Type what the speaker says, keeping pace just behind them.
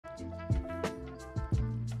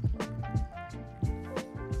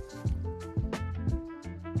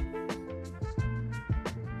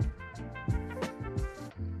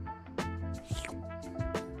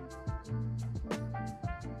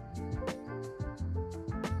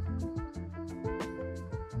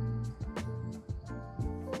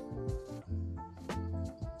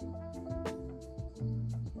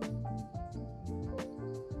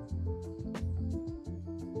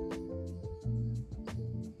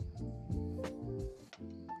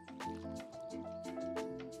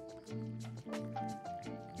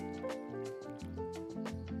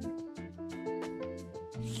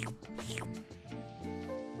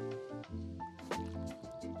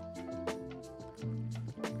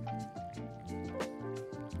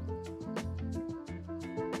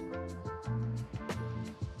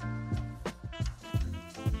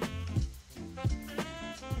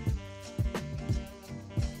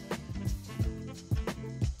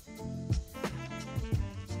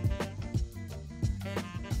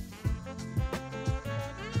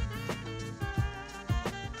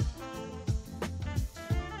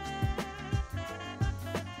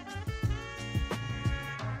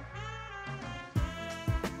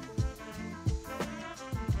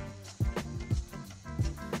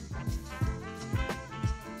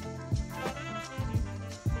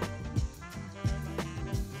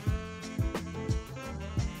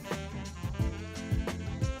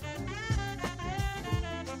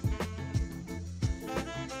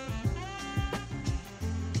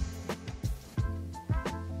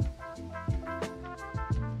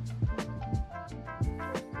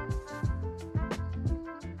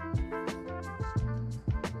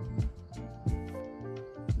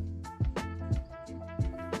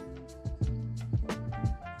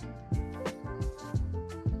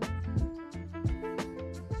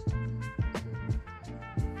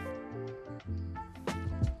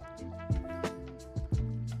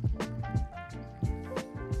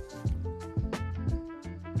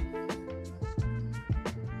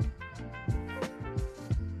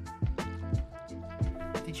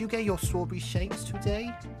Did you get your strawberry shakes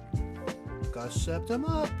today? Gotta serve them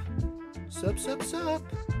up. Sup.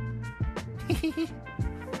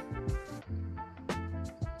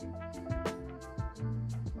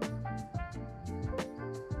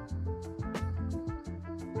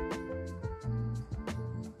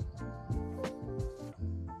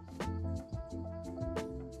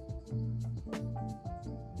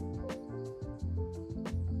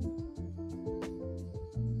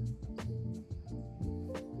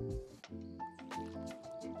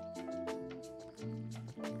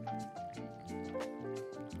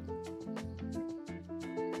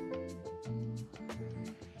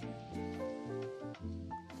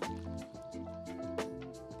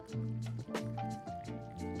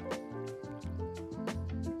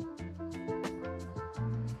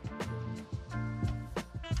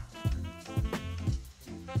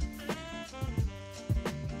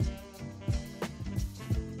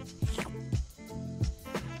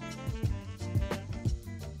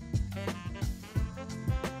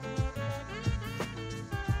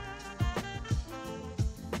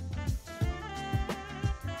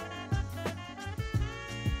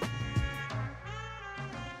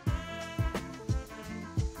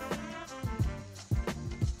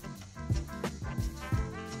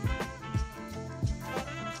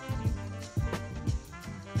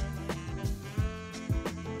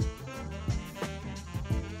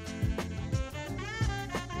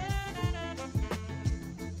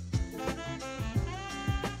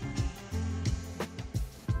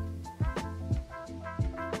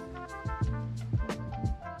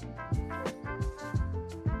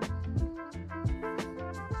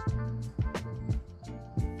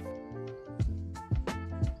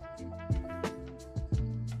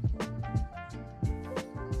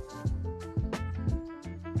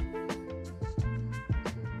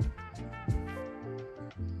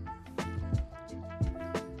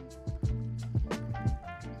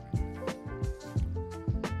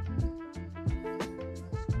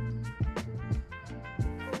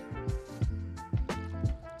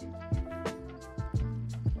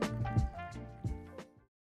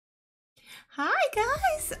 Hi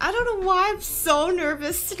guys! I don't know why I'm so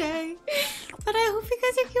nervous today, but I hope you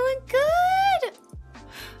guys are doing good!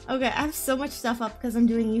 Okay, I have so much stuff up because I'm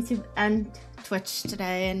doing YouTube and Twitch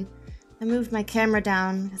today, and I moved my camera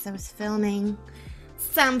down because I was filming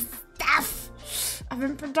some stuff. I've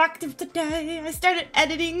been productive today. I started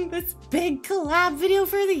editing this big collab video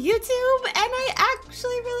for the YouTube, and I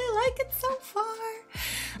actually really like it so far.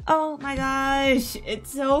 Oh my gosh,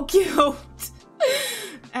 it's so cute.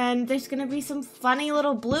 And there's gonna be some funny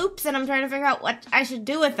little bloops, and I'm trying to figure out what I should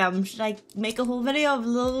do with them. Should I make a whole video of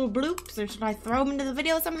little bloops, or should I throw them into the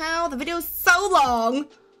video somehow? The video's so long.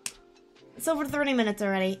 It's over 30 minutes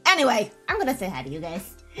already. Anyway, I'm gonna say hi to you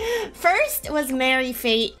guys. First was Mary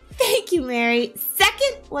Fate. Thank you, Mary.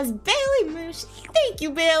 Second was Bailey Moosh. Thank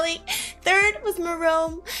you, Bailey. Third was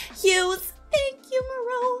Marome Hughes. Thank you,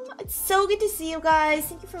 Marome. It's so good to see you guys.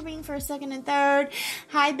 Thank you for being first, second, and third.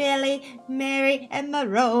 Hi, Bailey, Mary, and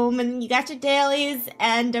Marome. And you got your dailies.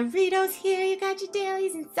 And Doritos here. You got your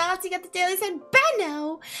dailies. And Sauce, you got the dailies. And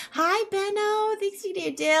Benno. Hi, Benno. Thanks for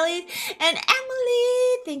your dailies. And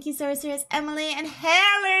Emily. Thank you, Sorceress Emily. And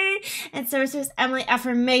Haley. And Sorceress Emily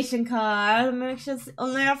affirmation card. Let me make sure it's the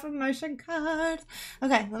only affirmation card.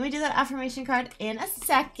 Okay, let me do that affirmation card in a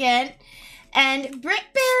second. And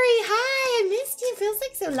Brittberry, hi, I missed you. Feels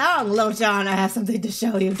like so long. Little John, I have something to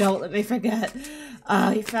show you. Don't let me forget.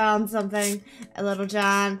 He found something, Little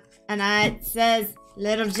John, and it says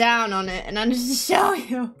Little John on it, and I need to show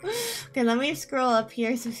you. Okay, let me scroll up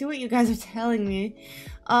here so see what you guys are telling me.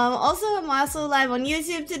 Also, I'm also live on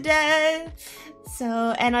YouTube today.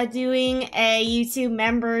 So, and I'm doing a YouTube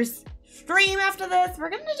members stream after this. We're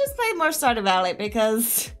gonna just play more Stardew Valley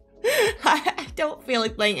because I don't feel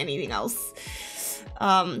like playing anything else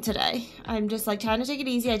today. I'm just like trying to take it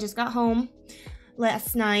easy. I just got home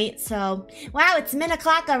last night, so wow, it's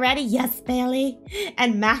o'clock already. Yes, Bailey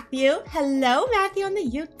and Matthew. Hello, Matthew, on the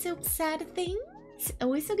YouTube side of things.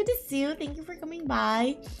 Always so good to see you. Thank you for coming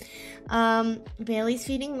by. Bailey's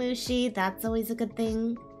feeding Mushi. That's always a good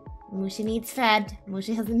thing. Mushi needs fed.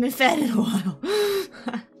 Mushi hasn't been fed in a while.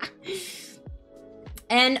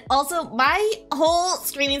 And also, my whole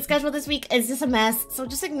streaming schedule this week is just a mess, so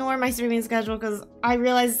just ignore my streaming schedule because I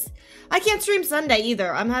realize I can't stream Sunday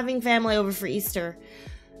either. I'm having family over for Easter.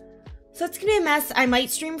 So it's gonna be a mess. I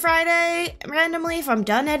might stream Friday randomly if I'm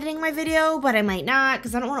done editing my video, but I might not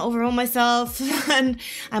because I don't want to overwhelm myself. And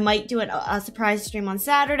I might do a surprise stream on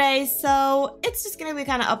Saturday, so it's just gonna be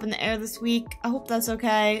kind of up in the air this week. I hope that's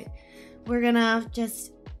okay. We're gonna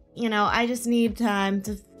just, you know, I just need time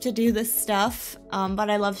to to do this stuff, but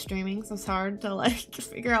I love streaming, so it's hard to like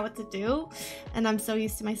figure out what to do, and I'm so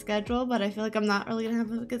used to my schedule, but I feel like I'm not really gonna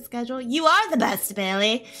have a good schedule. You are the best,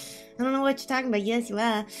 Bailey. I don't know what you're talking about. Yes, you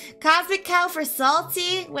are. Cosmic cow for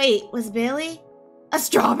salty. Wait, was Bailey a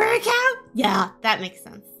strawberry cow? Yeah, that makes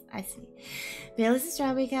sense. I see. Bailey's a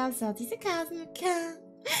strawberry cow, salty's a cosmic cow.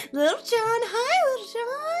 Little John, hi, Little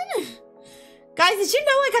John. Guys, did you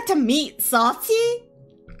know I got to meet Salty?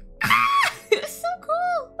 It was so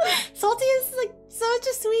cool. Salty is like such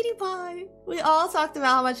a sweetie pie. We all talked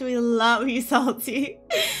about how much we love you, Salty.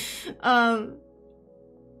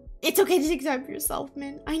 It's okay to take time for yourself,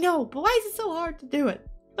 man. I know, but why is it so hard to do it?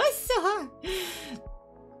 Why is it so hard?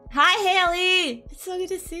 Hi, Haley. It's so good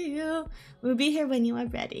to see you. We'll be here when you are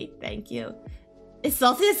ready. Thank you. Is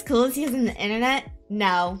Salty as cool as he is on the internet?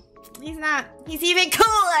 No, he's not. He's even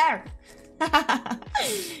cooler.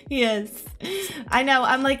 He is. I know.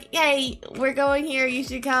 I'm like, yay, we're going here. You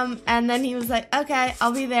should come. And then he was like, okay,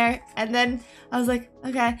 I'll be there. And then I was like,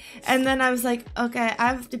 okay. And then I was like, okay, I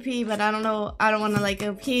have to pee, but I don't know. I don't want to like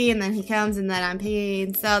go pee. And then he comes and then I'm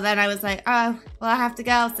peeing. So then I was like, oh, well, I have to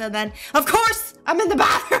go. So then, of course, I'm in the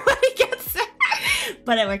bathroom when he gets there.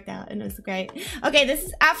 But it worked out and it was great. Okay, this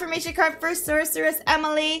is affirmation card for Sorceress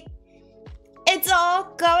Emily. It's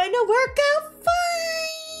all going to work out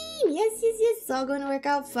fine. Yes, yes, yes. It's all going to work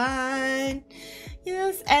out fine.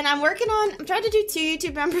 Yes, and I'm trying to do 2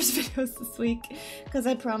 YouTube members videos this week because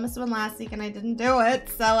I promised one last week and I didn't do it.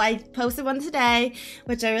 So I posted one today,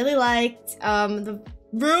 which I really liked. The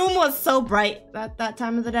room was so bright at that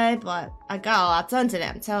time of the day, but I got a lot done today,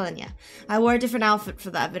 I'm telling you. I wore a different outfit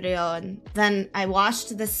for that video, and then I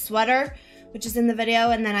washed this sweater, which is in the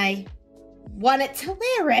video, and then I wanted to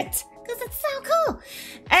wear it because it's so cool.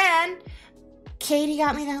 And Katie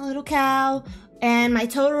got me that little cow, and my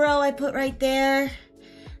Totoro I put right there.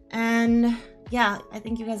 And yeah, I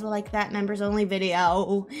think you guys will like that members only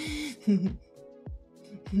video. Thank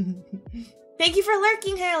you for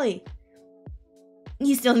lurking, Haley.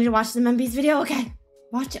 You still need to watch the Membies video? Okay.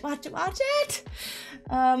 Watch it, watch it, watch it.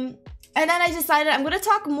 And then I decided I'm going to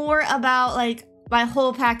talk more about like my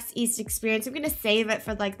whole PAX East experience. I'm going to save it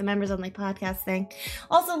for like the members only podcast thing.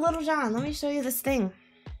 Also, Little John, let me show you this thing.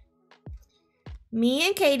 Me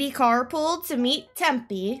and Katie carpooled to meet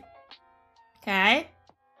Tempe. Okay.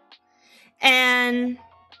 And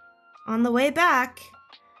on the way back,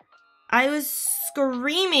 I was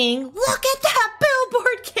screaming, look at that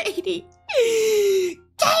billboard, Katie! Katie!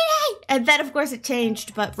 And then, of course, it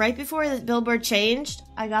changed. But right before the billboard changed,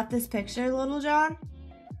 I got this picture, Little John.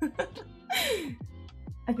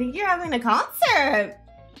 I think you're having a concert.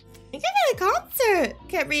 You're having a concert.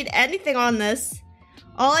 Can't read anything on this.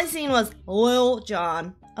 All I seen was Lil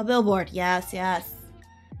John. A billboard. Yes, yes.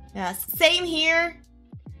 Yes. Same here.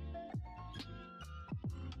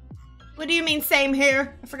 What do you mean, same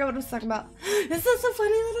here? I forgot what I was talking about. This is so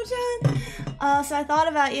funny, Little John. So I thought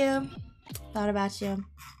about you. Thought about you.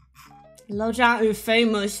 Little John is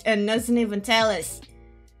famous and doesn't even tell us.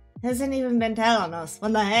 Hasn't even been telling us.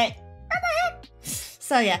 What the heck? What the heck?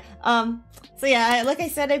 So yeah. So yeah, like I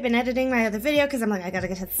said, I've been editing my other video because I'm like, I gotta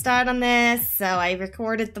get a head start on this. So I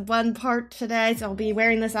recorded the one part today, so I'll be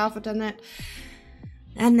wearing this outfit on it.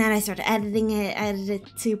 And then I started editing it. I edited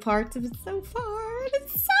 2 parts of it so far. And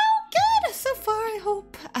it's so good so far, I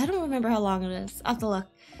hope. I don't remember how long it is. I'll have to look.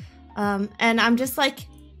 And I'm just like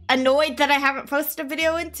annoyed that I haven't posted a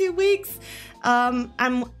video in 2 weeks.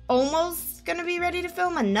 I'm almost gonna be ready to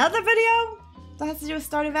film another video that has to do with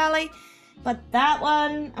Stardew Valley. But that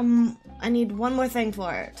one, I need one more thing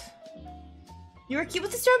for it. You were cute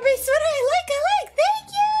with the strawberry sweater. I like. Thank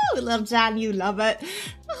you. Little John, you love it.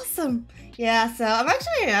 Awesome. Yeah, so I'm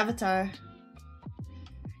actually an Avatar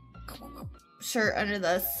shirt under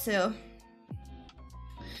this, too.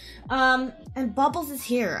 And Bubbles is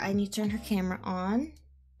here. I need to turn her camera on.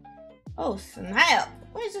 Oh, snap.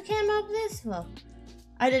 Where's the camera up this for?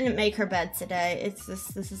 I didn't make her bed today. It's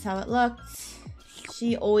this is how it looked.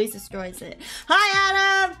 She always destroys it.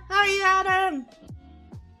 Hi, Adam! How are you, Adam?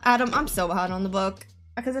 Adam, I'm so behind on the book.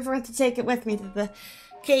 Because I forgot to take it with me to the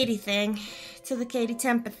Katie thing. To the Katie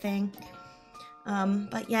Tempe thing.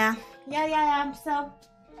 But yeah. Yeah. So,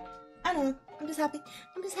 I don't know. I'm just happy.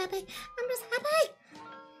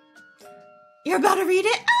 You're about to read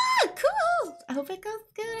it? Ah, cool! I hope it goes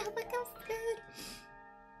good.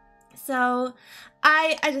 So,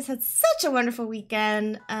 I just had such a wonderful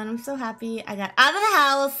weekend, and I'm so happy I got out of the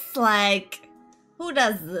house. Like, who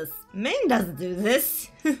does this? Maine doesn't do this.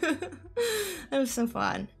 It was so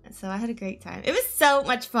fun. So I had a great time. It was so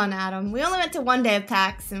much fun, Adam. We only went to 1 day of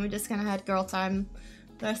PAX, and we just kind of had girl time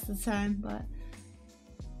the rest of the time, but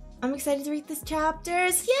I'm excited to read this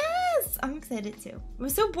chapters. Yes! I'm excited too. I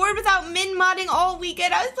was so bored without min modding all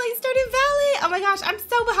weekend. I was playing Stardew Valley. Oh my gosh, I'm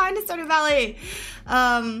so behind in Stardew Valley.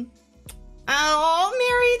 Oh,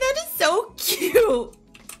 Mary, that is so cute.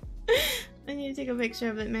 I need to take a picture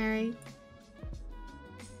of it, Mary.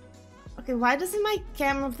 Okay, why doesn't my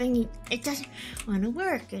camera thingy, it doesn't want to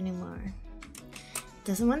work anymore? It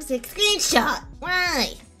doesn't want to take a screenshot.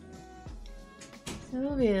 Why? So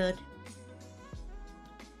weird.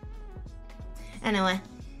 Anyway,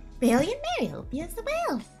 Bailey and Mary, hope you as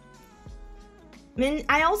well. Min,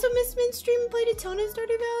 I also missed Min stream and played a ton of Stardew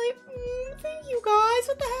Valley. Thank you guys,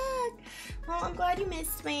 what the heck? Well, I'm glad you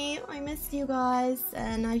missed me. I missed you guys,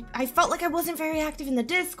 and I felt like I wasn't very active in the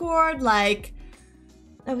Discord, like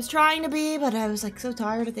I was trying to be, but I was like so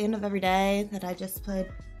tired at the end of every day that I just played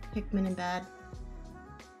Pikmin in bed.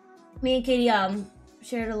 Me and Katie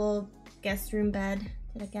shared a little guest room bed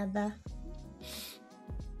together.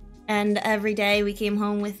 And every day we came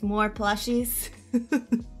home with more plushies.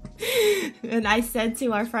 And I said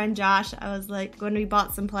to our friend Josh, I was like, when we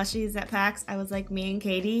bought some plushies at PAX, I was like, me and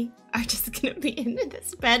Katie are just gonna be in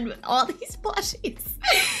this bed with all these plushies.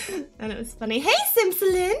 And it was funny. Hey,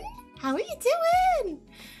 Simsalin! How are you doing?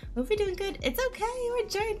 Hope you're doing good. It's okay, you're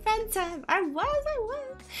enjoying fun time. I was.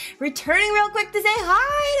 Returning real quick to say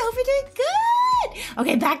hi. Hope you're doing good.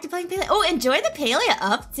 Okay, back to playing Paleo. Oh, enjoy the Paleo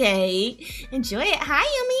update. Enjoy it. Hi,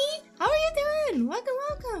 Yummy. How are you doing?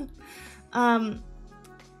 Welcome.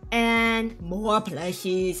 And more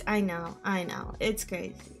plushies. I know. It's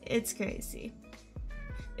crazy.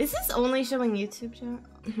 Is this only showing YouTube chat?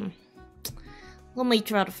 Let me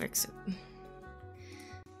try to fix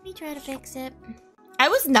it. I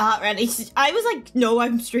was not ready. I was like, no,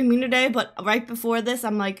 I'm streaming today, but right before this,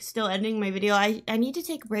 I'm like still editing my video. I need to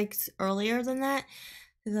take breaks earlier than that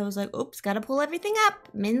because I was like, oops, gotta pull everything up.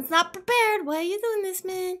 Min's not prepared. Why are you doing this,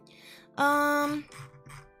 Min?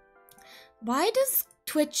 Why does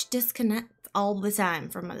Twitch disconnect all the time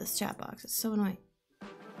from this chat box? It's so annoying.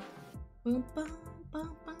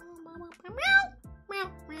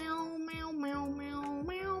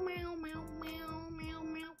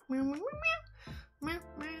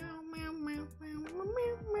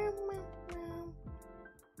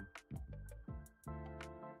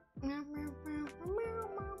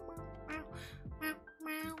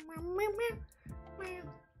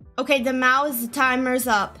 Okay, the mouse timer's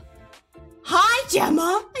up. Hi,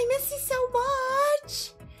 Gemma! I miss you so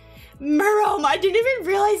much! Merome, I didn't even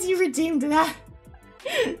realize you redeemed that.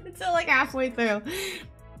 Until like halfway through.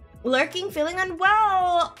 Lurking, feeling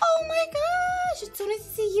unwell. Oh my gosh, it's so nice to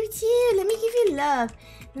see you too. Let me give you love.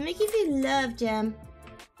 Let me give you love, Gem.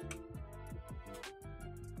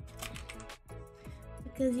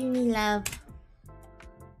 Because you need love.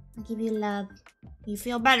 I'll give you love. You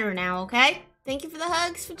feel better now, okay? Thank you for the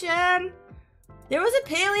hugs for Gem. There was a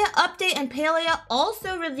Paleo update, and Paleo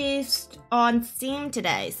also released on Steam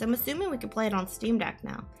today. So I'm assuming we can play it on Steam Deck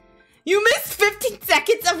now. You missed 15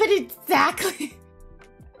 seconds of it exactly.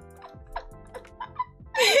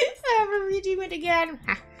 So I have to redo it again.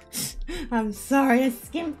 I'm sorry, I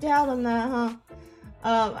skimped out on that, huh?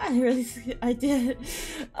 I did.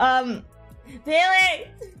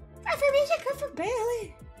 Bailey! Affirmation come from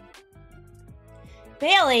Bailey.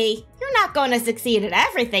 Bailey, you're not going to succeed at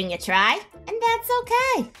everything you try. And that's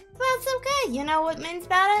okay. That's okay. You know what Min's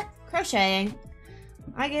bad at? Crocheting.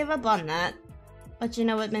 I gave up on that. But you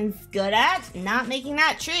know what Min's good at? Not making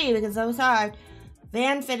that tree because that was hard.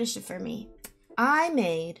 Van finished it for me. I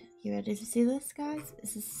made... You ready to see this, guys?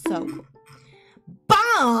 This is so cool.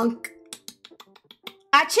 Bonk!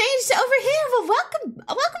 I changed it over here, but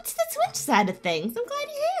welcome to the Twitch side of things. I'm glad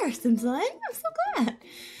you're here, Simsalin. I'm so glad.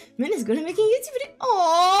 Min is good at making YouTube videos.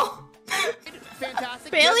 Aww!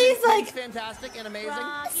 Fantastic. Bailey's like fantastic and amazing.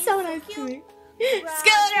 So nice to me.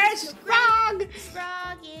 Skeleton, Frog!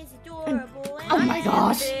 Frog is adorable. Oh my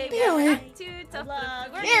gosh, Bailey.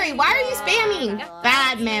 Mary, why are you spamming?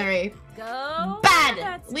 Bad, Mary. Go.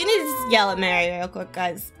 Bad. We need to just yell at Mary real quick,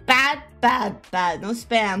 guys. Bad, bad, bad. No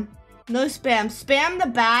spam. No spam. Spam the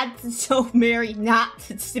bad to show Mary not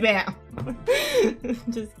to spam.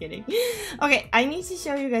 Just kidding. Okay, I need to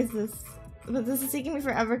show you guys this. But this is taking me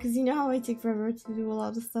forever because you know how I take forever to do a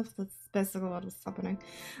lot of stuff. That's basically what is happening.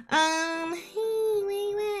 I'm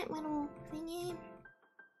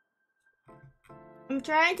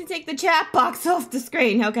trying to take the chat box off the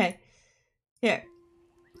screen. Okay. Here.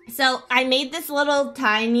 So I made this little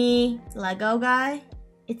tiny Lego guy.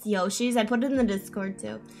 It's Yoshi's. I put it in the Discord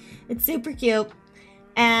too. It's super cute.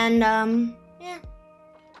 And yeah.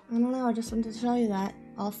 I don't know, I just wanted to show you that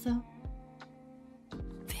also.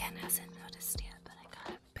 Van hasn't noticed yet, but I got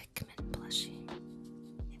a Pikmin plushie.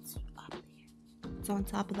 It's on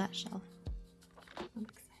top of that shelf. I'm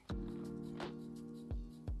excited.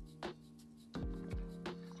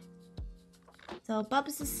 So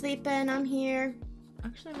Bubs is sleeping, I'm here.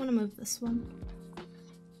 Actually, I want to move this one.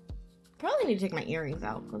 Probably need to take my earrings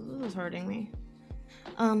out because this is hurting me.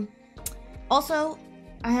 Also,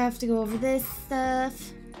 I have to go over this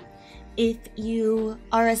stuff. If you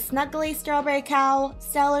are a Snuggly Strawberry Cow,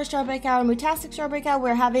 Stellar Strawberry Cow, or Mutastic Strawberry Cow,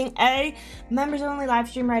 we're having a members only live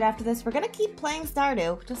stream right after this. We're gonna keep playing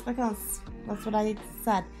Stardew just because that's what I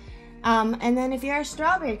said. And then if you're a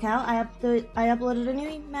Strawberry Cow, I uploaded a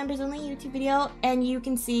new members only YouTube video, and you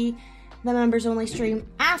can see the members only stream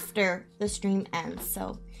after the stream ends.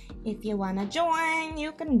 So if you wanna join,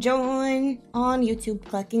 you can join on YouTube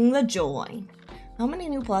clicking the join. How many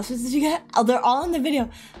new pluses did you get? Oh, they're all in the video.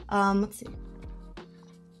 Let's see.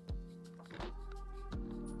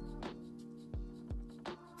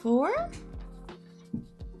 4?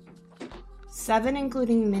 7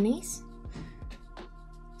 including minis?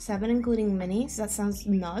 7 including minis? That sounds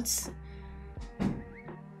nuts.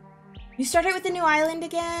 You started with a new island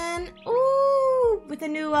again? Ooh, with a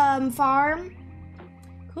new farm?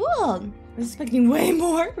 Cool. I was expecting way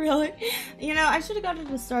more, really. You know, I should have gotten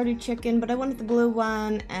the Stardew chicken, but I wanted the blue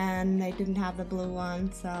one, and they didn't have the blue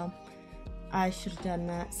one, so I should have done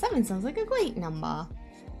that. 7 sounds like a great number.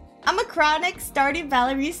 I'm a chronic Stardew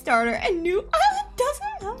Valley restarter, and new island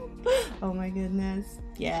doesn't help. Oh my goodness.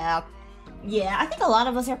 Yeah. Yeah, I think a lot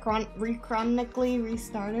of us are chronically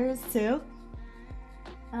restarters, too.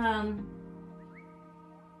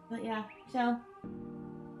 But yeah, so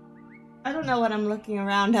I don't know what I'm looking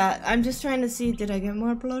around at. I'm just trying to see, did I get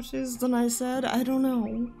more plushes than I said? I don't know.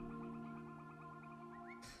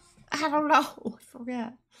 I don't know. I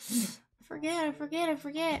forget.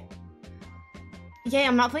 Yay,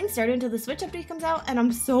 I'm not playing Stardew until the Switch update comes out, and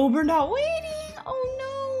I'm so burned out waiting. Oh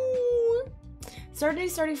no.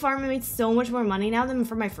 Stardew Farm made so much more money now than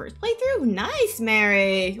for my first playthrough. Nice,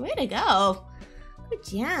 Mary. Way to go. Good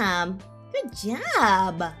job. Good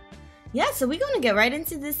job. Yeah, so we're gonna get right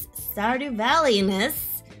into this Stardew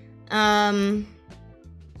Valley-ness. I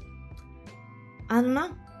don't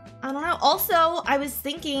know. Also, I was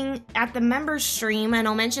thinking at the members stream, and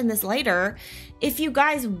I'll mention this later, if you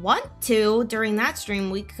guys want to, during that stream,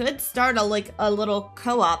 we could start a little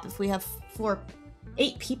co-op if we have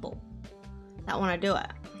 8 people that want to do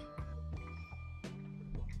it.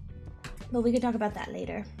 But we could talk about that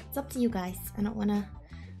later. It's up to you guys. I don't want to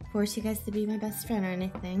force you guys to be my best friend or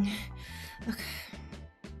anything. Okay.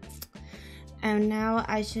 And now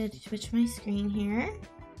I should switch my screen here.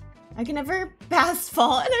 I can never pass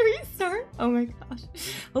fall and I restart. Oh my gosh.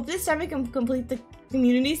 Hope this time I can complete the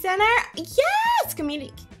community center. Yes!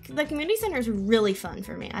 The community center is really fun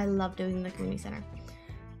for me. I love doing the community center.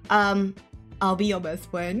 I'll be your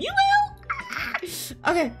best friend. You will!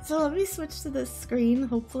 Okay, so let me switch to this screen.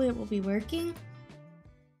 Hopefully it will be working.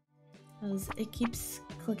 Because it keeps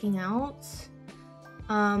clicking out.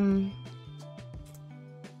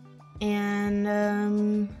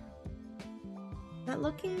 Is that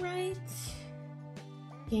looking right?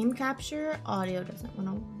 Game capture, audio doesn't want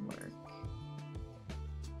to work.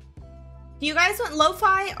 Do you guys want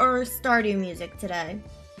lo-fi or Stardew music today?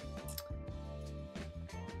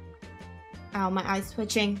 Ow, my eye's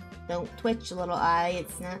twitching. Don't twitch, little eye.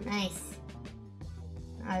 It's not nice.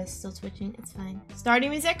 My eye's still twitching. It's fine. Stardew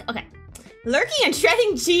music? Okay. Lurking and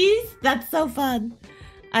shredding cheese? That's so fun.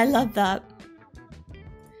 I love that.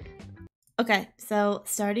 Okay, so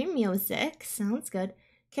Stardew music. Sounds good.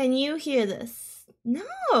 Can you hear this?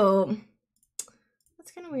 No.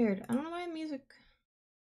 That's kind of weird. I don't know why music...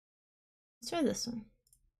 Let's try this one.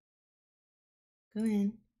 Go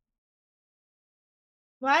in.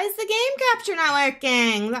 Why is the game capture not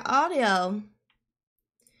working? The audio.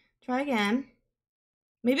 Try again.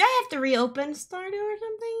 Maybe I have to reopen Stardew or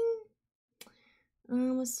something?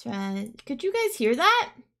 Let's try. Could you guys hear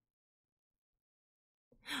that?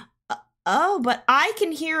 Oh, but I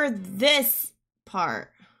can hear this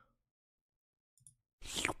part.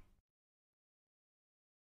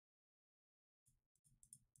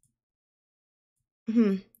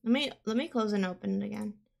 Let me close and open it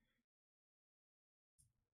again.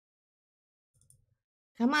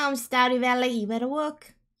 Come on, Stardew Valley, you better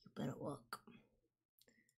work. You better work.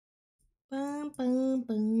 Bum, bum,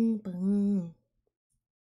 bum, bum.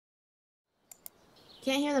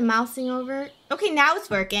 Can't hear the mousing over. Okay, now it's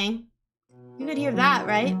working. You could hear that,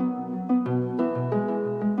 right?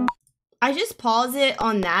 I just pause it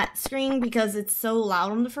on that screen because it's so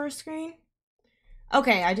loud on the first screen.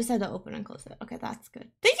 Okay, I just had to open and close it. Okay, that's good.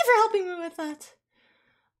 Thank you for helping me with that.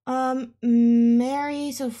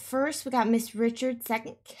 Mary. So first we got Miss Richard,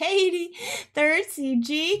 second Katie, third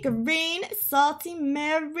CG, Green, Salty,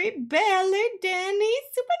 Mary, Baylor, Danny,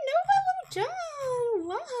 Supernova, Little John.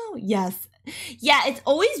 Wow. Yes. Yeah, it's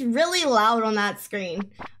always really loud on that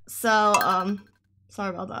screen. So, sorry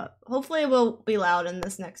about that. Hopefully it will be loud in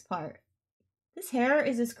this next part. This hair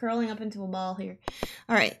is just curling up into a ball here.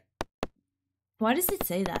 All right. Why does it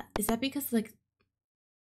say that? Is that because, like,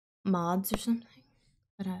 mods or something?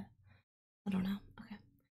 But I don't know. Okay.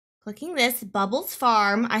 Clicking this. Bubbles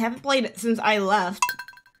Farm. I haven't played it since I left.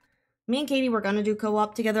 Me and Katie were gonna do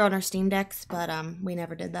co-op together on our Steam Decks, but we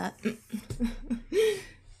never did that.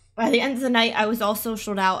 By the end of the night, I was all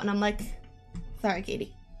socialed out, and I'm like, sorry,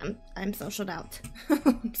 Katie. I'm socialed out.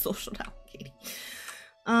 I'm socialed out, Katie.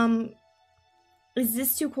 Is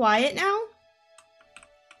this too quiet now?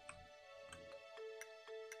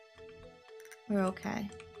 We're okay.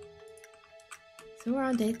 So we're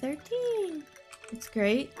on day 13. It's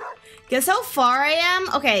great. Guess how far I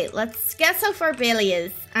am? Okay, let's guess how far Bailey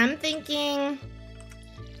is. I'm thinking...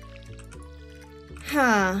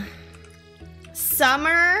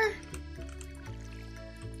 Summer.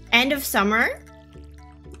 End of summer.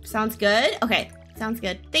 Sounds good. Okay, sounds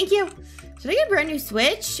good. Thank you. Should I get a brand new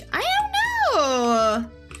Switch? I don't know.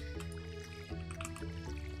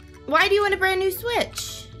 Why do you want a brand new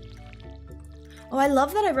Switch? Oh, I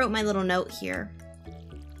love that I wrote my little note here.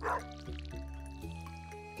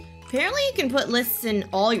 Apparently you can put lists in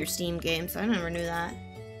all your Steam games. I never knew that.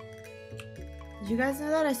 Did you guys know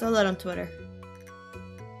that? I saw that on Twitter.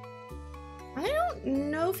 I don't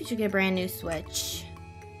know if you should get a brand new Switch.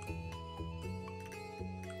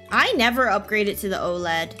 I never upgraded to the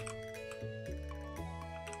OLED.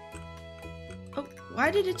 Oh,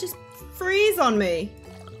 why did it just freeze on me?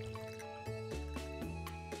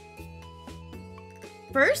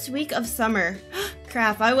 First week of summer.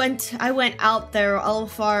 Crap, I went out there all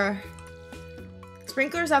far.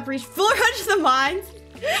 Sprinklers up reach 400 the mines.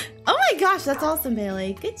 Oh my gosh, that's awesome,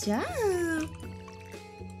 Bailey. Good job.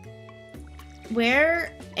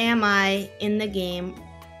 Where am I in the game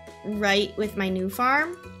right with my new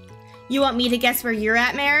farm? You want me to guess where you're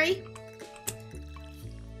at, Mary?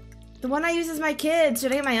 The one I use as my kids.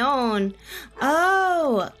 Should I get my own?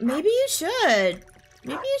 Oh, maybe you should.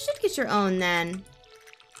 Maybe you should get your own then.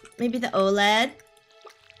 Maybe the OLED.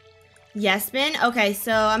 Yesman? Okay,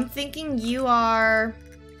 so I'm thinking you are...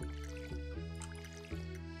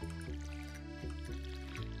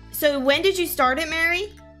 So when did you start it,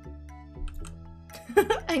 Mary?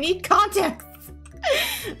 I need context.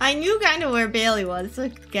 I knew kind of where Bailey was, so I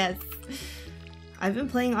guess. I've been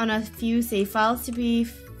playing on a few save files to be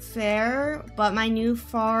fair, but my new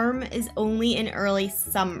farm is only in early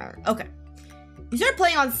summer. Okay. You started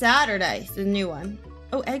playing on Saturday, the new one.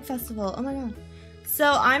 Oh, Egg Festival. Oh my god.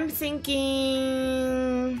 So I'm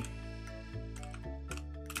thinking...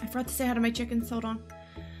 I forgot to say hi to my chickens. Hold on.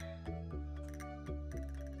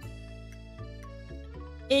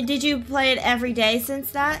 Did you play it every day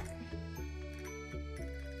since that?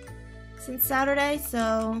 Since Saturday?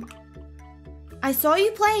 So... I saw you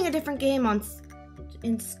playing a different game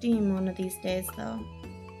in Steam one of these days, though.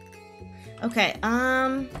 Okay,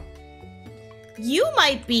 you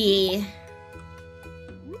might be...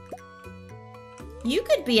 You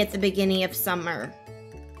could be at the beginning of summer.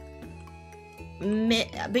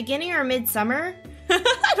 Beginning or midsummer?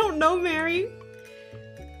 I don't know, Mary.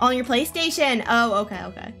 On your PlayStation. Oh, okay,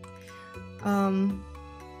 okay.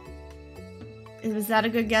 Was that a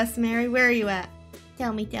good guess, Mary? Where are you at?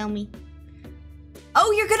 Tell me, tell me.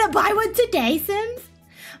 Oh, you're gonna buy one today, Sims?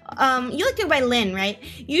 You like to buy Lian, right?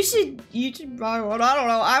 You should buy one. I don't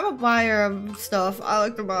know. I'm a buyer of stuff. I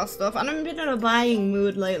like to buy stuff. I haven't been in a buying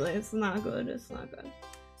mood lately. It's not good. It's not good.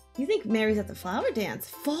 You think Mary's at the flower dance?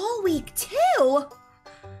 Fall week 2?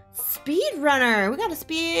 Speedrunner. We got a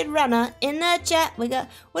speedrunner in the chat.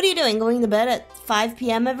 What are you doing? Going to bed at 5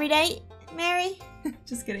 p.m. every day, Mary?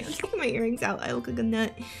 Just kidding. I'm taking my earrings out. I look like a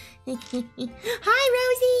nut. Hi, Rosie.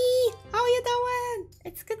 How are you doing?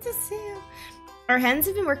 It's good to see you. Our hens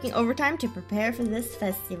have been working overtime to prepare for this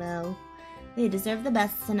festival. They deserve the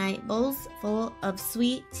best tonight. Bowls full of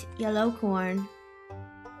sweet yellow corn.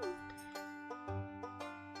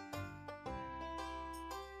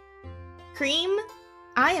 Cream,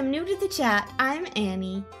 I am new to the chat. I'm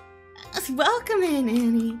Annie. Welcome in,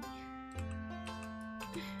 Annie.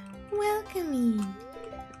 Welcome in.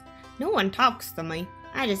 No one talks to me.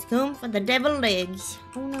 I just come for the deviled eggs.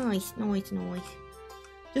 Oh, nice, nice, nice.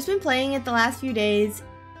 Just been playing it the last few days.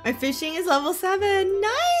 My fishing is level 7.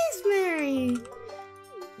 Nice, Mary.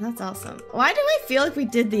 That's awesome. Why do I feel like we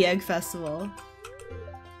did the Egg Festival?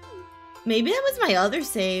 Maybe that was my other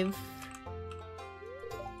save.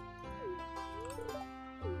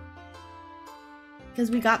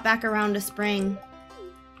 Because we got back around to spring.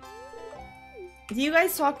 Do you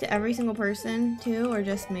guys talk to every single person too, or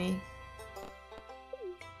just me?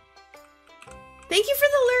 Thank you for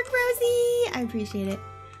the lurk, Rosie! I appreciate it.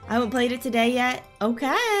 I haven't played it today yet.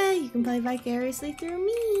 Okay, you can play vicariously through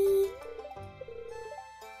me.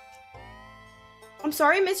 I'm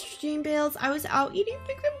sorry, Mr. Dream Bales. I was out eating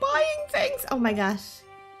things and buying things. Oh my gosh.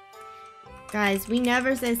 Guys, we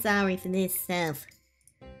never say sorry for this stuff.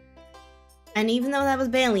 And even though that was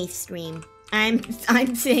Bailey's stream, I'm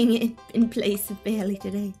saying it in place of Bailey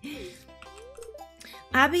today.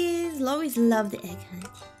 Abby's always loved the egg hunt.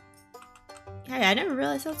 Hey, I never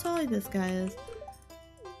realized how tall this guy is.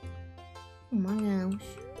 Oh my gosh.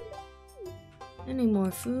 Any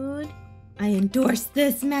more food? I endorse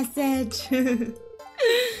this message.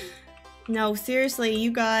 No, seriously,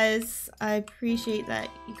 you guys, I appreciate that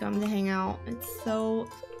you come to hang out. It's so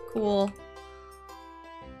cool.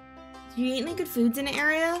 Do you eat any good foods in the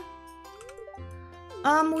area?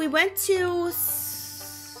 We went to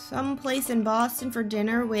some place in Boston for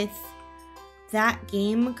dinner with that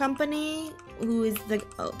game company, who is the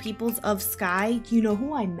Peoples of Sky. Do you know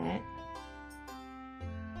who I met?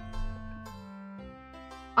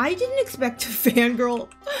 I didn't expect to fangirl.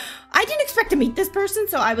 I didn't expect to meet this person,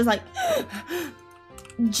 so I was like,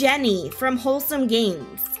 Jenny from Wholesome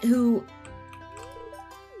Games, who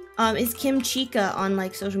is Kim Chica on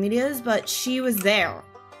like social medias, but she was there.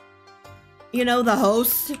 You know, the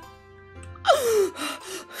host.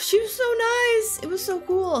 She was so nice. It was so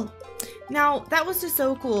cool. Now, that was just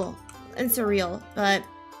so cool and surreal, but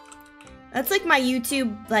that's like my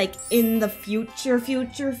YouTube, like, in the future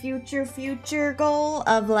goal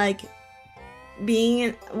of, like,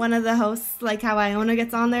 being one of the hosts, like how Iona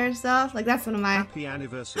gets on there and stuff. Like, that's one of my... Happy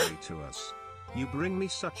anniversary to us. You bring me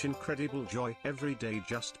such incredible joy every day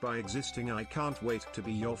just by existing. I can't wait to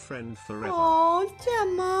be your friend forever. Oh,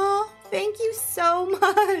 Gemma. Thank you so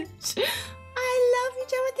much. I love you,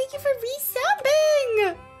 Gemma. Thank you for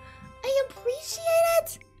resubbing. I appreciate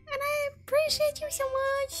it. And I appreciate you so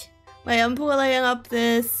much. Wait, I'm pulling up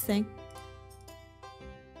this thing.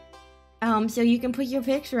 So you can put your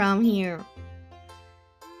picture on here.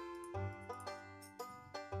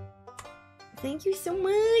 Thank you so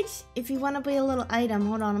much. If you want to be a little item,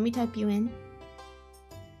 hold on, let me type you in.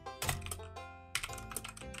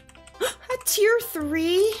 A tier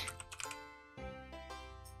 3?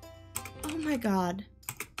 Oh my god.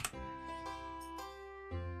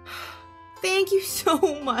 Thank you so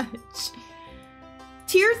much.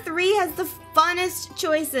 Tier 3 has the funnest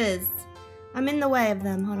choices. I'm in the way of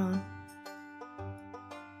them. Hold on.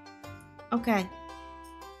 Okay.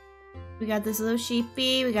 We got this little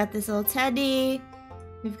sheepy. We got this little teddy.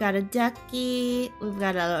 We've got a ducky. We've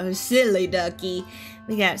got a silly ducky.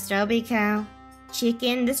 We got a strawberry cow.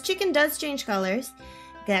 Chicken. This chicken does change colors.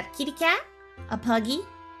 We got a kitty cat. A puggy.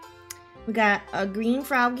 We got a green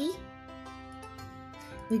froggy.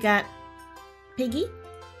 We got piggy.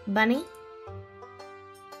 Bunny.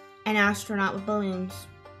 An astronaut with balloons.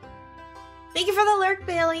 Thank you for the lurk,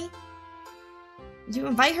 Bailey. Did you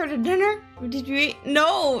invite her to dinner? Or did you eat?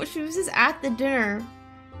 No, she was just at the dinner.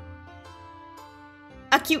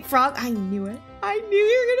 A cute frog. I knew it. I knew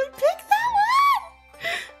you were gonna pick that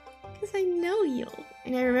one! Because I know you.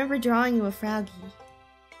 And I remember drawing you a froggy.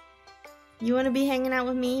 You want to be hanging out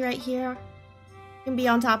with me right here? You can be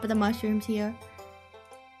on top of the mushrooms here.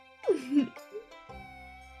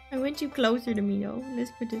 I went you closer to me though.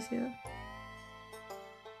 Let's put this here.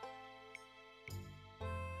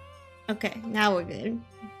 Okay, now we're good.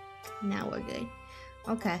 Now we're good.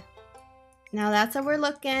 Okay. Now that's how we're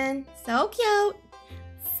looking. So cute.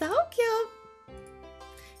 So cute.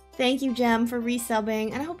 Thank you, Gem, for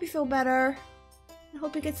resubbing. And I hope you feel better. I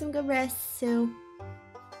hope you get some good rest too.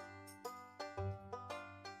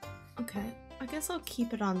 Okay. I guess I'll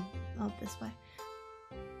keep it on this way.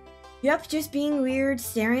 Yep, just being weird,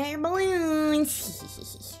 staring at your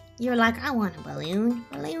balloons. You're like, I want a balloon.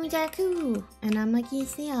 Balloons are cool. And I'm like,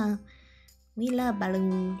 yes, yeah. We love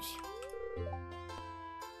balloons.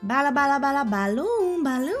 Bala bala bala balloon,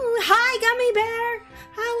 balloon. Hi, Gummy Bear.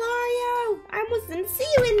 How are you? I didn't see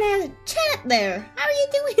you in the chat there. How are you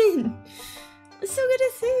doing? It's so good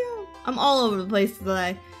to see you. I'm all over the place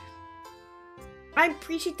today. I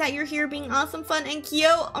appreciate that you're here being awesome, fun, and cute.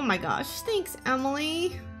 Oh my gosh. Thanks,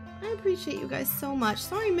 Emily. I appreciate you guys so much.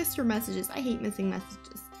 Sorry I missed your messages. I hate missing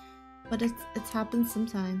messages. But it's happened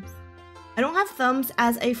sometimes. I don't have thumbs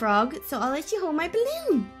as a frog, so I'll let you hold my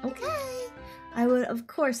balloon. Okay. I would, of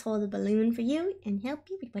course, hold a balloon for you and help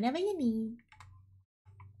you with whatever you need.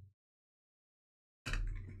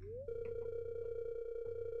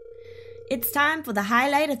 It's time for the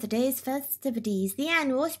highlight of today's festivities, the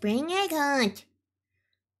annual spring egg hunt.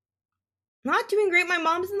 Not doing great. My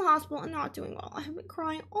mom's in the hospital and not doing well. I have been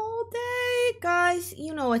crying all day. Guys,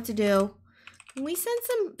 you know what to do. Can we send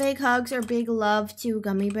some big hugs or big love to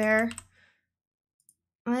Gummy Bear?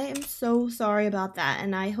 I am so sorry about that,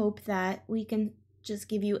 and I hope that we can just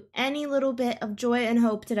give you any little bit of joy and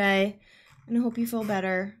hope today. And I hope you feel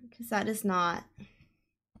better, because that is not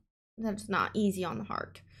easy on the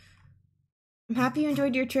heart. I'm happy you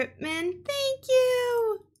enjoyed your trip, Min. Thank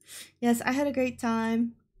you. Yes, I had a great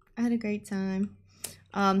time.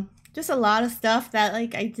 Just a lot of stuff that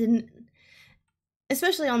like I didn't,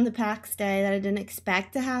 especially on the PAX day, that I didn't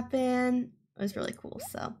expect to happen. It was really cool,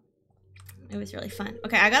 so it was really fun.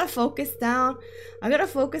 Okay, I gotta focus down. I gotta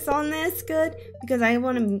focus on this good because I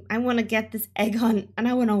wanna get this egg hunt and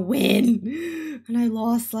I wanna win. And I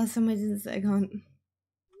lost last time I did this egg hunt.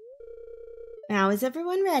 Now, is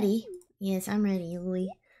everyone ready? Yes, I'm ready,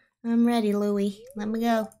 Louie. I'm ready, Louie. Let me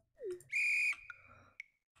go.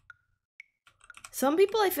 Some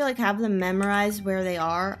people I feel like have them memorized where they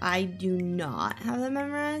are. I do not have them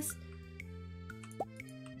memorized.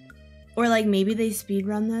 Or like maybe they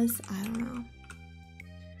speedrun this. I don't know.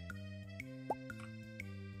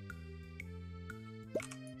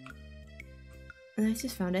 And I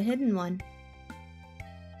just found a hidden one.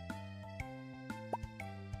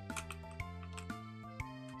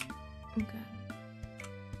 Okay.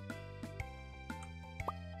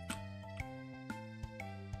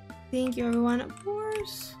 Thank you, everyone. Of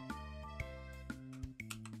course.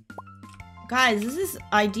 Guys, this is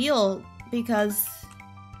ideal because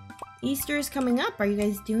Easter is coming up. Are you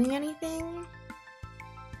guys doing anything?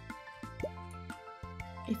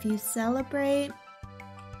 If you celebrate.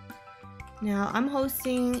 Now, I'm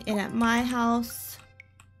hosting it at my house.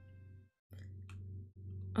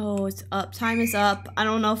 Oh, it's up. Time is up. I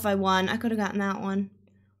don't know if I won. I could have gotten that one.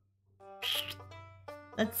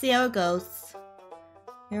 Let's see how it goes.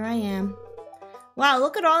 Here I am. Wow,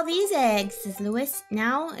 look at all these eggs, says Lewis.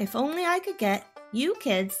 Now, if only I could get you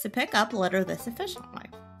kids to pick up litter this efficiently.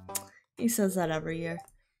 He says that every year.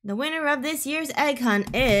 The winner of this year's egg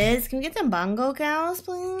hunt is... Can we get some bongo cows,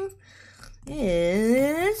 please?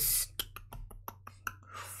 Is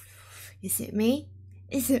it me?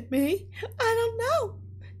 Is it me? I don't know.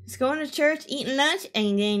 Just going to church, eating lunch,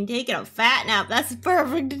 and then taking a fat nap. That's a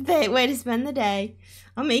perfect way to spend the day.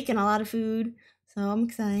 I'm making a lot of food. So I'm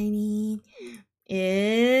excited.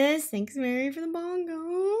 Thanks Mary for the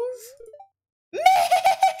bongos.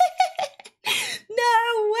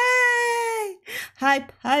 No way!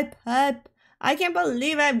 Hype, hype, hype. I can't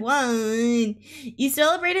believe I won. You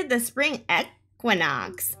celebrated the spring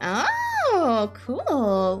equinox. Oh,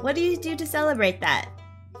 cool. What do you do to celebrate that?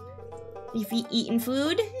 If you eating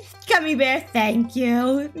food? Gummy Bear, thank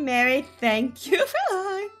you. Mary, thank you for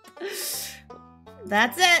life.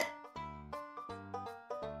 That's it.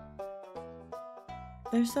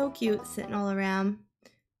 They're so cute, sitting all around.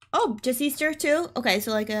 Oh, just Easter too? Okay,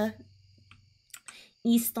 so like a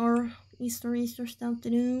Easter stuff to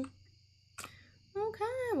do. Okay,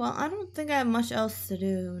 well, I don't think I have much else to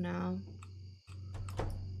do now.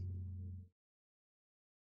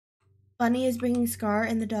 Bunny is bringing Scar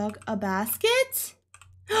and the dog a basket?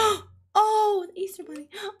 Oh, the Easter Bunny.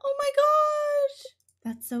 Oh my gosh!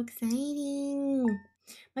 That's so exciting.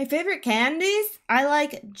 My favorite candies? I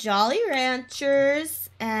like Jolly Ranchers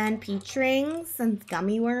and peach rings and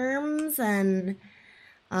gummy worms and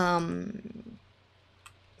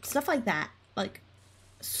stuff like that. Like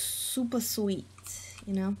super sweet,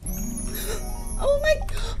 you know? Oh my,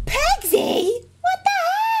 Pegsy! What the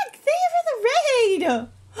heck? Thank you for the raid!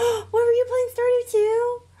 What were you playing Stardew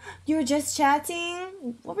too? You were just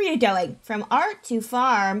chatting? What were you doing? From art to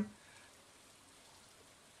farm.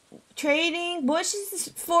 Trading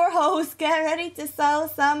bushes for hoes, get ready to sell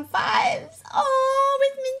some fives. Oh,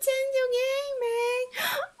 with Mintendo Gaming.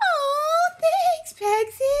 Oh, thanks,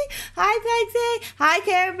 Pexy. Hi, Pexy. Hi,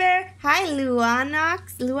 Care Bear. Hi,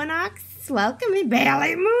 Luanox. Welcome in,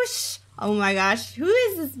 Bailey Moose. Oh my gosh, who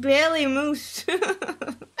is this Bailey Moose?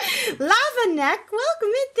 Lava Neck, welcome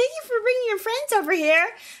in. Thank you for bringing your friends over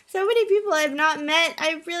here. So many people I have not met.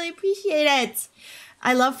 I really appreciate it.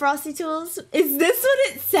 I love Frosty Tools. Is this what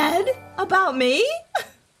it said about me?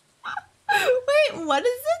 Wait, what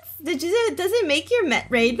is this? Does it make your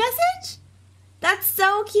raid message? That's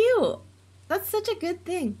so cute. That's such a good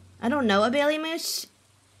thing. I don't know a Bailey Moosh.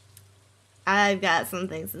 I've got some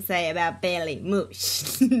things to say about Bailey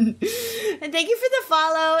Moosh. And thank you for the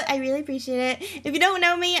follow. I really appreciate it. If you don't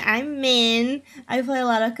know me, I'm Min. I play a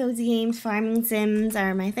lot of cozy games. Farming Sims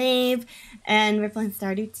are my fave. And we're playing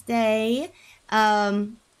Stardew today.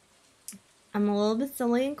 I'm a little bit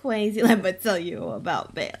silly and crazy. Let me tell you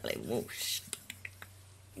about Bailey. Whoosh.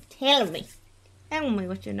 Tell me. Tell me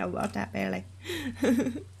what you know about that, Bailey.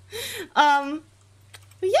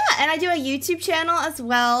 But yeah, and I do a YouTube channel as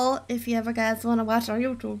well. If you ever guys want to watch our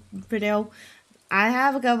YouTube video, I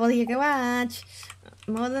have a couple you can watch.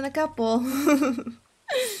 More than a couple. Gummy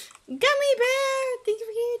Bear! Thank you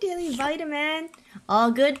for your daily vitamin.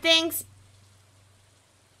 All good things.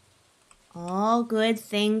 All good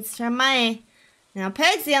things for me. Now,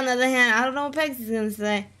 Pexy, on the other hand, I don't know what Pexy's gonna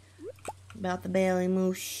say about the Bailey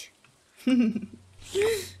Moosh.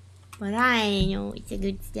 But I know it's a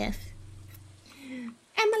good stuff.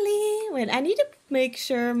 Emily! Wait, I need to make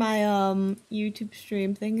sure my YouTube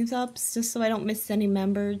stream thing is up just so I don't miss any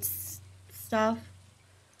members stuff.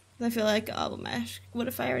 I feel like, oh my gosh, what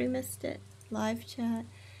if I already missed it? Live chat.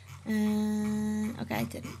 Okay, I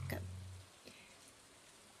didn't. Good.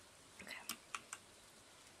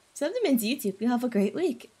 Supplements YouTube. You have a great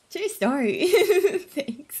week. True story.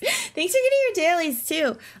 Thanks. Thanks for getting your dailies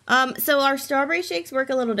too. So our strawberry shakes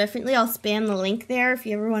work a little differently. I'll spam the link there if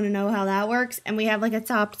you ever want to know how that works. And we have like a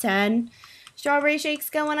top 10 strawberry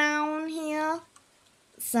shakes going on here.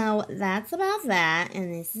 So that's about that.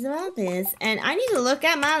 And this is about this. And I need to look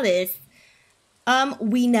at my list.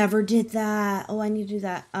 We never did that. Oh, I need to do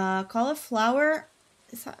that. Cauliflower.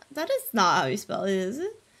 That is not how you spell it, is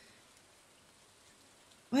it?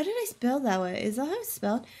 Why did I spell that way? Is that how it's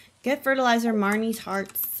spelled? Get fertilizer, Marnie's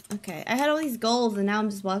hearts. Okay, I had all these goals and now I'm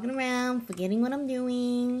just walking around, forgetting what I'm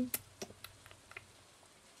doing.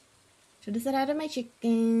 Should have said hi to my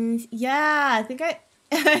chickens. Yeah, I think I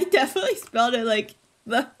definitely spelled it like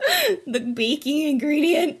the baking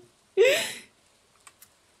ingredient.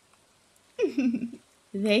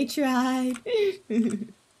 They tried.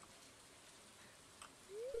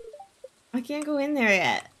 I can't go in there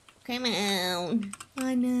yet. Come on.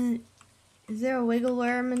 Why not? Is there a wiggle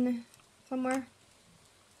worm in somewhere?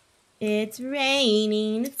 It's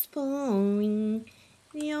raining. It's pouring.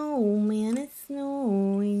 The old man is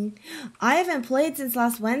snowing. I haven't played since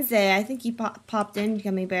last Wednesday. I think you popped in,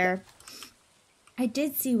 Gummy Bear. I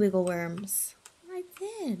did see wiggle worms. I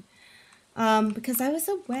did. Because I was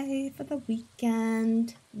away for the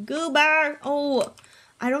weekend. Goober. Oh,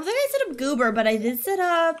 I don't think I set up Goober, but I did set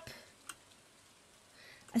up...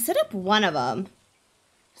 I set up one of them.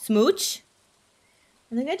 Smooch?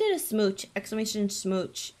 I think I did a smooch. Exclamation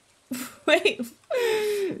smooch. Wait.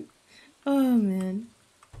 Oh, man.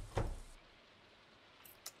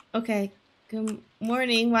 Okay. Good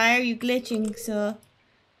morning. Why are you glitching, sir?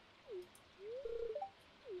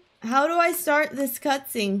 How do I start this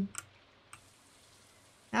cutscene?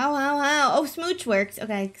 How? Oh, smooch works.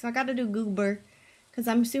 Okay, so I gotta do goober. Because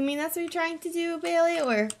I'm assuming that's what you're trying to do, Bailey,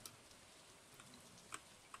 or...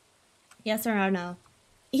 Yes or no?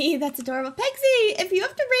 That's adorable. Pexy, if you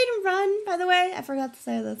have to raid and run, by the way, I forgot to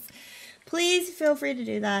say this. Please feel free to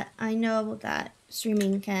do that. I know that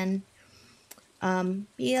streaming can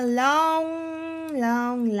be a long,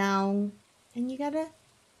 and you gotta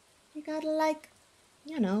like,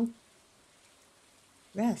 you know,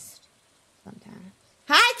 rest sometimes.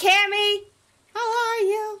 Hi, Cammy. How are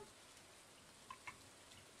you?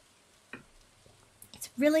 It's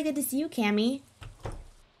really good to see you, Cammy.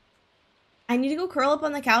 I need to go curl up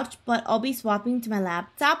on the couch, but I'll be swapping to my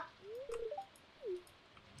laptop.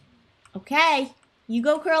 Okay. You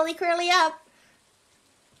go curly up.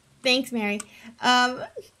 Thanks, Mary.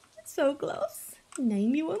 So close.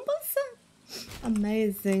 91%.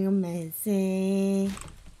 Amazing.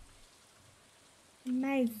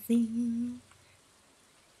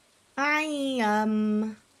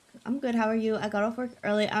 I'm good. How are you? I got off work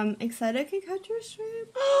early. I'm excited I can catch your stream.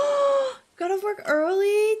 Got off work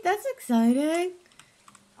early? That's exciting.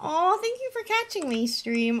 Oh, thank you for catching me,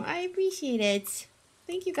 stream. I appreciate it.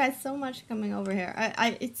 Thank you guys so much for coming over here.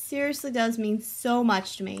 It seriously does mean so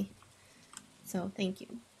much to me. So, thank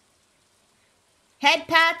you. Head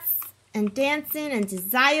pats and dancing and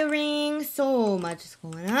desiring. So much is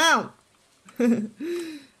going on.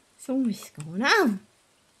 So much is going on.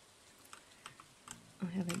 I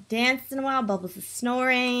haven't danced in a while. Bubbles is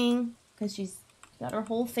snoring because she's got her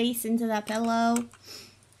whole face into that pillow.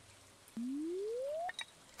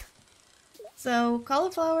 So,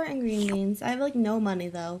 cauliflower and green beans. I have like no money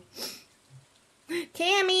though.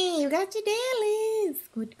 Cammy, you got your dailies.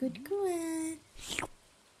 Good.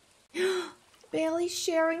 Bailey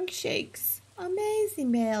sharing shakes.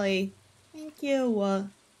 Amazing, Bailey. Thank you.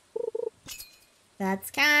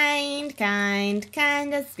 That's kind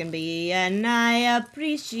as can be, and I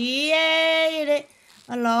appreciate it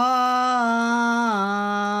a lot.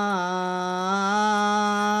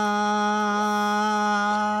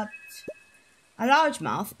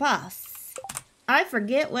 largemouth pass. I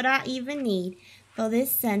forget what I even need for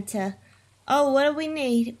this center. Oh, what do we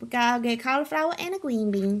need? We gotta get cauliflower and a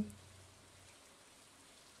green bean.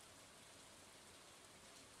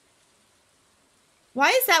 Why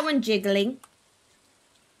is that one jiggling?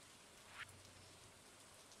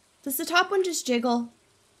 Does the top one just jiggle?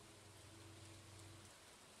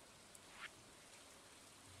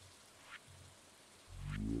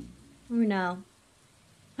 Or no?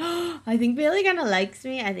 I think Bailey kinda likes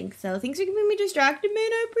me. I think so. Thanks for keeping me distracted,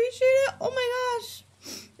 man. I appreciate it. Oh my gosh.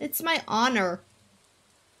 It's my honor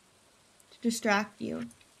to distract you.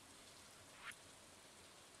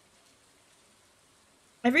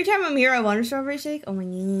 Every time I'm here, I want a strawberry shake. Oh my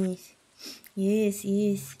gosh. Yes,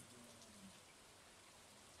 yes.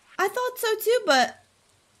 I thought so too, but...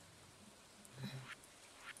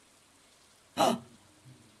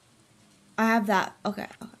 I have that. Okay,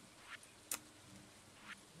 okay.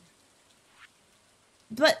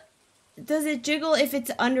 But does it jiggle if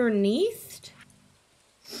it's underneath?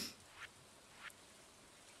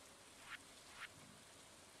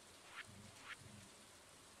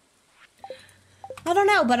 I don't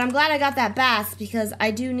know, but I'm glad I got that bass because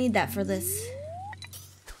I do need that for this.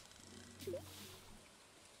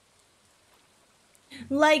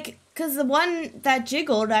 Like, because the one that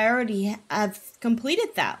jiggled, I already have completed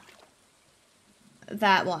that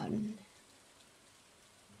one.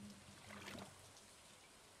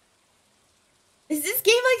 Is this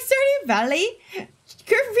game like Stardew Valley?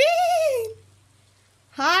 Green!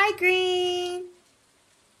 Hi, Green!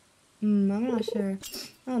 I'm not sure.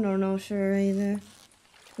 I don't know, sure either.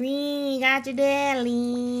 Green, you got your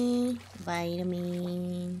daily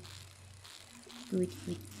vitamin. Good,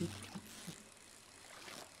 good, good.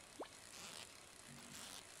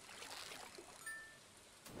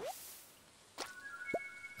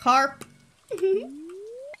 Carp.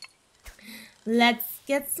 Let's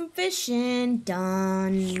get some fishing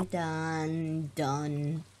done, done,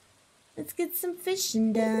 done. Let's get some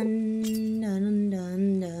fishing done, done,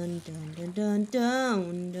 done, done, done, done, done,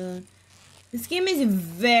 done, done. This game is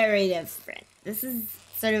very different. This is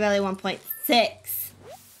Stardew Valley 1.6,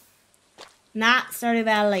 not Stardew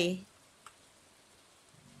Valley.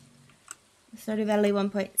 Stardew Valley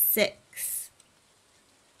 1.6.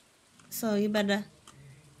 So you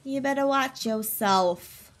better watch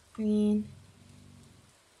yourself, Green.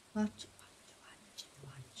 Watch.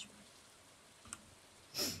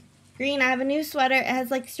 Green, I have a new sweater. It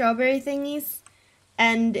has like strawberry thingies.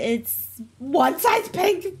 And it's one size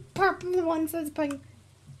pink, purple, one size pink. And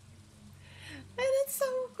it's so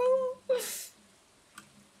cool.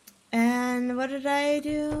 And what did I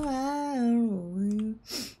do?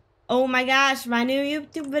 Oh my gosh, my new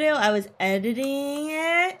YouTube video. I was editing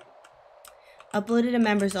it. Uploaded a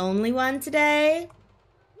members only one today.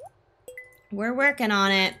 We're working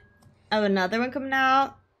on it. I have another one coming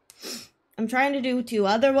out. I'm trying to do 2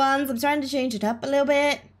 other ones. I'm trying to change it up a little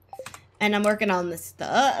bit. And I'm working on this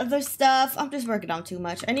other stuff. I'm just working on too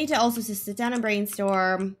much. I need to also just sit down and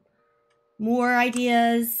brainstorm more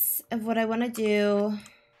ideas of what I want to do.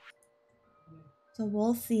 So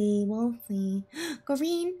we'll see. We'll see.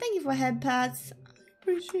 Green, thank you for head pats. I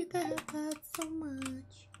appreciate the head pats so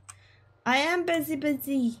much. I am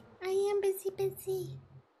busy. I am busy.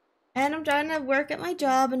 And I'm trying to work at my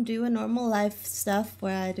job and do a normal life stuff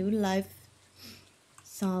where I do life.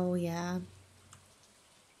 So, yeah.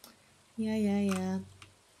 Yeah.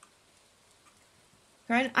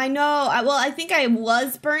 I know. Well, I think I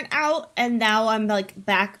was burnt out, and now I'm, like,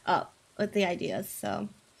 back up with the ideas. So,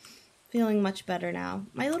 feeling much better now.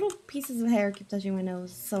 My little pieces of hair keep touching my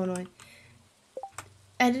nose. So annoying.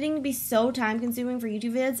 Editing can be so time-consuming for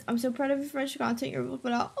YouTube vids. I'm so proud of you for much content you're able to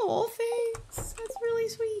put out. Oh, thanks. That's really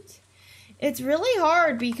sweet. It's really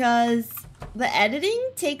hard because the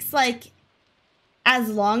editing takes, like, as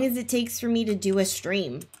long as it takes for me to do a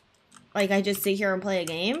stream. Like, I just sit here and play a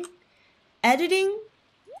game. Editing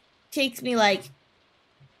takes me, like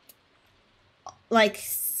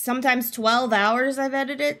sometimes 12 hours I've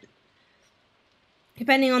edited.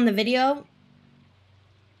 Depending on the video.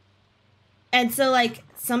 And so, like,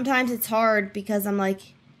 sometimes it's hard because I'm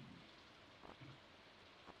like,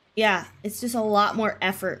 yeah, it's just a lot more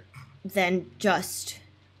effort than just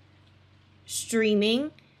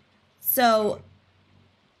streaming. So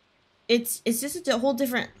it's just a whole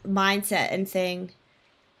different mindset and thing,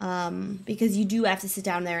 because you do have to sit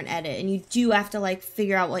down there and edit, and you do have to, like,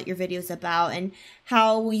 figure out what your video is about and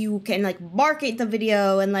how you can, like, market the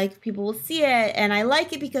video and, like, people will see it. And I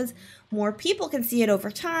like it because more people can see it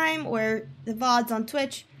over time, where the VODs on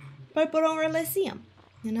Twitch, people don't really see them,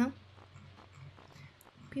 you know?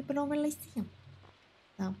 People don't really see them.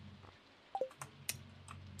 So,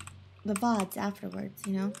 the VODs afterwards,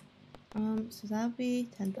 you know? So that would be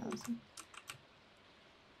 10,000.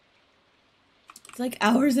 It's like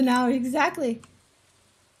hours and hours, exactly.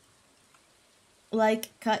 Like,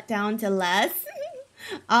 cut down to less?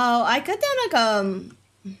 Oh, I cut down like,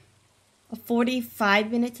 a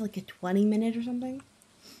 45 minute to like a 20 minute or something.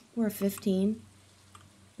 Or a 15.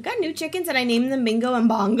 I got new chickens and I named them Bingo and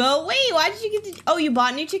Bongo. Wait, why did you get to... Oh, you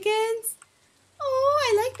bought new chickens? Oh,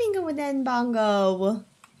 I like Bingo and Bongo.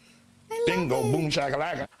 I love Bingo, it. boom,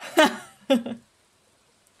 shakalaka.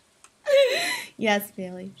 Yes,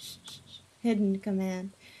 Bailey. Shh, shh, shh. Hidden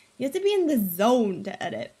command. You have to be in the zone to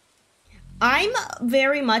edit. I'm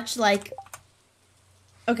very much like,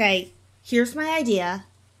 okay, here's my idea.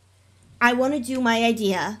 I want to do my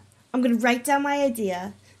idea. I'm going to write down my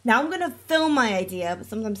idea. Now I'm going to film my idea, but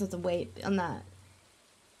sometimes I have to wait on that.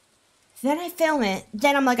 Then I film it.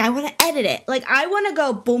 Then I'm like, I want to edit it. Like, I want to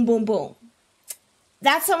go boom, boom, boom.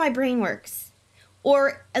 That's how my brain works.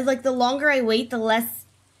 Or, like, the longer I wait, the less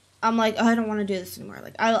I'm like, oh, I don't want to do this anymore.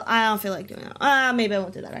 Like, I don't feel like doing that. Maybe I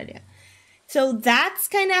won't do that idea. So that's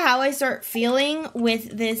kind of how I start feeling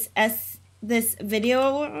with this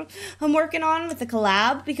video I'm working on with the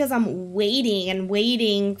collab, because I'm waiting and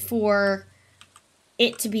waiting for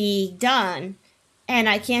it to be done, and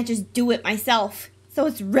I can't just do it myself. So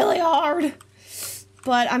it's really hard.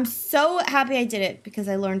 But I'm so happy I did it because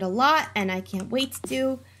I learned a lot and I can't wait to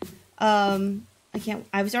do.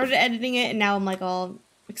 I've started editing it and now I'm like all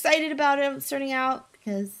excited about it starting out,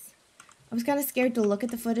 because I was kind of scared to look at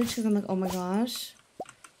the footage because I'm like, oh my gosh,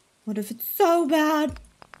 what if it's so bad?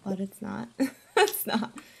 But it's not. It's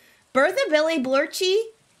not. Bertha, Billy, Blurchy.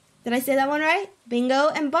 Did I say that one right? Bingo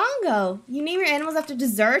and Bongo. You name your animals after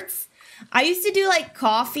desserts? I used to do like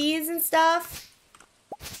coffees and stuff,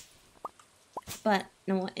 but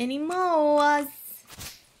not anymore.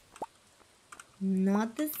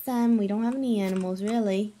 Not this time. We don't have any animals,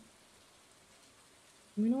 really.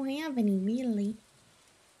 We don't have any, really.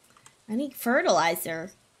 I need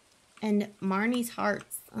fertilizer. And Marnie's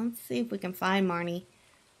hearts. Let's see if we can find Marnie.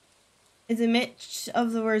 It's a mix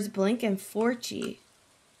of the words blink and forchy.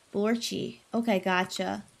 Blorchy. Okay,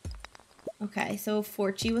 gotcha. Okay, so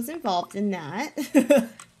Forchy was involved in that.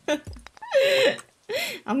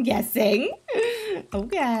 I'm guessing.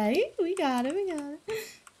 Okay, we got it, we got it.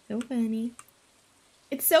 So funny.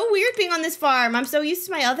 It's so weird being on this farm. I'm so used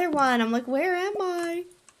to my other one. I'm like, where am I?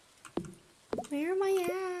 Where am I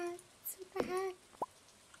at? What the heck?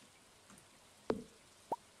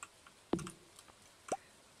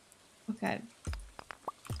 Okay.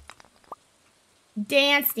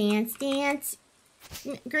 Dance, dance, dance.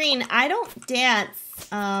 Green, I don't dance.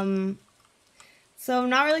 So I'm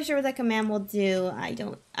not really sure what that command will do. I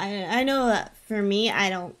know that for me, I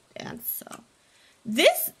don't dance, so.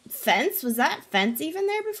 This fence, was that fence even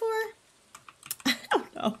there before? I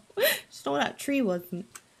don't know. Just know that tree wasn't.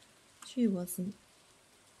 Tree wasn't.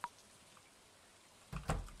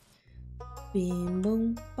 Bing,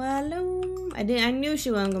 boom, balloon. I knew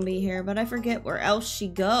she wasn't gonna be here, but I forget where else she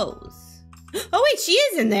goes. Oh wait, she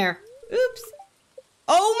is in there. Oops.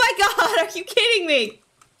 Oh my god, are you kidding me?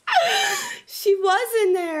 She was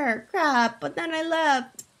in there. Crap, but then I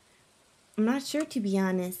left. I'm not sure, to be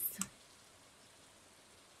honest.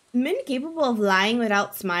 I'm incapable of lying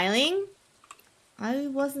without smiling. I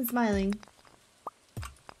wasn't smiling.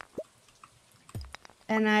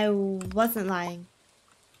 And I wasn't lying.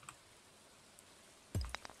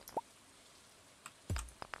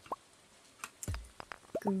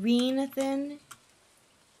 Greenathan.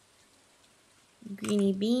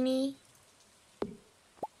 Greeny beanie.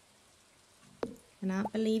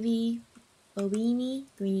 Cannot believe he. Bobini.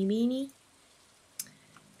 Greeny beanie.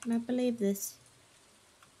 Cannot believe this.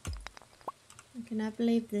 I cannot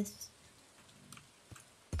believe this.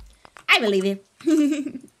 I believe it.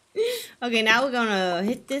 Okay, now we're gonna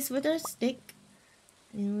hit this with our stick.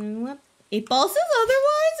 And what? 8 ball says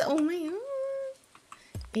otherwise? Oh my god.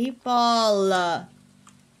 8 ball.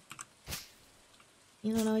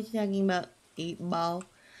 You don't know what you're talking about. 8 ball.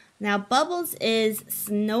 Now, Bubbles is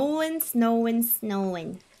snowing, snowing,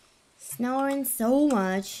 snowing. Snowing so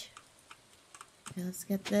much. Okay, let's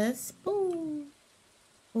get this. Boom.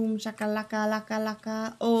 Boom, shakalaka, laka,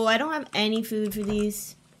 laka. Oh, I don't have any food for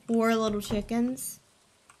these poor little chickens.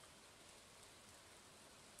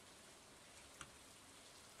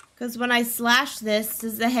 Because when I slash this,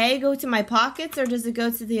 does the hay go to my pockets or does it go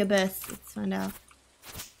to the abyss? Let's find out.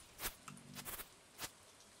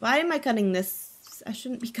 Why am I cutting this? I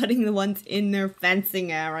shouldn't be cutting the ones in their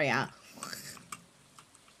fencing area.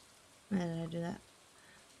 Why did I do that?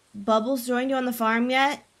 Bubbles joined you on the farm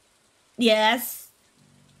yet? Yes.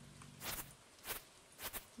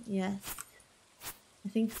 Yes. I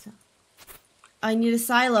think so. I need a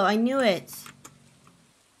silo. I knew it.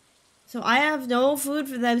 So I have no food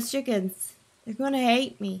for those chickens. They're gonna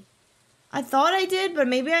hate me. I thought I did, but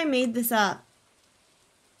maybe I made this up.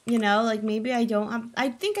 You know, like maybe I don't have... I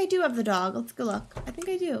think I do have the dog. Let's go look. I think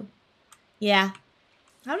I do. Yeah.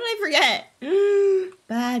 How did I forget?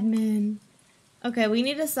 Badman. Okay, we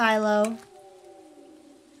need a silo.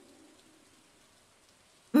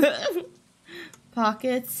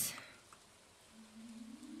 Pockets.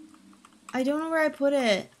 I don't know where I put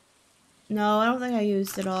it. No, I don't think I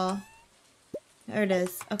used it all. There it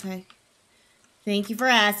is. Okay. Thank you for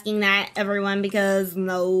asking that, everyone, because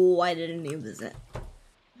no, I didn't use it. I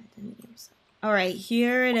didn't use it. Alright,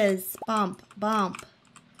 here it is. Bump, bump.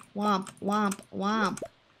 Womp, womp, womp.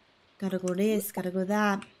 Gotta go this, gotta go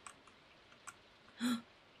that.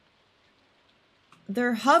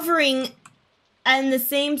 They're hovering in the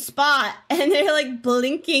same spot, and they're like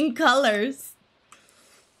blinking colors.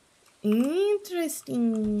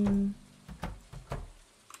 Interesting.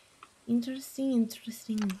 Interesting.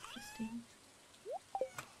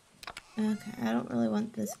 Okay, I don't really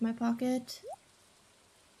want this in my pocket.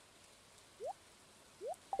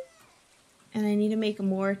 And I need to make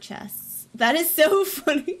more chests. That is so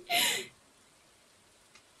funny.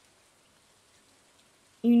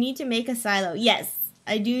 You need to make a silo. Yes,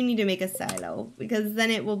 I do need to make a silo, because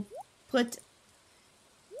then it will put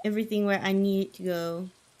everything where I need it to go.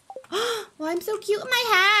 Oh, I'm so cute in my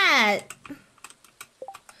hat.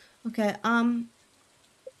 Okay,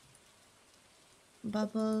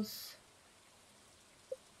 bubbles.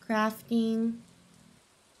 Crafting.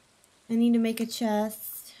 I need to make a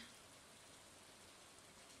chest.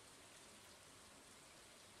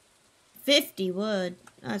 50 wood.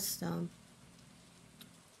 That's stone.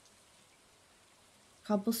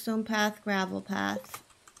 Cobblestone path, gravel path.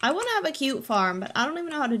 I want to have a cute farm, but I don't even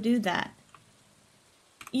know how to do that.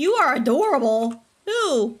 You are adorable.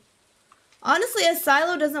 Who? Honestly, a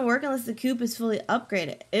silo doesn't work unless the coop is fully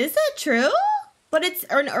upgraded. Is that true? But it's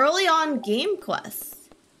an early on game quest.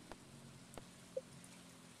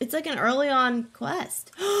 It's like an early on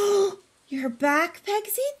quest. You're back,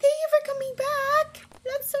 Pegsy. Thank you for coming back.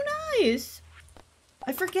 That's so nice.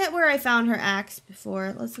 I forget where I found her axe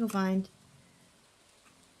before. Let's go find.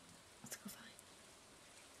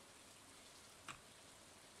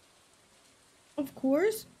 Of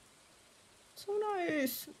course. So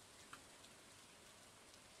nice.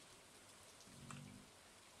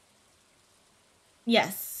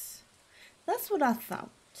 Yes. That's what I thought.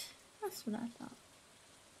 That's what I thought.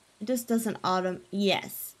 It just doesn't autumn.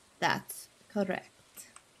 Yes, that's correct.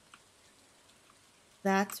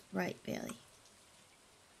 That's right, Bailey.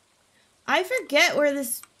 I forget where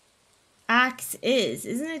this axe is.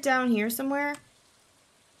 Isn't it down here somewhere?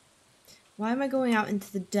 Why am I going out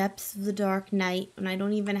into the depths of the dark night when I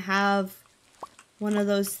don't even have one of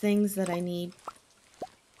those things that I need?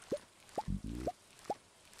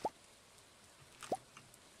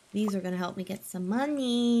 These are gonna help me get some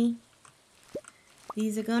money.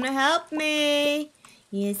 These are gonna help me.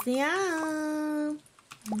 Yes, they are.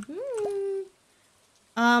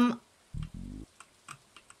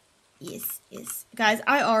 Yes. Guys,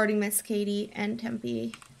 I already miss Katie and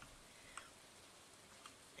Tempe.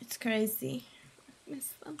 It's crazy. I miss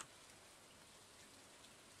them.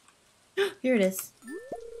 Here it is.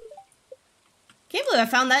 Can't believe I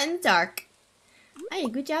found that in the dark. Hey,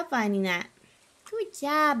 good job finding that. Good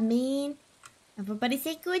job, man. Everybody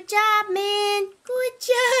say good job, man. Good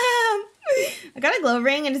job. I got a glow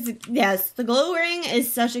ring, and it's, yes, the glow ring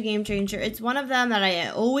is such a game changer. It's one of them that I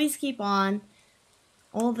always keep on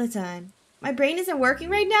all the time. My brain isn't working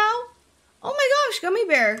right now. Oh my gosh, Gummy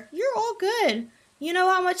Bear, you're all good. You know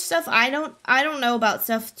how much stuff I don't know about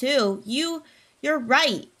stuff too. You're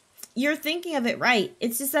right. You're thinking of it right.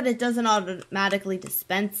 It's just that it doesn't automatically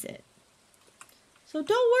dispense it. So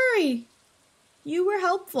don't worry. You were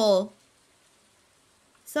helpful.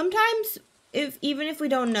 Sometimes, even if we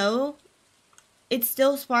don't know, it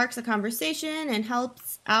still sparks a conversation and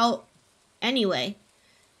helps out anyway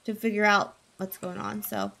to figure out what's going on.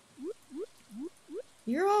 So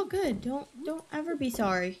you're all good. Don't ever be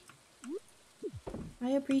sorry. I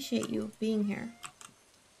appreciate you being here.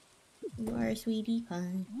 You are a sweetie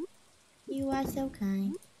pie. You are so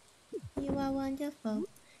kind. You are wonderful.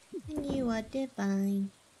 And you are divine.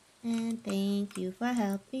 And thank you for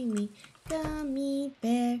helping me, Gummy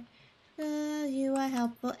Bear. 'Cause you are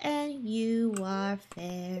helpful and you are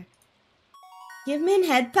fair. Give me a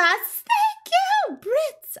head pass. Thank you,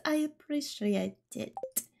 Brits. I appreciate it.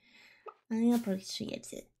 I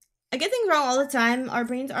appreciate it. I get things wrong all the time. Our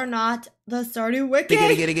brains are not the Stardew wicked. Get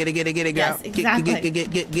it, girl. Yes, exactly.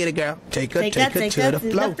 Get it, girl. Take her Take to the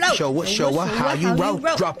flow. Show her how you roll.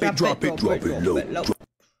 Drop it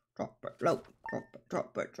low.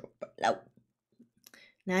 Drop it low.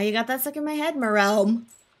 Now you got that stuck in my head, Marome.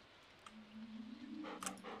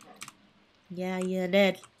 Yeah, you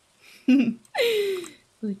did.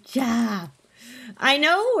 Good job. I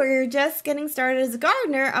know we're just getting started as a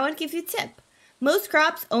gardener. I want to give you a tip. Most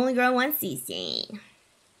crops only grow one season.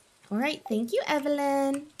 Alright, thank you,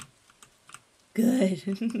 Evelyn.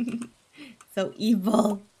 Good. So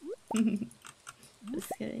evil.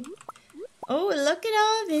 Just kidding. Oh, look at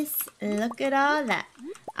all this. Look at all that.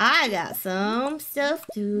 I got some stuff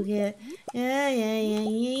to get. Yeah.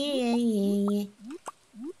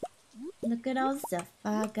 Look at all the stuff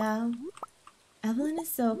I got. Evelyn is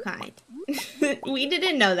so kind. We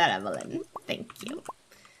didn't know that, Evelyn. Thank you.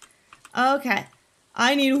 Okay.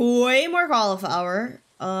 I need way more cauliflower.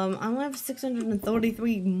 I only have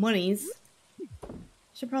 633 monies.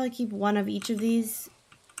 Should probably keep one of each of these.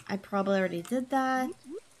 I probably already did that.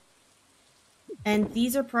 And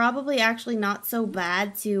these are probably actually not so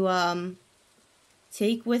bad to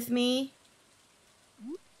take with me.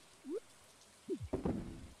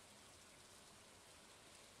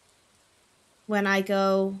 When I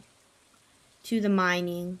go to the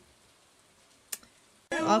mining.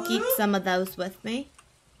 I'll keep some of those with me.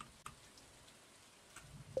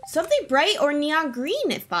 Something bright or neon green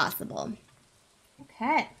if possible.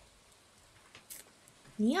 Okay.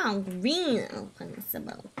 Neon green if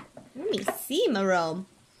possible. Let me see, Marome.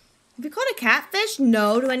 Have you caught a catfish?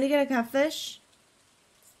 No. Do I need to get a catfish?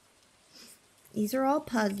 These are all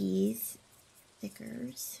puggies.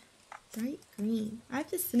 Stickers. Bright green. I have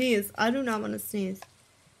to sneeze. I do not want to sneeze.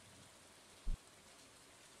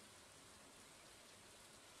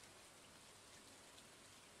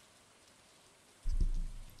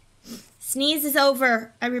 Sneeze is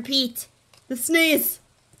over. I repeat. The sneeze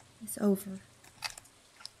is over.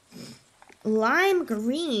 Lime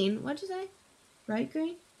green. What did you say? Bright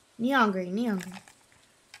green? Neon green. Neon green.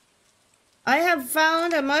 I have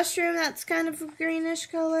found a mushroom that's kind of a greenish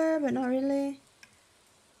color, but not really.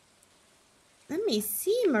 Let me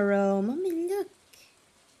see, Marome. Let me look.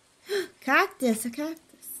 Cactus. A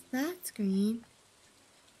cactus. That's green.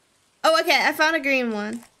 Oh, okay. I found a green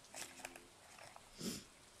one.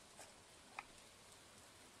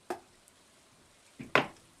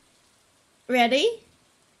 Ready?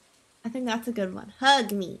 I think that's a good one.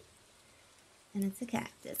 Hug me. And it's a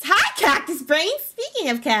cactus. Hi, Cactus Brain! Speaking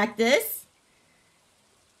of cactus.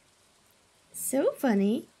 So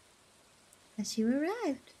funny that you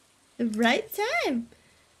arrived. The right time.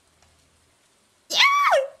 Yeah!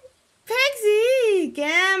 Pegsy!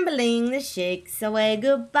 Gambling the shakes away.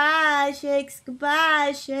 Goodbye, shakes.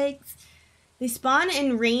 Goodbye, shakes. They spawn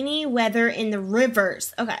in rainy weather in the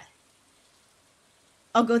rivers. Okay.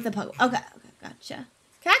 I'll go with the pug. Okay, gotcha.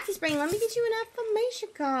 Cactus Brain, let me get you an affirmation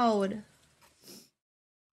code.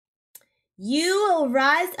 You will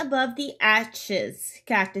rise above the ashes,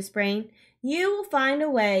 Cactus Brain. You will find a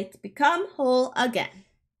way to become whole again.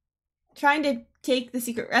 Trying to take the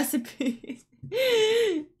secret recipe.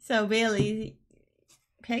 So Bailey,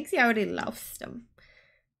 Pegsy already lost him.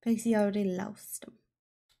 Pegsy already lost him.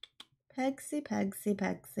 Pegsy.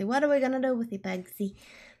 What are we gonna do with you, Pegsy?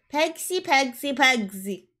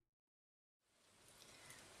 Pegsy.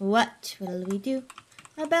 What will we do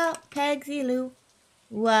about Pegsy Lou?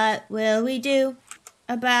 What will we do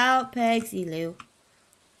about Pegsy Lou?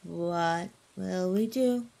 What will we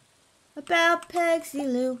do about Pegsy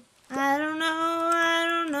Lou? I don't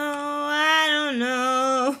know.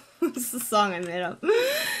 It's a song I made up.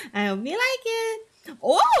 I hope you like it.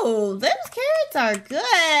 Oh, those carrots are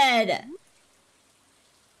good.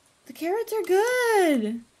 The carrots are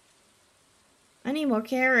good. I need more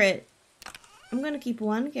carrot. I'm gonna keep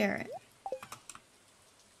one carrot.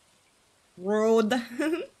 Road.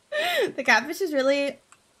 The catfish is really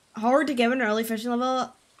hard to get an early fishing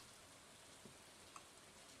level.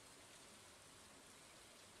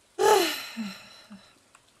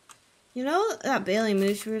 You know that Bailey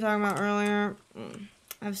Moose we were talking about earlier?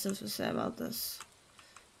 I have stuff to say about this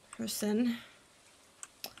person.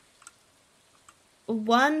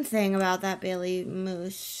 One thing about that Bailey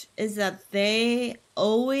Moose is that they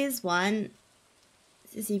always want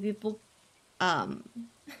to see people,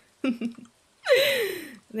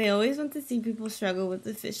 they always want to see people struggle with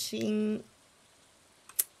the fishing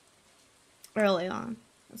early on.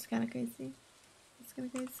 That's kind of crazy.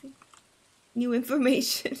 New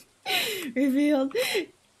information revealed.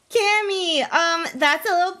 Cammy, that's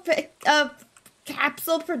a little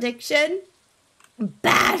capsule prediction.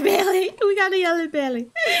 Bad Bailey. We got a yellow Bailey.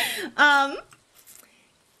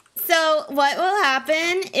 So what will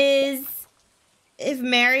happen is if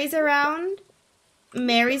Mary's around,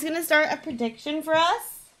 Mary's gonna start a prediction for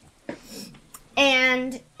us.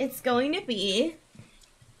 And it's going to be,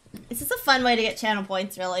 this is a fun way to get channel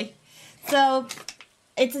points, really. So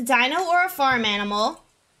it's a dino or a farm animal.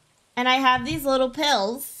 And I have these little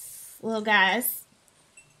pills, little guys.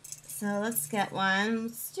 So let's get one.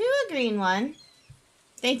 Let's do a green one.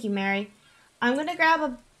 Thank you, Mary. I'm gonna grab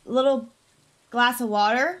a little glass of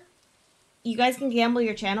water. You guys can gamble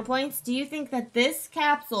your channel points. Do you think that this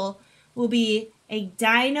capsule will be a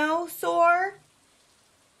dinosaur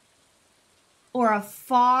or a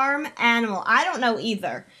farm animal? I don't know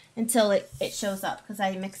either until it shows up because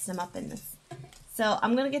I mixed them up in this. So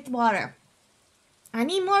I'm gonna get the water. I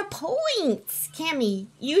need more points. Cammy,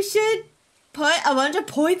 you should put a bunch of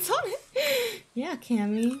points on it. Yeah,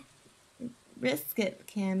 Cammy. Risk it,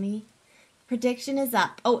 Cammy. Prediction is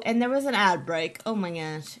up. Oh, and there was an ad break. Oh my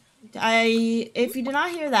gosh. If you do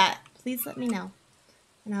not hear that, please let me know.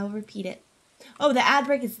 And I will repeat it. Oh, the ad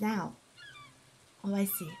break is now. Oh, I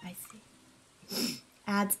see. I see.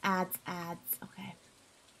 Ads. Okay.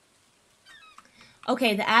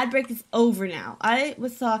 Okay, the ad break is over now. I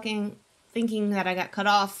was thinking that I got cut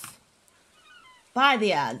off by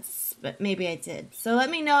the ads, but maybe I did. So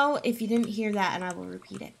let me know if you didn't hear that and I will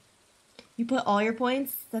repeat it. You put all your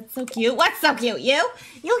points? That's so cute. What's so cute? You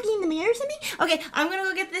looking in the mirror to me? Okay, I'm gonna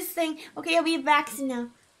go get this thing. Okay, I'll be back soon now.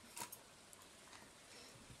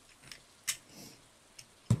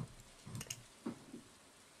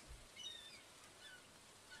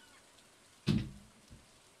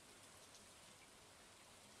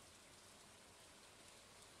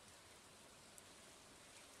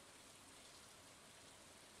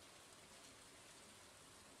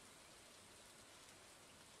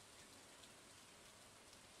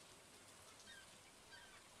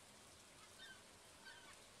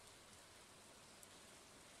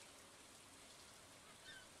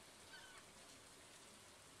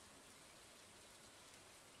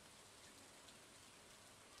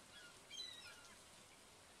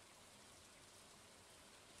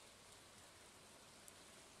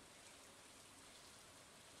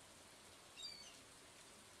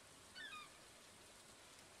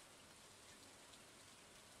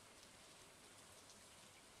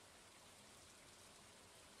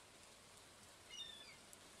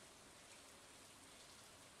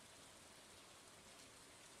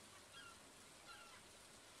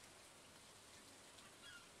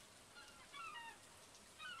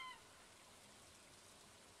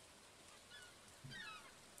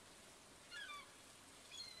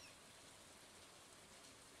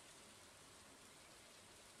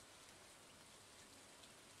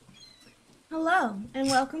 Hello, and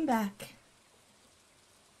welcome back.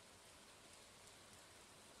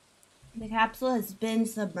 The capsule has been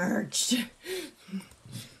submerged.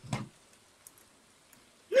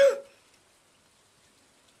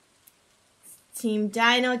 Team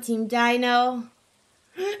Dino, Team Dino.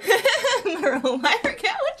 Marome, I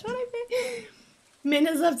forget which one I picked. Min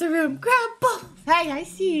has left the room. Grab both. Hey, I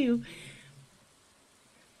see you.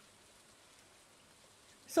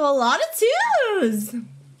 So a lot of twos.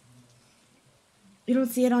 You don't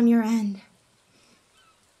see it on your end.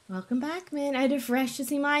 Welcome back, man. I had to refresh to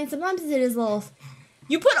see mine. Sometimes it is little.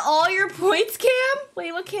 You put all your points, Cam?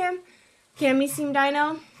 Wait, what Cam? Cammy Team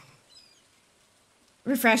Dino?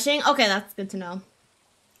 Refreshing? Okay, that's good to know.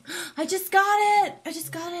 I just got it.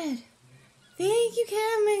 Thank you,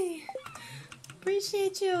 Cammy.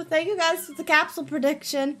 Appreciate you. Thank you guys for the capsule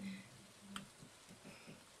prediction.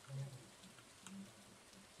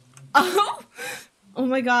 Oh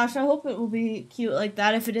my gosh, I hope it will be cute like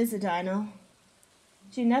that if it is a dino.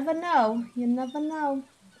 But you never know. You never know.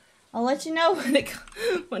 I'll let you know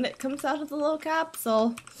when it comes out of the little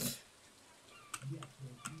capsule.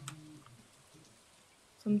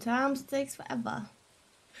 Sometimes it takes forever.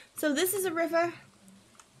 So this is a river.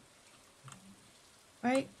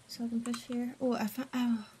 Right? So I can fish here. Oh,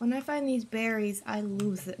 when I find these berries, I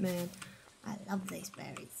lose it, man. I love these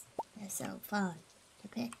berries. They're so fun to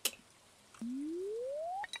pick.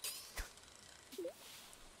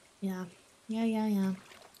 Yeah.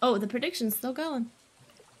 Oh, the prediction's still going.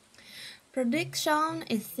 Prediction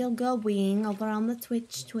is still going over on the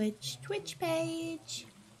Twitch page.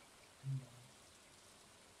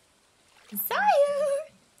 Desire!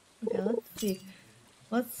 Okay, let's see.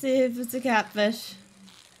 Let's see if it's a catfish.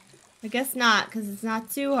 I guess not, because it's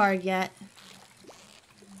not too hard yet.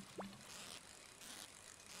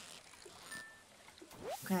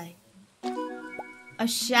 Okay. A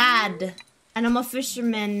shad. And I'm a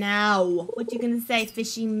fisherman now. What you gonna say,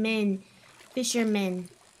 fisherman? Fisherman.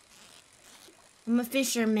 I'm a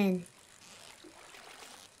fisherman.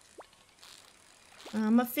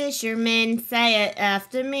 I'm a fisherman. Say it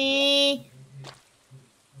after me.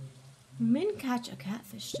 I'm gonna catch a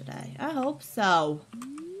catfish today. I hope so.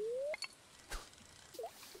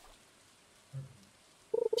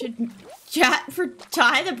 Should chat for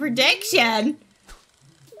Ty the prediction.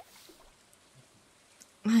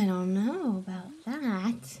 I don't know about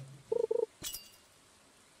that.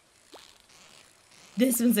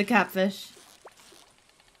 This one's a catfish.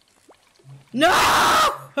 No!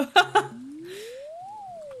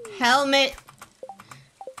 Helmet.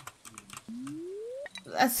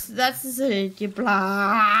 That's a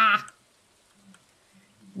blah.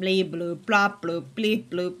 Bleep bloop blop bloop bleep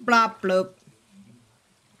bloop blop bloop.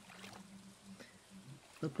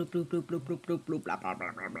 Bloop bloop bloop bloop bloop bloop bloop bloop blah blah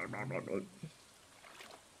blah blah blah blah blah.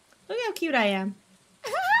 Look how cute I am.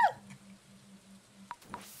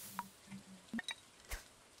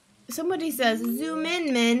 Somebody says, zoom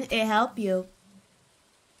in, Min, it help you.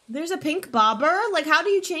 There's a pink bobber? Like, how do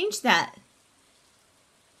you change that?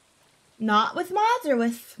 Not with mods or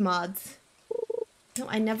with mods? No,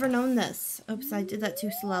 I never known this. Oops, I did that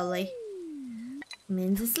too slowly.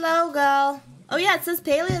 Min's a slow girl. Oh yeah, it says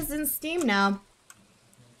Paleo is in Steam now.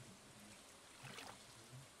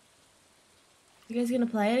 You guys gonna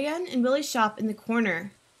play it again? In Willie's shop in the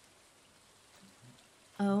corner.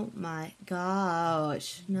 Oh my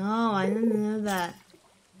gosh. No, I didn't know that.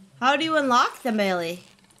 How do you unlock them, Bailey?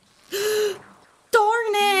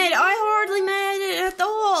 Darn it! I hardly made it at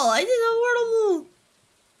all. I did horrible.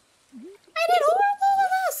 I did horrible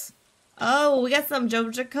with this. Oh, we got some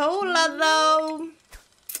Joja Cola though.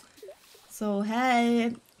 So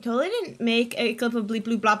hey, totally didn't make a clip of bleep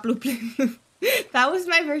bloop blop bloop bloop. That was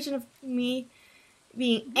my version of me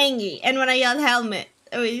being angry. And when I yelled helmet,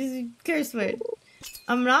 it was a curse word.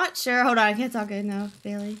 I'm not sure. Hold on, I can't talk right now,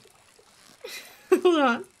 Bailey. Hold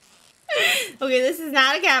on. Okay, this is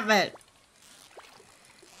not a catfish.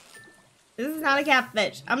 This is not a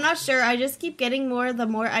catfish. I'm not sure. I just keep getting more the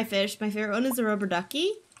more I fish. My favorite one is the rubber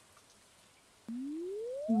ducky.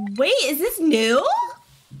 Wait, is this new?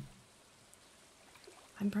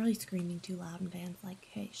 I'm probably screaming too loud and Van's like,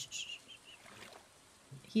 hey, shh, shh, shh.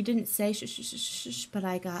 He didn't say shh, shh, shh, shh, shh, but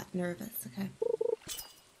I got nervous, okay?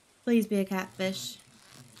 Please be a catfish.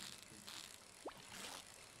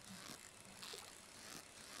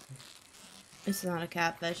 It's not a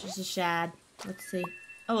catfish, it's a shad. Let's see.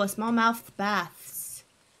 Oh, a smallmouth bass.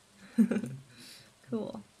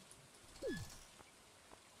 Cool.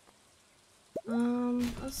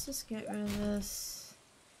 Let's just get rid of this.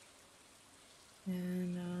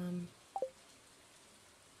 And,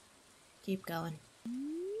 keep going.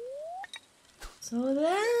 So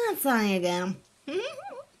that's how you go.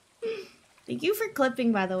 Thank you for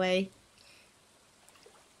clipping, by the way.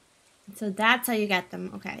 So that's how you get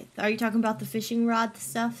them. Okay. Are you talking about the fishing rod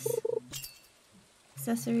stuff?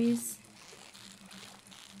 Accessories?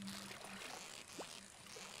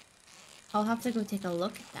 I'll have to go take a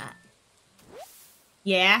look at that.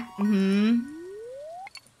 Yeah.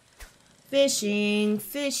 Fishing,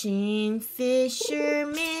 fishing,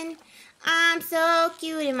 fisherman. I'm so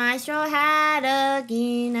cute in my straw hat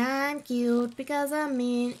again. I'm cute because I'm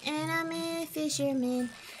in, and I'm a fisherman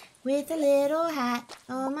with a little hat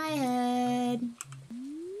on my head.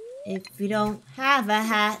 If you don't have a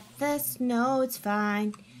hat, that's no, it's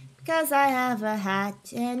fine. Because I have a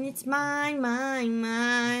hat and it's mine, mine,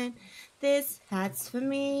 mine. This hat's for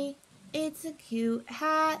me. It's a cute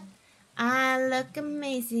hat. I look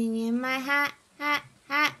amazing in my hat, hat,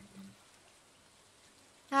 hat.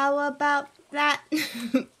 How about that?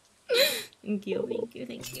 Thank you, thank you,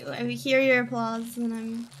 thank you. I hear your applause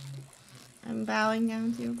and I'm bowing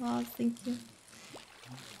down to your applause. Thank you.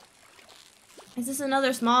 Is this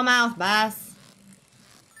another smallmouth bass?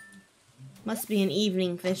 Must be an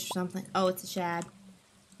evening fish or something. Oh, it's a shad.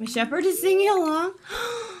 My shepherd is singing along.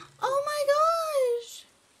 Oh my gosh!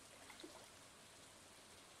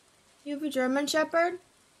 You have a German shepherd?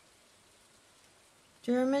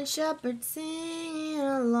 German shepherd singing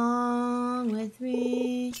along with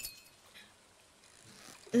me.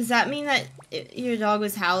 Does that mean that your dog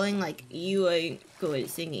was howling like you ain't good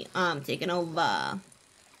singing? I'm taking over.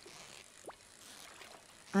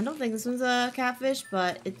 I don't think this one's a catfish,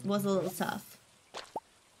 but it was a little tough.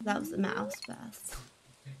 That was the mouse bass.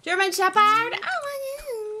 German shepherd! Oh my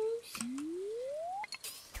gosh!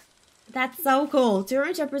 That's so cool.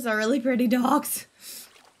 German shepherds are really pretty dogs.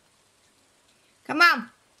 Come on.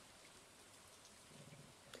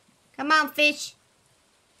 Come on, fish.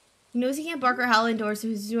 He knows he can't bark or howl indoors, so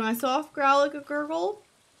he's doing a soft growl like a gurgle.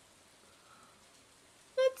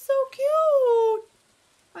 That's so cute.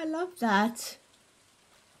 I love that.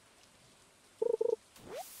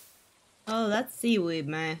 Oh, that's seaweed,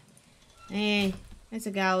 man. Hey, that's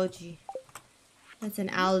a algae. That's an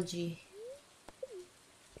algae.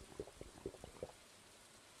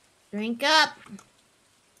 Drink up.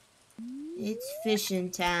 It's fishing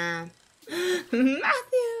time. Matthew!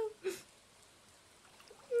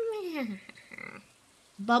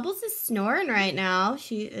 Bubbles is snoring right now.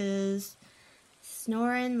 She is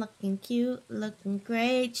snoring, looking cute, looking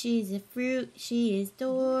great. She's a fruit. She is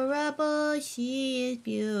adorable. She is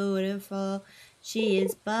beautiful. She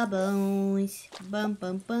is Bubbles. Bum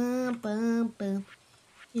bum bum bum bum.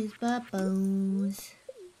 She's Bubbles.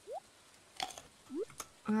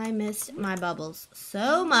 I missed my Bubbles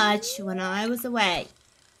so much when I was away.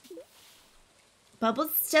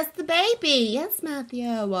 Bubbles is just the baby. Yes, Matthew.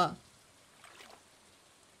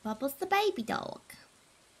 Bubbles the baby dog.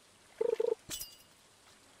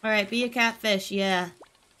 Alright, be a catfish, yeah.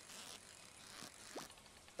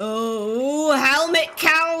 Oh, helmet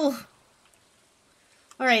cow!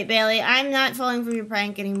 Alright, Bailey, I'm not falling for your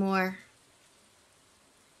prank anymore.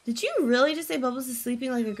 Did you really just say Bubbles is sleeping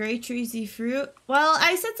like a great treesy fruit? Well,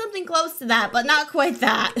 I said something close to that, but not quite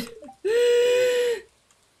that.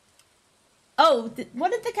 Oh,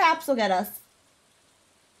 what did the capsule get us?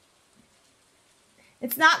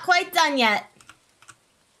 It's not quite done yet.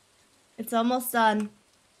 It's almost done.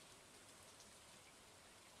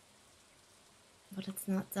 But it's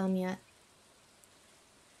not done yet.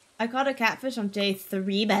 I caught a catfish on day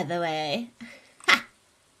 3, by the way.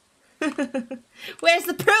 Where's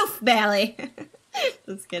the proof, Bailey?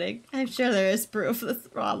 Just kidding. I'm sure there is proof. That's the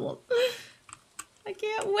problem. I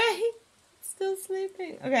can't wait. Still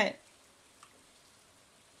sleeping. Okay.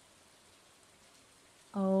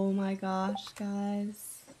 Oh my gosh,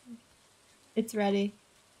 guys. It's ready.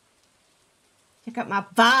 Check out my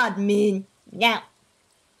VOD, man. Yeah.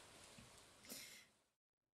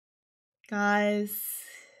 Guys.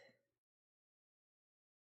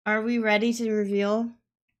 Are we ready to reveal?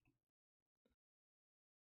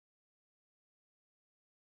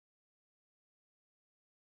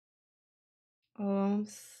 Oh,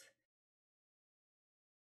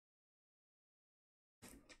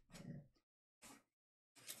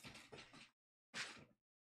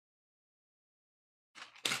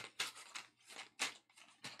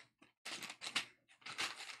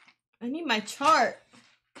 I need my chart.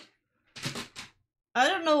 I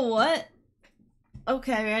don't know what.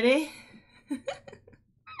 Okay, ready?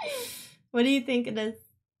 What do you think it is?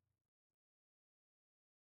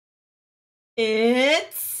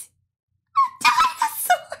 It's a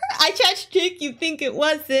dinosaur. I tried to trick you think it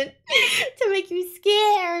wasn't to make you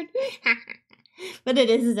scared. But it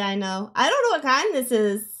is a dino. I don't know what kind this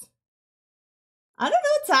is. I don't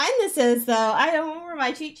know what time this is though. I don't know where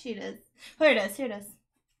my cheat sheet is. Here it is. Here it is.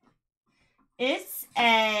 It's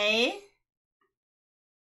a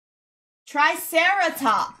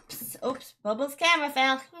Triceratops. Oops, Bubbles' camera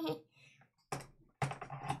fell.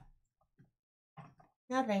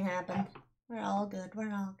 Nothing happened. We're all good.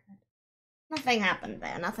 We're all good. Nothing happened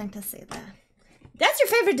there. Nothing to see there. That's your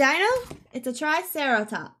favorite dino? It's a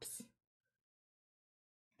Triceratops.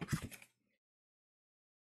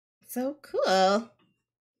 So cool.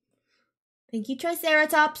 Thank you,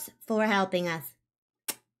 Triceratops, for helping us.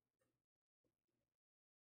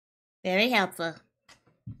 Very helpful.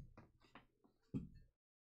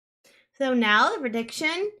 So now the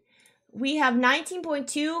prediction, we have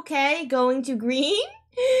 19.2K going to green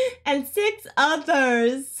and 6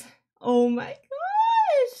 others. Oh my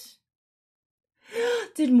gosh.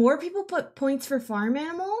 Did more people put points for farm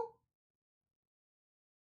animal?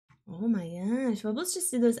 Oh my gosh. Bubbles just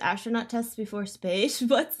did those astronaut tests before space.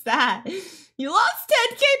 What's that? You lost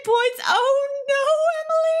 10K points. Oh no,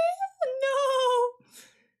 Emily. No.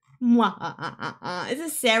 Is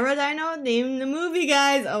it Sarah Dino? Name the movie,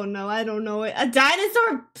 guys. Oh no, I don't know it. A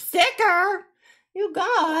dinosaur sticker? You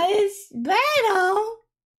guys. Beto.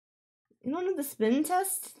 You don't know the spin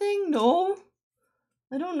test thing? No.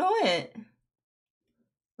 I don't know it.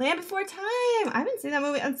 Land Before Time. I haven't seen that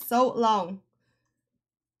movie in so long.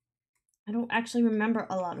 I don't actually remember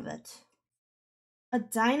a lot of it. A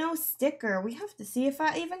dino sticker. We have to see if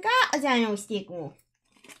I even got a dino sticker.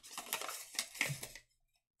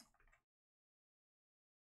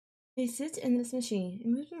 They sit in this machine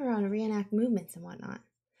and move them around to reenact movements and whatnot.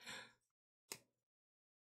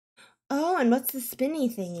 Oh, and what's the spinny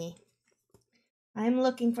thingy? I'm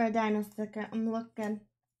looking for a dino sticker. I'm looking.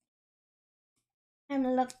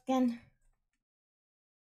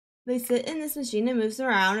 They sit in this machine and moves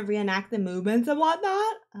around and reenact the movements and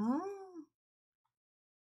whatnot. Oh.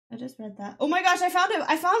 I just read that. Oh my gosh, I found it!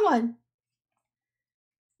 I found one!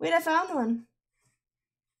 Wait, I found one.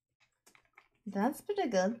 That's pretty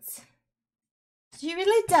good. She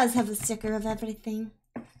really does have a sticker of everything.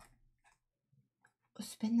 Oh,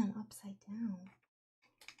 spin them upside down.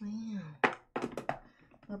 Wow.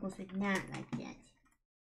 Bubbles would not like that.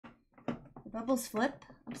 The bubbles flip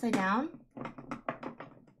upside down.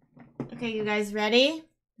 Okay, you guys ready?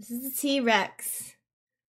 This is the T-Rex.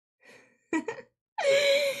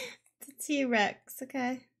 It's a T-Rex,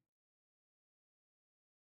 okay.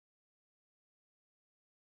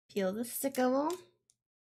 Peel the sticker on.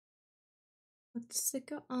 Put the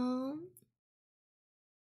sticker on.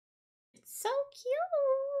 It's so cute.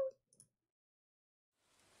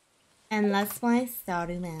 And let's play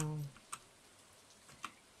Stardew now.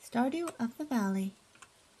 Stardew of the Valley.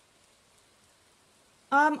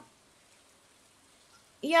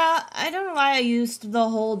 Yeah, I don't know why I used the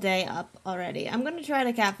whole day up already. I'm gonna try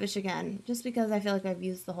to catfish again, just because I feel like I've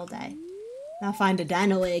used the whole day. Now find a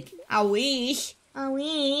dino egg. I wish. I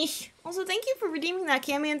wish. Also, thank you for redeeming that,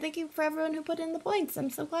 Cammy, and thank you for everyone who put in the points. I'm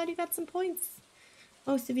so glad you got some points.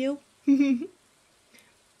 Most of you.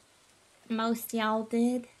 Most y'all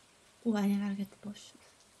did. Ooh, I gotta get the bush.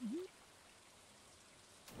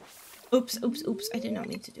 Oops, oops, oops. I did not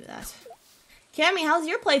mean to do that. Cammy, how's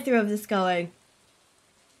your playthrough of this going?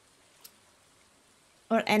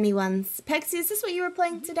 Or anyone's. Pexy, is this what you were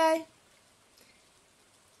playing today?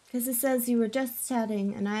 Because it says you were just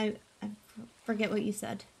chatting, and I forget what you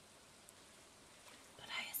said. But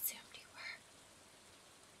I assumed you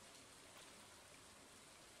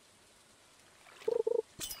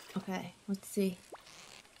were. Okay, let's see.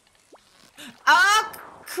 Ah,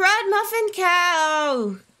 crud muffin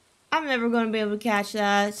cow! I'm never going to be able to catch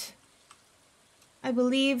that. I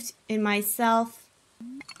believed in myself.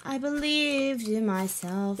 I believed in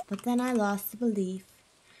myself, but then I lost the belief.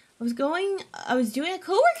 I was doing a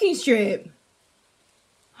co-working stream.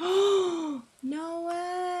 Oh, no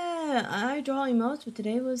way. I draw emotes, but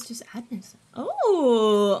today was just admin.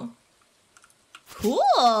 Oh, cool.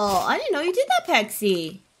 I didn't know you did that,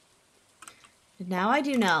 Pexy. But now I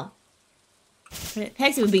do know.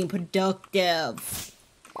 Pexy was being productive.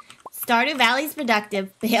 Stardew Valley's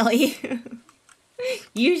productive, Bailey.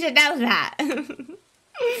 You should know that.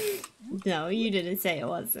 No, you didn't say it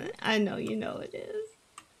wasn't. I know you know it is.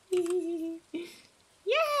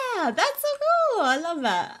 Yeah, that's so cool. I love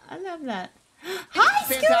that. I love that. Hi,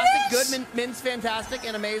 Fantastic, Scootish! good. Min's fantastic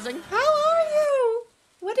and amazing. How are you?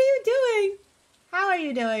 What are you doing? How are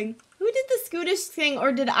you doing? Who did the Scootish thing,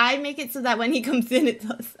 or did I make it so that when he comes in it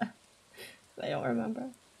does that? I don't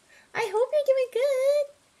remember. I hope you're doing good.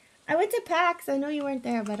 I went to PAX. I know you weren't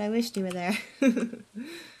there, but I wished you were there.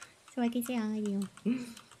 So I can say hi to you.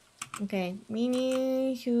 Okay. Let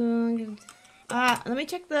me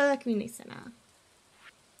check the community center.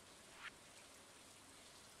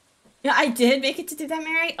 Yeah, I did make it to do that,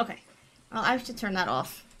 Mary. Okay. Well, I should turn that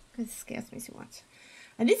off because it scares me so much.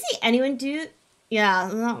 I didn't see anyone do. Yeah,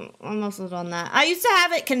 I'm also done that. I used to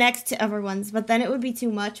have it connect to everyone's, but then it would be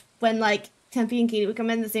too much when like Tempe and Katie would come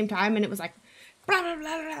in at the same time, and it was like blah blah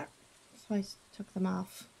blah blah. So I took them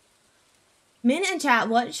off. Min and chat,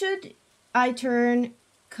 what should I turn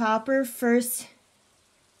copper first?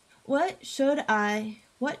 What should I?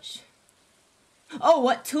 What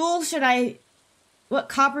tool should I? What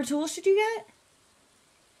copper tool should you get?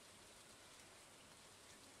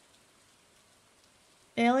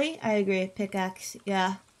 Bailey, I agree. Pickaxe,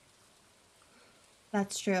 yeah.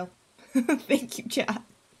 That's true. Thank you, chat.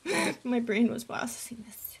 My brain was processing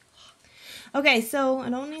this. Okay, so I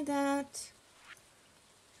don't need that.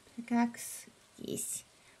 Pickaxe, yes.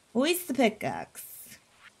 Always the pickaxe.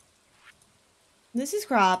 This is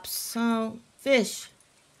crops, so fish.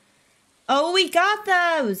 Oh, we got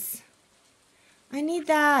those. I need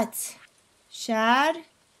that. Shad.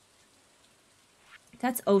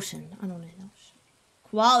 That's ocean. I don't need ocean.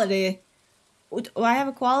 Quality. Do I have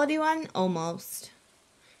a quality one? Almost.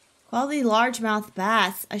 Quality largemouth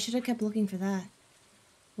bass. I should have kept looking for that.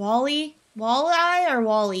 Walleye or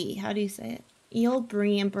Wally? How do you say it? Eel,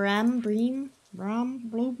 bream, bloom, bream.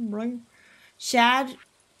 Shad.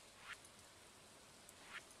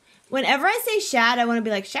 Whenever I say shad, I want to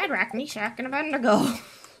be like Shadrach, Meshach, and Abednego.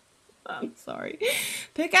 I'm sorry.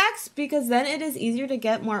 Pickaxe, because then it is easier to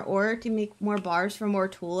get more ore to make more bars for more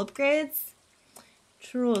tool upgrades.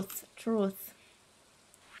 Truth. Truly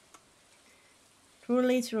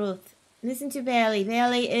truth. Listen to Bailey.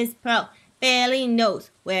 Bailey is pro. Bailey knows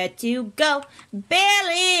where to go.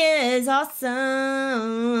 Bailey is awesome.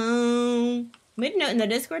 Made a note in the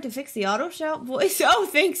Discord to fix the auto shout voice. Oh,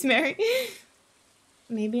 thanks, Mary.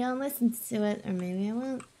 Maybe I'll listen to it, or maybe I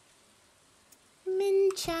won't. Min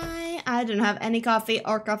chai. I don't have any coffee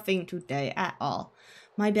or caffeine today at all.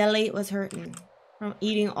 My belly was hurting from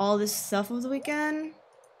eating all this stuff over the weekend.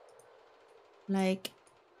 Like,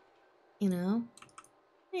 you know.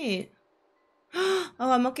 Hey. Oh,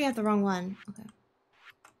 I'm looking at the wrong one. Okay.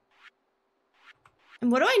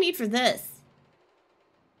 And what do I need for this?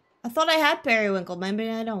 I thought I had periwinkle. Maybe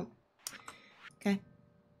I don't. Okay.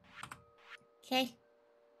 Okay.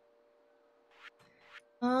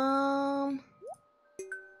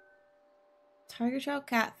 Tiger trout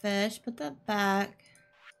catfish. Put that back.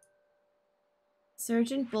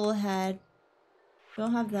 Surgeon bullhead.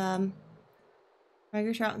 Don't have them.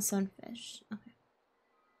 Tiger trout and sunfish. Okay.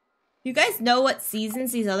 You guys know what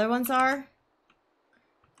seasons these other ones are?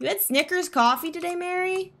 You had Snickers coffee today,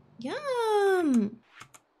 Mary? Yum!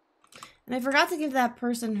 And I forgot to give that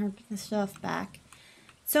person her stuff back.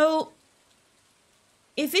 So,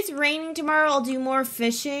 if it's raining tomorrow, I'll do more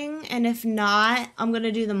fishing. And if not, I'm going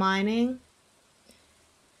to do the mining.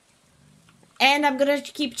 And I'm going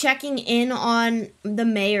to keep checking in on the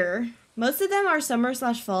mayor. Most of them are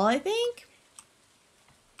summer/fall, I think.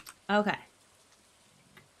 Okay.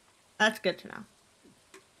 That's good to know.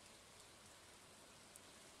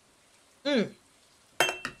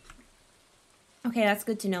 Okay, that's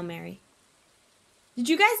good to know, Mary. Did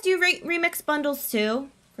you guys do remix bundles too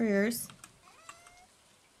for yours?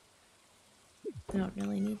 I don't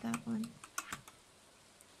really need that one.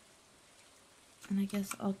 And I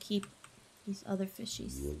guess I'll keep these other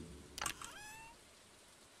fishies.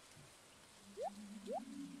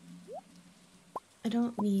 I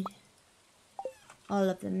don't need all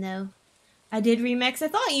of them though. I did remix. I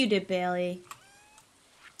thought you did, Bailey.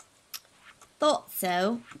 Thought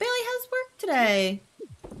so. Bailey, how's work today?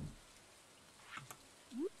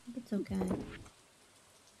 It's okay.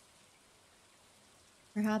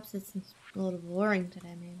 Perhaps it's a little boring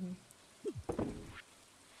today, maybe.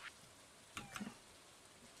 Okay.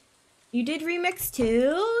 You did remix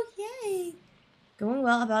too? Yay! Going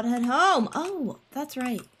well, about to head home. Oh, that's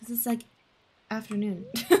right. This is like afternoon.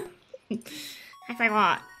 I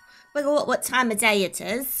forgot. Forgot what time of day it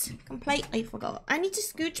is. Completely forgot. I need to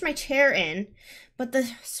scooch my chair in, but the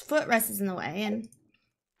footrest is in the way, and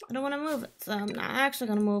I don't want to move it, so I'm not actually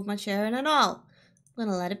going to move my chair in at all. I'm going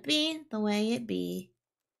to let it be the way it be.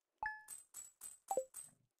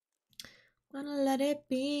 I'm going to let it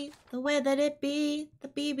be the way that it be. The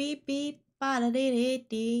beep beep beep.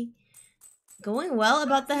 Ba-da-dee-dee-dee. Going well,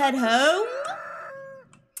 about to head home?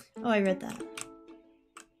 Oh, I read that.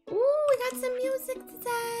 Ooh, we got some music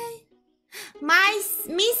today.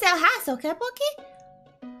 Me so house, okay, Pokey?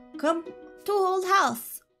 Come to old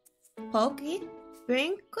house. Pokey,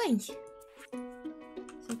 bring queens.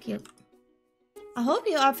 So cute. I hope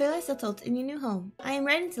you are fairly settled in your new home. I am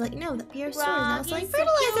ready to let you know that Pierre's store is now selling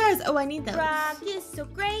fertilizers. Oh, I need those. Grog is so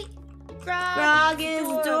great. Grog is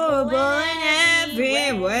adorable in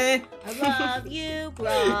every way. I love you,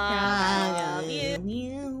 Grog. I love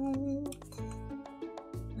you.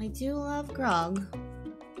 I do love Grog.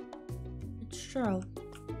 It's true.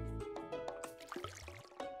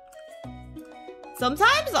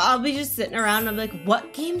 Sometimes I'll be just sitting around and I'm like,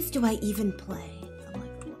 what games do I even play? I'm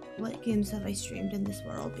like, what games have I streamed in this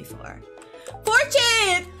world before?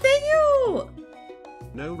 Fortune! Thank you!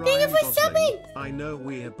 No, Thank you Ryan for Gosling. subbing! I know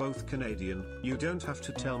we're both Canadian. You don't have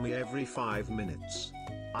to tell me every 5 minutes.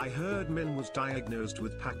 I heard Min was diagnosed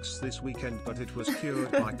with PAX this weekend, but it was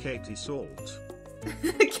cured by Katie Salt.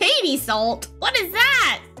 Katie Salt? What is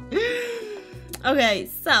that? Okay,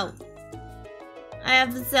 so I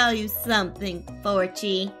have to tell you something,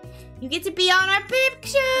 Forchi. You get to be on our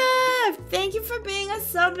picture! Thank you for being a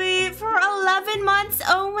subby for 11 months.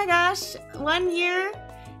 Oh my gosh, 1 year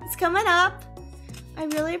is coming up. I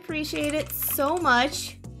really appreciate it so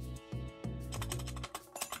much.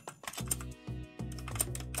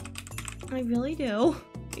 I really do.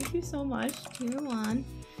 Thank you so much, Tier 1.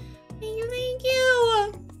 Thank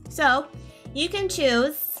you. So, you can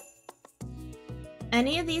choose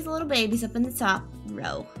any of these little babies up in the top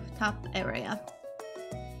row, top area.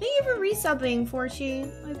 Thank you for resubbing, Forchi.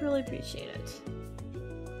 I really appreciate it.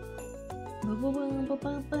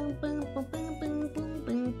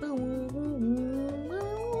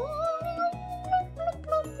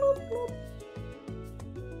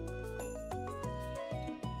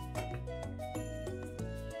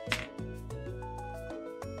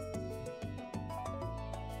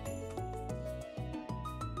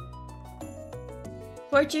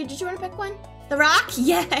 Fortune, did you want to pick one? The Rock?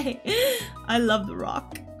 Yay! I love The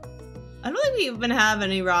Rock. I don't think we even have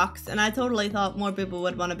any rocks, and I totally thought more people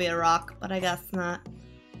would want to be a rock, but I guess not.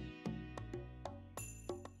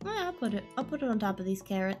 Yeah, I'll put it on top of these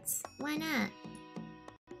carrots. Why not?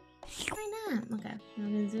 Why not? Okay,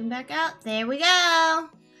 I'm gonna zoom back out. There we go.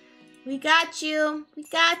 We got you. We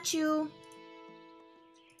got you.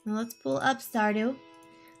 Now let's pull up Stardew.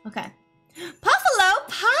 Okay. Buffalo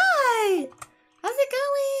Pie! How's it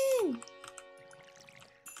going?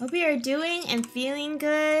 Hope you are doing and feeling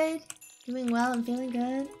good. Doing well and feeling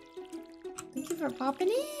good. Thank you for popping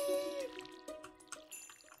in.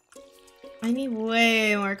 I need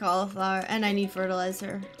way more cauliflower and I need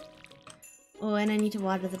fertilizer. Oh, and I need to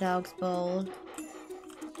water the dog's bowl.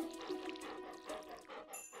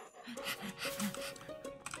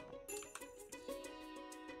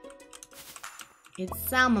 It's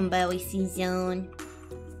salmon belly season.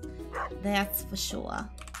 That's for sure.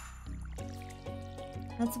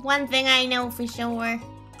 That's one thing I know for sure.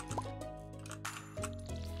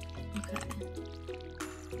 Okay.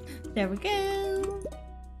 There we go.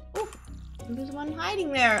 Oh, there's one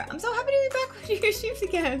hiding there. I'm so happy to be back with your streams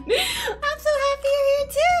again. I'm so happy you're here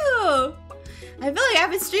too. I feel like I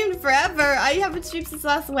haven't streamed forever. I haven't streamed since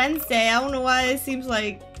last Wednesday. I don't know why it seems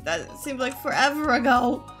like forever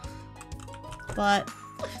ago. But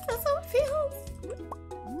that's how it feels.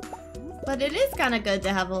 But it is kind of good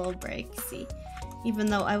to have a little break, see? Even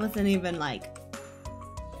though I wasn't even like...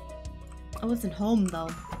 I wasn't home though.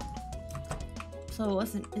 So it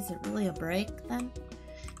wasn't... Is it really a break then?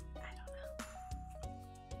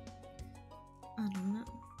 I don't know.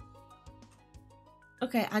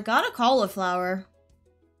 Okay, I got a cauliflower.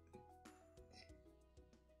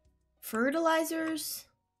 Fertilizers.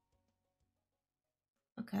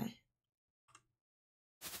 Okay.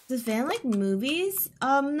 Does Van like movies?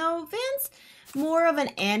 No, Van's more of an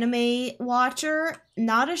anime watcher,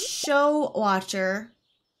 not a show watcher,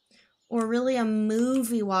 or really a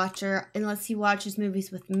movie watcher, unless he watches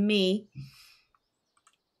movies with me.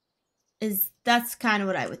 That's kind of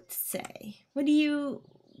what I would say. What do you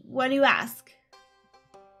ask?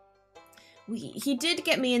 He did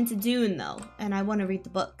get me into Dune though, and I want to read the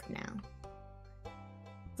book now.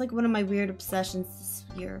 It's like one of my weird obsessions this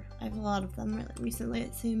year. I have a lot of them recently,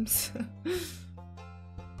 it seems.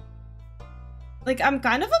 Like, I'm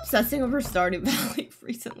kind of obsessing over Stardew Valley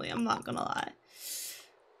recently, I'm not gonna lie.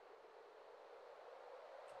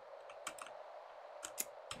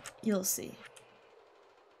 You'll see.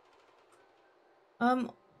 Oh,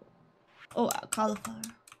 cauliflower.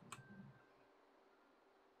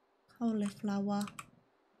 Cauliflower.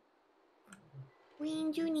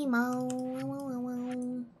 Green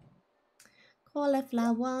Junimo.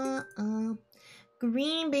 Cauliflower.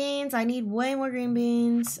 Green beans. I need way more green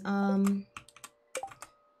beans.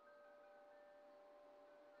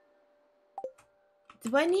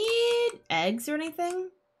 Do I need eggs or anything?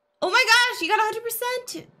 Oh my gosh, you got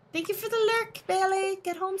 100%. Thank you for the lurk, Bailey.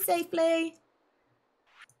 Get home safely.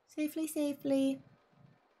 Safely.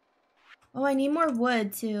 Oh, I need more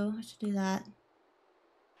wood too. I should do that.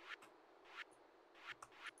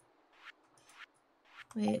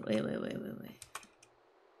 Wait.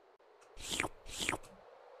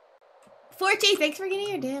 Forty, thanks for getting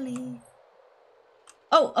your daily.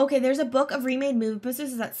 Oh, okay, there's a book of remade movie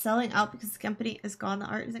posters that's selling out because the company is gone. The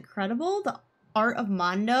art is incredible. The Art of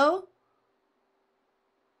Mondo.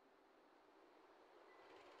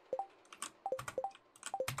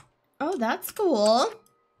 Oh, that's cool.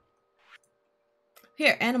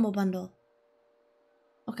 Here, animal bundle.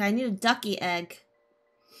 Okay, I need a ducky egg.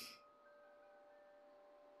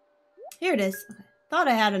 Here it is. Okay, thought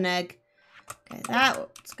I had an egg. Okay,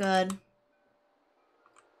 that's good.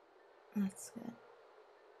 That's good.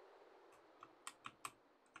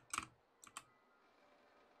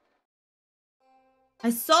 I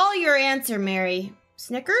saw your answer, Mary.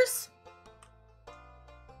 Snickers? You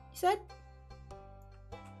said?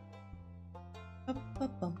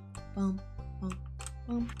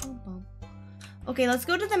 Okay, let's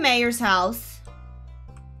go to the mayor's house.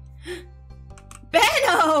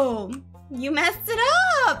 Benno! You messed it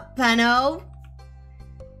up, Benno.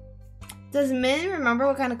 Does Min remember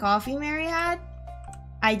what kind of coffee Mary had?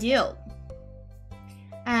 I do.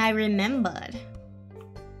 I remembered.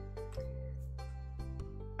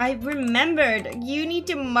 You need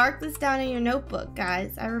to mark this down in your notebook,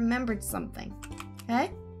 guys. I remembered something.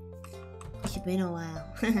 Okay? It's been a while.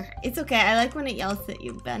 It's okay. I like when it yells at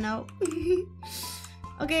you, Benno.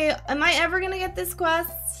 Okay, am I ever gonna get this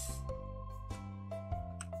quest?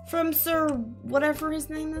 From Sir whatever his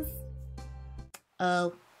name is?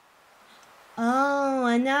 Oh. Oh,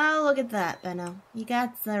 and now look at that, Benno. You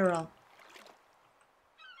got 0.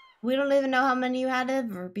 We don't even know how many you had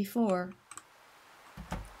ever before.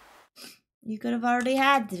 You could have already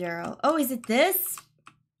had 0. Oh, is it this?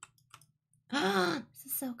 This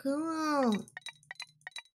is so cool.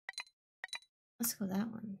 Let's go that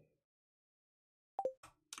one.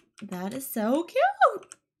 That is so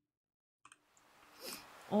cute.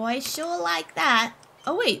 Oh, I sure like that.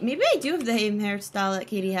 Oh wait, maybe I do have the same hairstyle that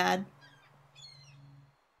Katie had.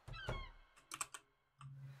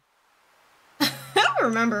 I don't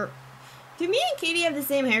remember. Do me and Katie have the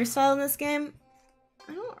same hairstyle in this game?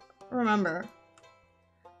 I don't remember.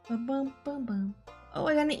 Bum, bum, bum, bum. Oh,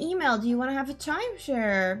 I got an email. Do you want to have a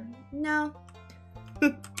timeshare? No.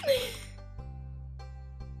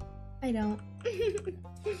 I don't.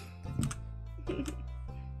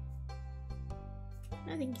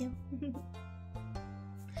 No, thank you.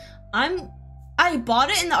 I bought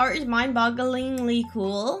it and the art is mind-bogglingly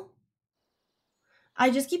cool. I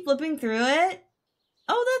just keep flipping through it.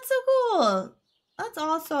 Oh, that's so cool. That's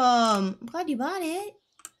awesome. I'm glad you bought it.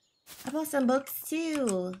 I bought some books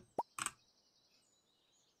too.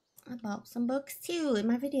 I bought some books too in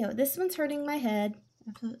my video. This one's hurting my head. I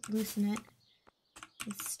have to loosen it.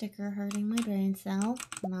 This sticker hurting my brain cell.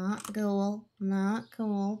 Not cool. Not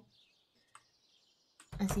cool.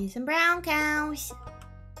 I see some brown cows.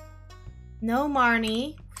 No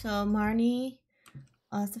Marnie. So Marnie,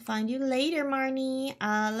 I'll have to find you later, Marnie.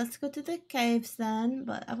 Let's go to the caves then.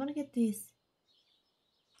 But I want to get this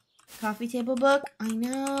coffee table book. I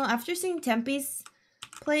know. After seeing Tempe's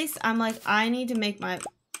place, I'm like, I need to make my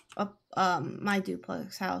my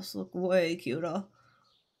duplex house look way cuter.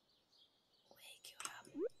 Way cuter.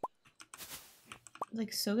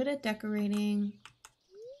 Like so good at decorating.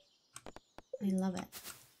 I love it.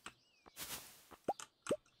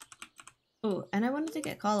 Oh, and I wanted to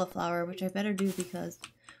get cauliflower, which I better do because,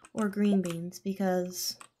 or green beans,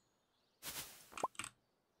 because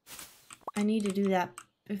I need to do that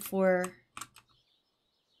before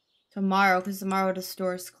tomorrow, because tomorrow the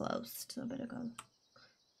store's closed. So I better go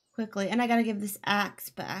quickly. And I gotta give this axe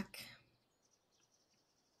back.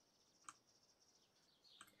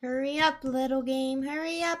 Hurry up, little game,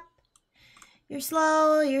 hurry up. You're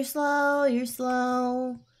slow, you're slow, you're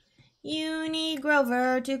slow. You need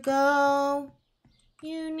Grover to go.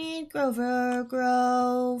 You need Grover,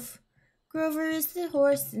 Grove. Grover is the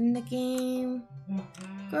horse in the game.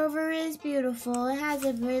 Grover is beautiful. It has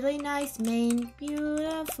a really nice mane.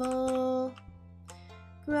 Beautiful.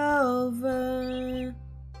 Grover.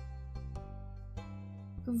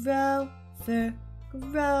 Grover.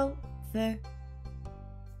 Grover.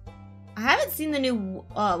 I haven't seen the new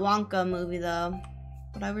Wonka movie though,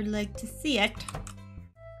 but I would like to see it.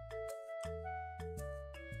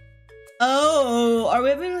 Oh, are we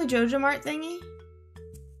having the JoJo Mart thingy?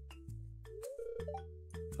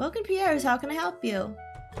 Welcome, Pierre's. How can I help you?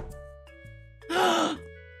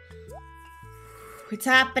 What's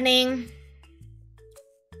happening?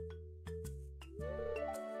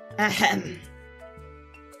 Ahem.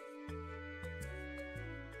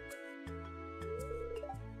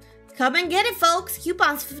 Come and get it, folks.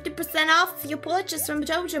 Coupons 50% off your purchase from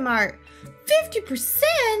JoJo Mart. 50%?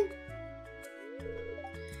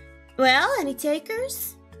 Well, any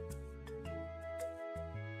takers?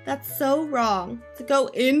 That's so wrong. To go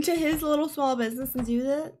into his little small business and do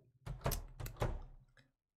that?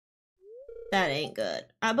 That ain't good.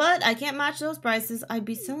 But I can't match those prices. I'd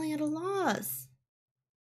be selling at a loss.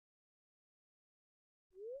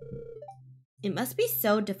 It must be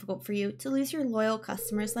so difficult for you to lose your loyal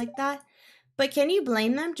customers like that. But can you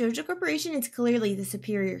blame them? JoJo Corporation is clearly the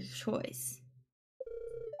superior choice.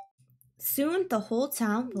 Soon, the whole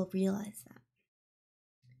town will realize that.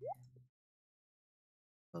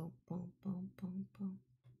 Boom, boom, boom, boom, boom.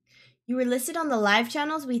 You were listed on the live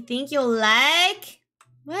channels we think you'll like.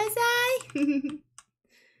 Was I?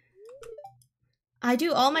 I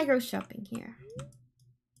do all my grocery shopping here.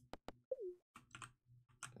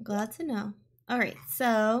 Glad to know. Alright,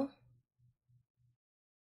 so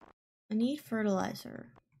I need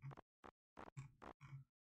fertilizer.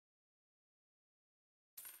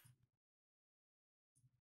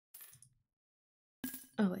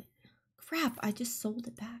 Oh wait. Crap, I just sold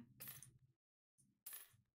it back.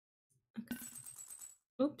 Okay.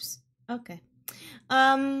 Oops. Okay.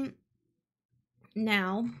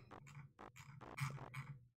 Now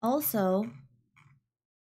also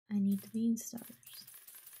I need the bean starters.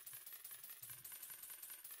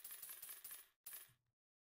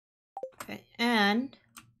 Okay, and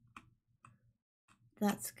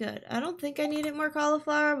that's good. I don't think I needed more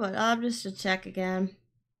cauliflower, but I'll just check again.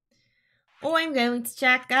 Oh, I'm going to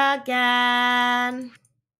check again.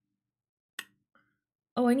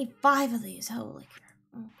 Oh, I need 5 of these. Holy crap.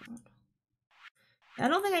 Oh god. I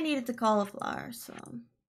don't think I needed the cauliflower, so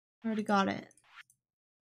I already got it.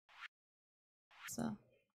 So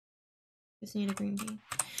just need a green bean.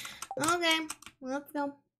 Okay, let's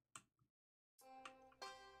go.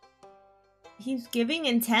 He's giving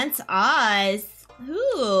intense eyes.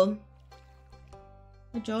 Who?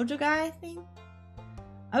 The JoJo guy, I think.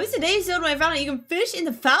 I was today's episode when I found out you can fish in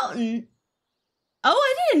the fountain. Oh,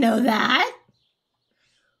 I didn't know that.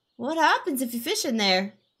 What happens if you fish in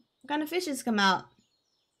there? What kind of fishes come out?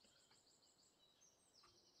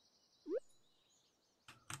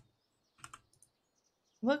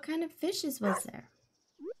 What kind of fishes was there?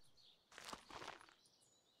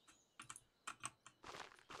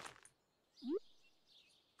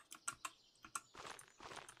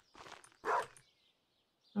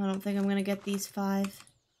 I don't think I'm gonna get these 5,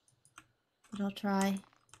 but I'll try.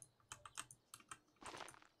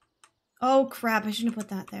 Oh crap, I shouldn't have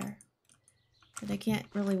put that there. But I can't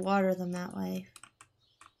really water them that way.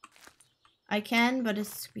 I can, but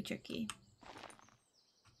it's gonna be tricky.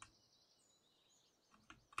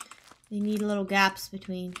 They need little gaps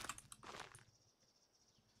between.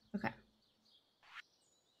 Okay.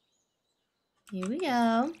 Here we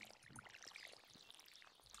go.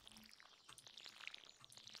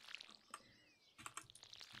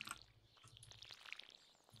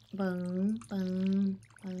 Boom, boom,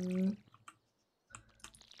 boom.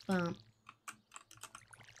 Bump.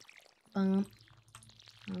 Bump.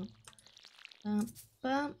 Bump. Bump.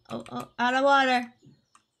 Bump. Oh, oh, out of water.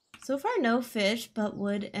 So far, no fish, but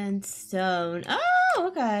wood and stone. Oh,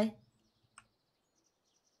 okay.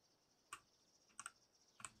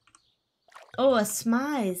 Oh, a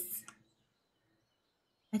smize.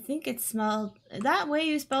 I think it smelled... That way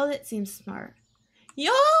you spelled it seems smart.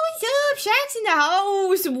 Yo, what's up? Shaq's in the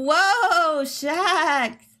house. Whoa,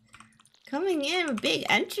 Shax. Coming in with big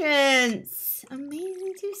entrance.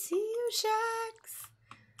 Amazing to see you, Shax.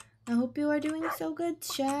 I hope you are doing so good,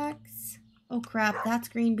 Shax. Oh crap, that's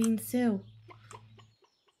green beans too.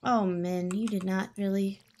 Oh man, you did not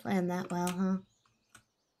really plan that well, huh?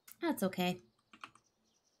 That's okay.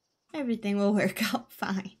 Everything will work out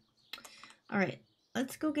fine. Alright,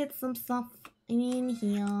 let's go get some stuff in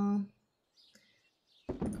here. Go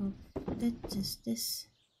this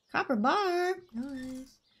copper bar.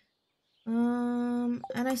 Nice.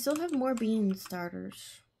 And I still have more bean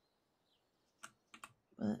starters.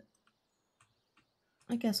 But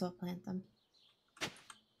I guess I'll plant them.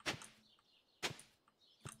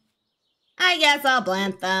 I guess I'll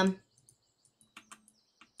plant them.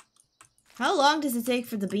 How long does it take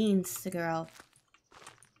for the beans to grow?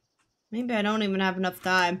 Maybe I don't even have enough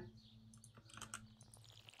time.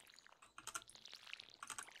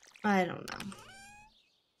 I don't know.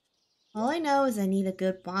 All I know is I need a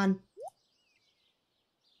good one.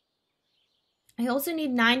 I also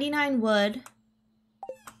need 99 wood.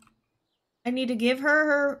 I need to give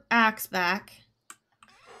her axe back.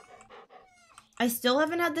 I still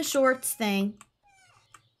haven't had the shorts thing.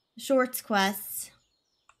 Shorts quests.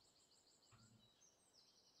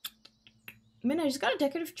 I mean, I just got a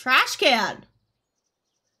decorative trash can.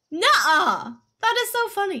 Nuh-uh! That is so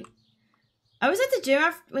funny. I was at the gym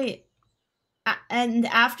after... Wait. And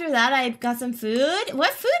after that, I got some food.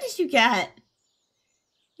 What food did you get?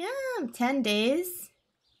 Yeah, 10 days.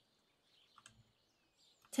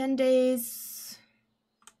 10 days.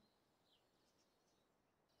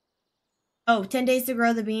 Oh, 10 days to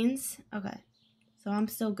grow the beans? Okay. So I'm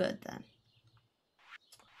still good then.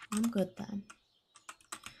 I'm good then.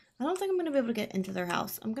 I don't think I'm going to be able to get into their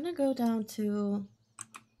house. I'm going to go down to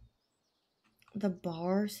the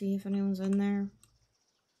bar, see if anyone's in there.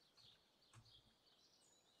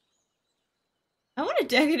 I want a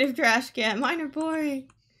decorative trash can. Mine are boring.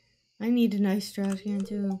 I need a nice trash can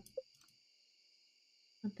too.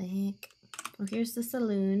 What the heck? Oh, here's the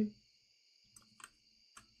saloon.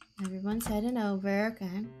 Everyone's heading over.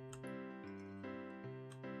 Okay.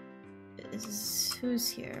 Who's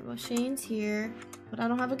here? Well, Shane's here. But I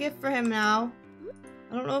don't have a gift for him now.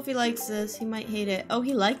 I don't know if he likes this. He might hate it. Oh,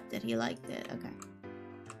 he liked it. He liked it. Okay.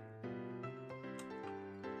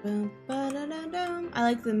 Boom, ba-da-da-dum. I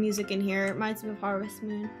like the music in here. It reminds me of Harvest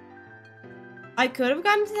Moon. I could have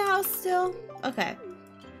gotten to the house still. Okay.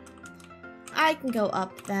 I can go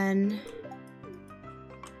up then.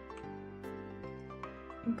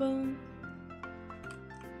 Boom.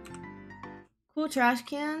 Cool trash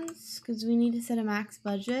cans, because we need to set a max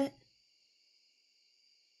budget.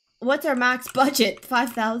 What's our max budget?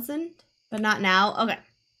 5,000? But not now? Okay.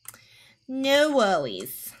 No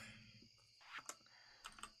worries.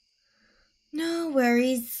 No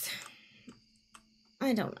worries.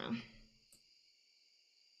 I don't know.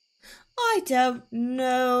 I don't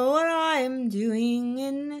know what I'm doing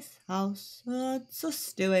in this house. What's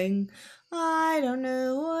us doing? I don't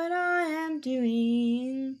know what I am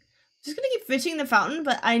doing. Just gonna keep fishing the fountain,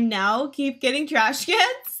 but I now keep getting trash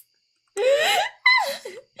cans.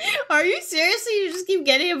 Are you seriously? You just keep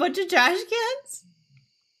getting a bunch of trash cans?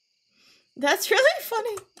 That's really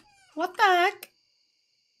funny. What the heck?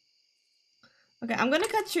 Okay, I'm gonna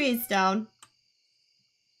cut trees down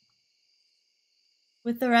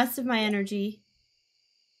with the rest of my energy.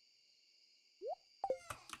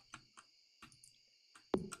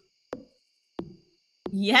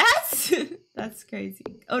 Yes? That's crazy.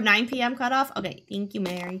 Oh, 9 p.m. cutoff? Okay, thank you,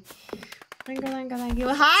 Mary. Thank you.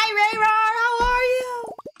 Hi, Rayrar! How are you?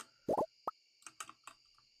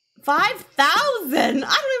 5,000? I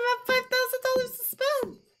don't even have $5,000 to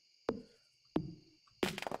spend.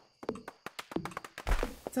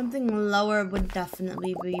 Something lower would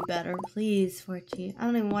definitely be better. Please, Fortune. I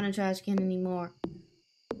don't even want a trash can anymore.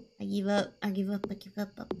 I give up. I give up. I give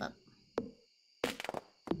up. Up.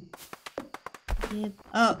 Give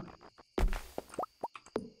up.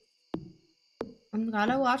 I'm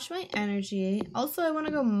gotta watch my energy. Also, I want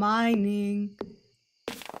to go mining.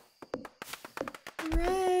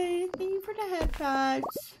 Hooray! Thank you for the head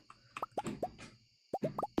pads.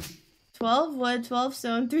 12 wood, 12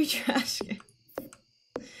 stone, 3 trash cans.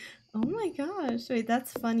 Oh my gosh, wait,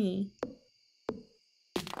 that's funny.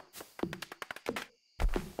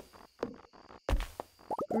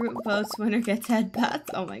 Group votes, winner gets head pads.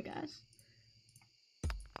 Oh my gosh.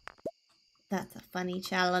 That's a funny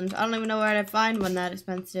challenge. I don't even know where to find one that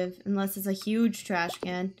expensive, unless it's a huge trash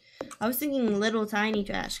can. I was thinking little tiny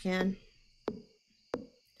trash can.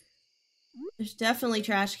 There's definitely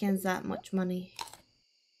trash cans that much money.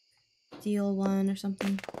 Deal one or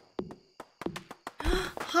something.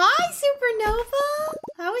 Hi, Supernova!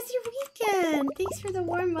 How was your weekend? Thanks for the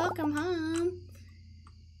warm welcome home.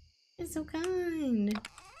 You're so kind.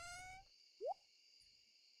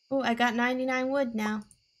 Oh, I got 99 wood now.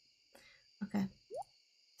 Okay.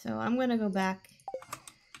 So I'm gonna go back.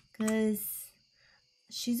 Because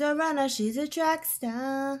she's a runner, she's a track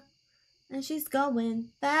star. And she's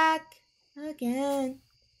going back again.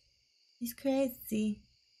 She's crazy.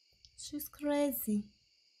 She's crazy.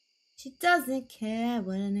 She doesn't care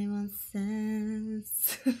what anyone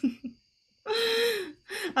says.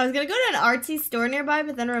 I was gonna go to an artsy store nearby,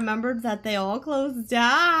 but then I remembered that they all closed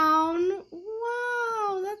down.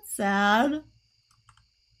 Wow, that's sad.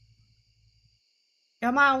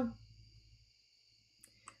 Come on.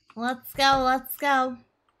 Let's go, let's go.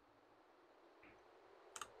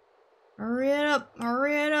 Hurry it up,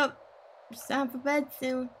 hurry it up. It's time for bed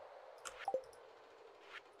soon.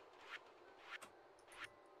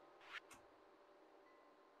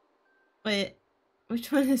 Wait,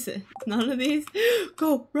 which one is it? None of these?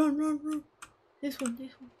 Go, run, run, run. This one,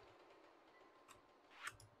 this one.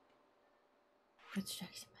 Good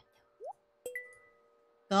distraction.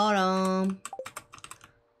 Got him.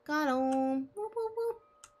 Got him. Whoop, whoop, whoop.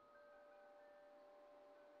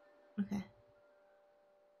 Okay.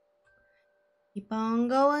 Keep on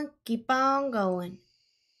going, keep on going.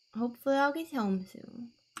 Hopefully I'll get home soon.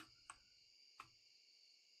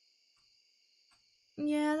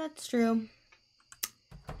 Yeah, that's true.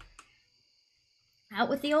 Out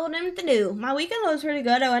with the old and the new. My weekend was pretty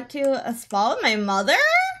good. I went to a spa with my mother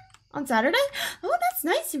on Saturday. Oh, that's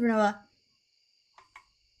nice, Supernova.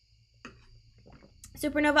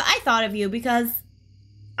 Supernova, I thought of you because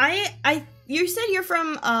you said you're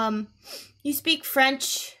from, you speak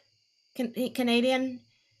French, Canadian,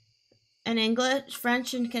 and English,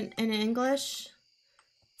 French and English.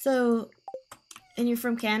 So, and you're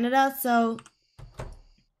from Canada, so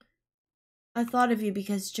I thought of you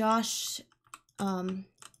because Josh,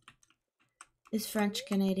 is French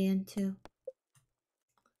Canadian too.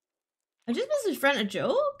 I just messaged friend a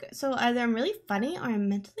joke, so either I'm really funny or I'm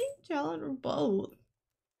mentally challenged or both.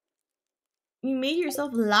 You made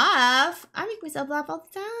yourself laugh. I make myself laugh all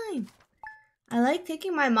the time. I like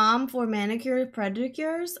taking my mom for manicure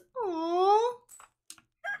pedicures. Aww.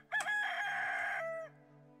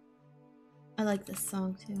 I like this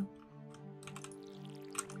song too.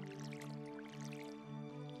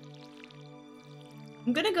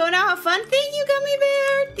 I'm gonna go now, have fun. Thank you, Gummy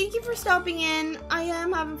Bear. Thank you for stopping in. I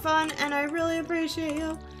am having fun and I really appreciate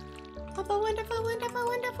you. Have a wonderful, wonderful,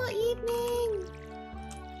 wonderful evening.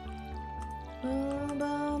 Boom,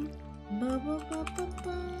 boom. Boom, boom, boom, boom,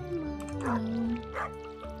 boom, boom.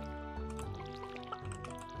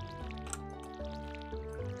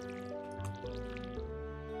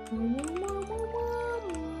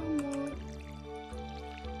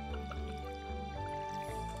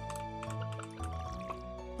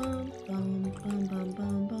 Bum, bum, bum, bum,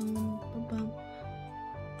 bum, bum, bum, bum.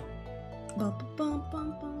 Bum, bum, bum,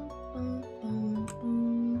 bum, bum, bum, bum.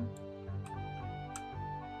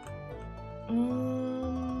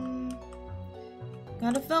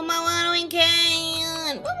 Gotta fill my watering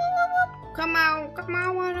can. Whoop, whoop, whoop, whoop. Come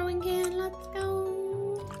on, watering can. Let's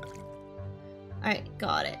go. Alright,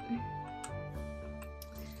 got it.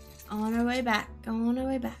 On our way back. On our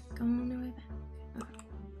way back. On our way back. Okay.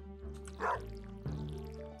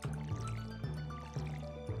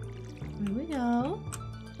 Here we go.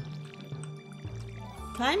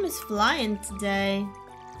 Time is flying today.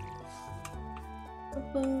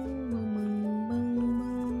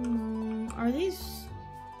 Are these...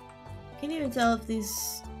 Can't even tell if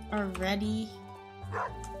these are ready. I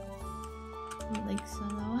don't think so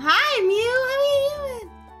though. Hi Mew! How are you doing?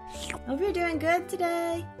 Hope you're doing good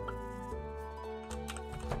today.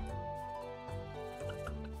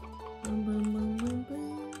 Boom, boom, boom, boom,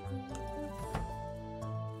 boom.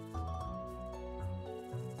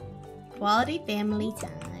 Quality family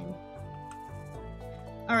time.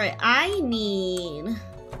 Alright, I need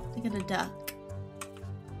to get a duck.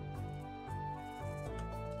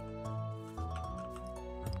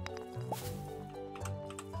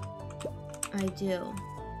 I do.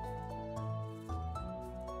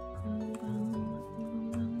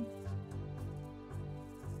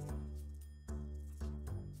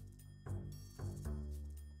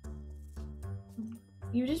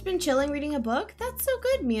 You've just been chilling reading a book? That's so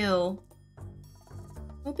good, Mew.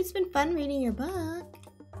 Hope it's been fun reading your book.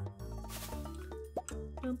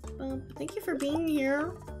 Thank you for being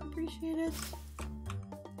here. Appreciate it.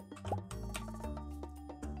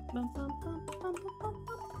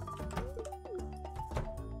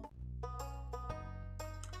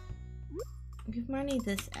 Give Marnie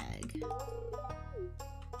this egg.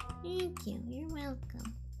 Thank you. You're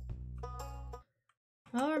welcome.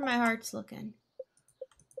 How are my hearts looking?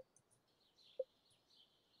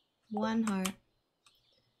 One heart.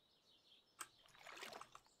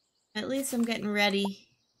 At least I'm getting ready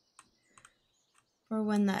for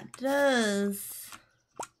when that does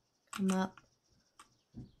come up.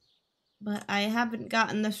 But I haven't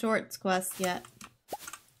gotten the shorts quest yet.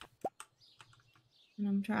 And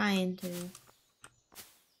I'm trying to.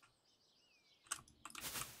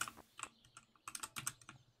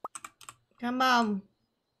 Come on.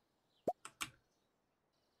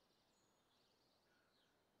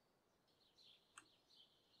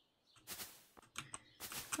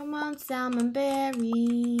 Come on, salmon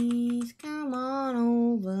berries. Come on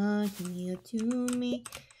over here to me.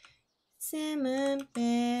 Salmon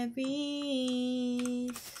berries.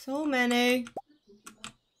 So many.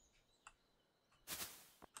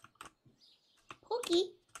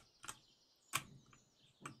 Pokey.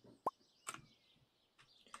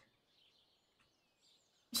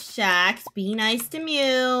 Shax, be nice to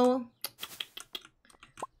Mew.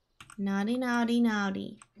 Naughty, naughty,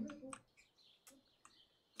 naughty.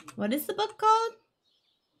 What is the book called?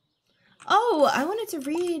 Oh, I wanted to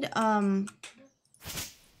read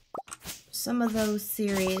some of those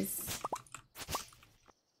series.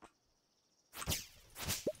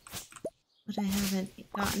 But I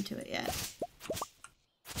haven't gotten to it yet.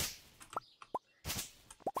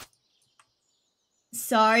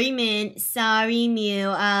 Sorry, Mint. Sorry, Mew.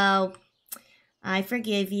 Oh, I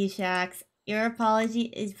forgive you, Shax. Your apology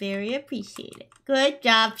is very appreciated. Good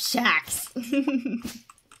job, Shax.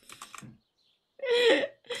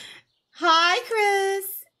 Hi,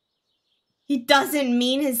 Chris. He doesn't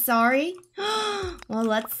mean his sorry. Well,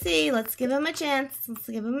 let's see. Let's give him a chance. Let's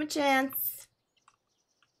give him a chance.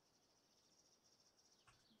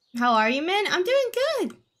 How are you, Min? I'm doing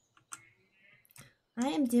good. I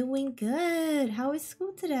am doing good. How is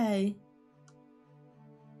school today?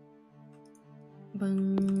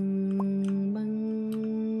 Bung, bung,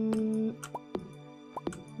 bung,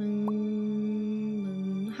 bung.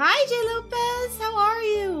 Hi, J. Lopez. How are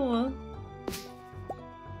you?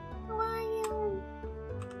 How are you?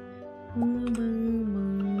 Bung, bung,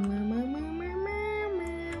 bung, bung, bung, bung,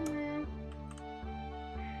 bung.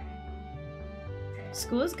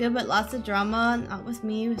 School is good, but lots of drama. Not with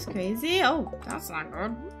me. It was crazy. Oh, that's not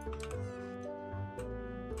good.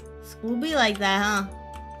 School be like that, huh?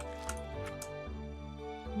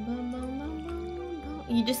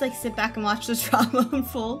 You just like sit back and watch the drama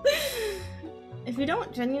unfold. If you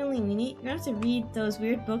don't genuinely mean it, you're gonna have to read those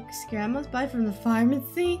weird books grandmas buy from the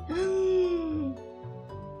pharmacy.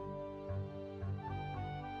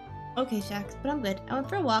 Okay, Shax, but I'm good. I went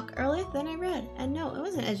for a walk earlier than I read. And no, it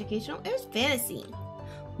wasn't educational, it was fantasy.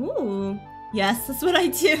 Ooh, yes, that's what I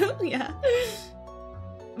do. Yeah.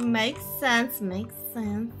 Makes sense, makes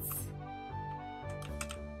sense.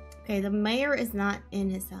 Okay, the mayor is not in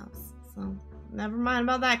his house, so never mind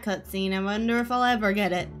about that cutscene. I wonder if I'll ever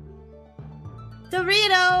get it.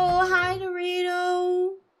 Dorito! Hi,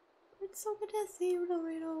 Dorito! It's so good to see you,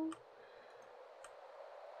 Dorito.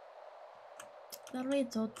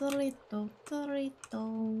 Dorito, Dorito,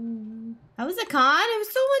 Dorito. How was the con? It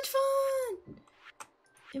was so much fun!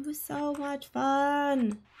 It was so much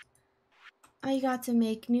fun. I got to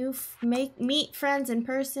meet friends in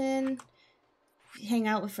person. Hang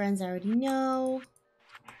out with friends I already know.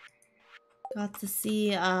 Got to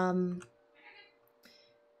see,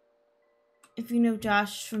 if you know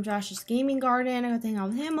Josh from Josh's Gaming Garden, I got to hang out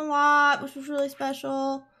with him a lot, which was really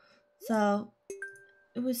special. So,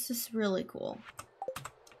 it was just really cool.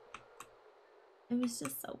 It was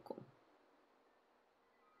just so cool.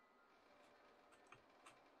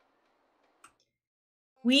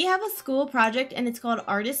 We have a school project and it's called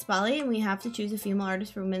Artist Spotlight, and we have to choose a female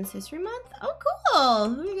artist for Women's History Month. Oh,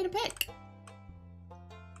 cool! Who are you gonna pick?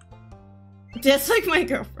 Just like my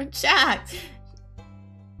girlfriend, Shaq.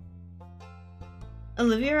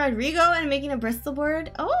 Olivia Rodrigo and making a Bristol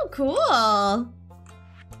board. Oh, cool!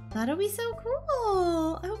 That'll be so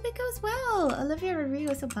cool. I hope it goes well. Olivia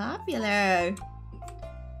Rodrigo is so popular.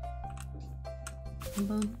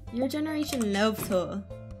 Your generation loves her.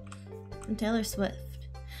 And Taylor Swift.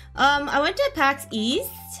 I went to PAX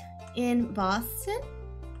East in Boston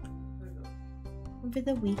over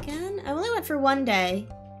the weekend. I only went for one day,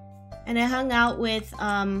 and I hung out with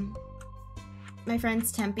my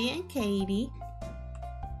friends Tempe and Katie.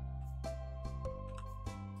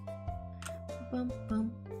 Bum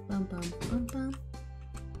bum bum bum bum bum.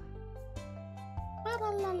 La la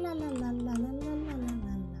la la la la la la la la la.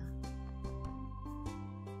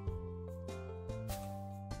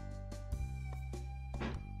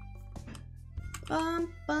 Bum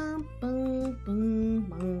bum bum bum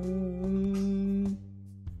bum.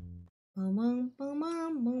 Bum bum bum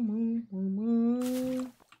bum bum bum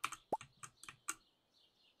bum.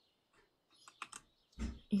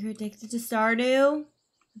 You're addicted to Stardew?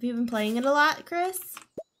 Have you been playing it a lot, Chris?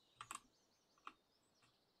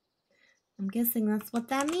 I'm guessing that's what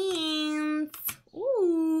that means.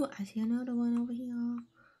 Ooh, I see another one over here.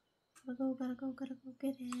 Gotta go get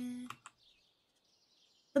it.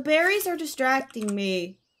 The berries are distracting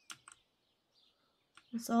me.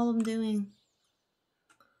 That's all I'm doing.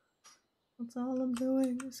 That's all I'm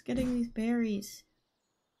doing. Just getting these berries.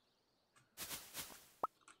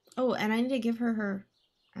 Oh, and I need to give her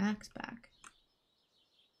axe back.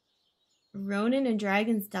 Ronin and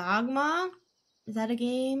Dragon's Dogma? Is that a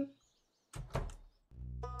game?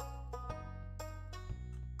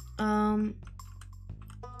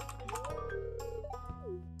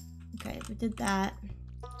 Okay, we did that.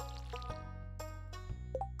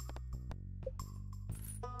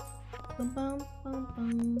 Bum, bum, bum,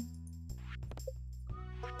 bum.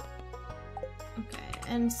 Okay,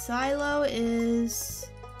 and silo is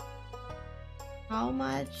how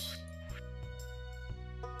much?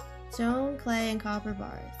 Stone, clay, and copper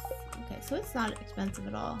bars. Okay, so it's not expensive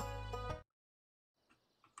at all.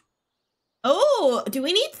 Oh, do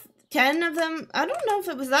we need 10 of them? I don't know if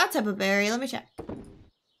it was that type of berry. Let me check.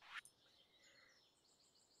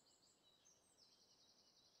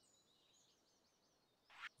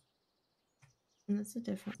 And that's a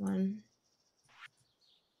different one.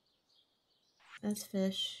 That's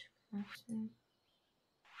fish. Crafting.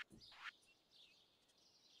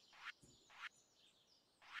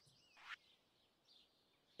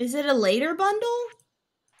 Is it a later bundle?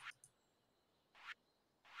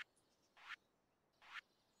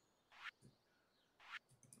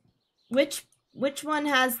 Which one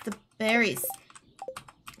has the berries?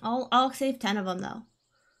 I'll save 10 of them though.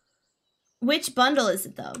 Which bundle is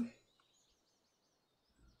it though?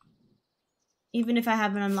 Even if I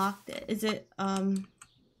haven't unlocked it. Is it now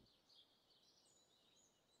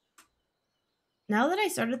that I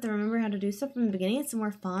started to remember how to do stuff from the beginning, it's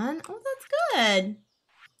more fun. Oh, that's good.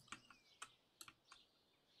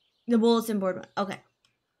 The bulletin board one. Okay.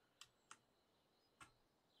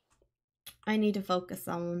 I need to focus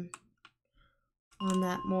on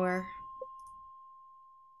that more.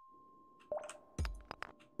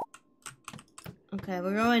 Okay,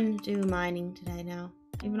 we're going to do mining today now.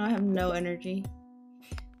 Even though I have no energy.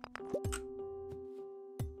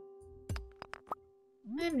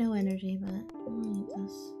 I have no energy, but I'm gonna eat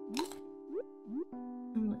this.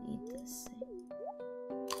 I'm gonna eat this.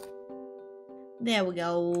 There we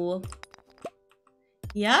go.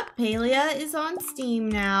 Yep, Palia is on Steam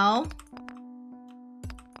now.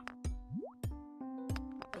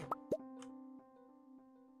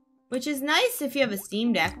 Which is nice if you have a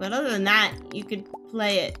Steam Deck, but other than that, you could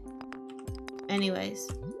play it anyways.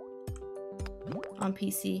 on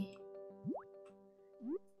PC.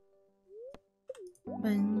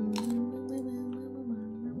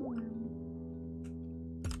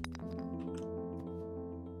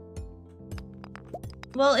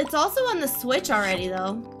 Well, it's also on the Switch already,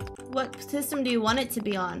 though. What system do you want it to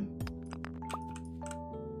be on?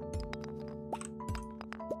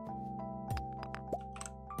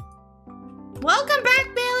 Welcome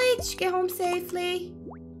back, Bailey! Did you get home safely?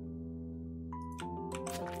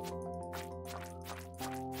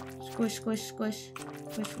 Squish, squish, squish.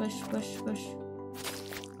 Squish, squish, squish, squish.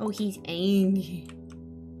 Oh, he's angry.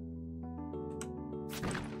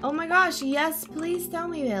 Oh my gosh, yes, please tell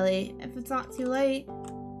me, Bailey, if it's not too late.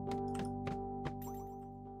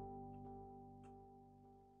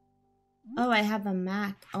 Oh, I have a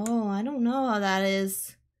Mac. Oh, I don't know how that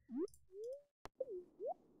is.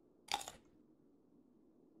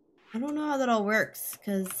 I don't know how that all works,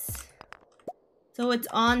 because... So it's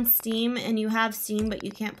on Steam, and you have Steam, but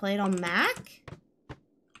you can't play it on Mac?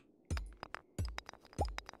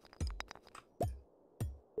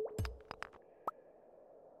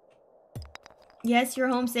 Yes, you're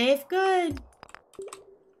home safe? Good.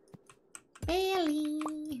 Bailey.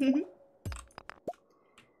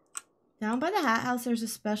 Down by the Hat House, there's a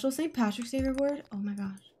special St. Patrick's Day reward. Oh my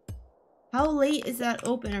gosh. How late is that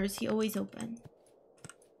open, or is he always open?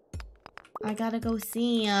 I gotta go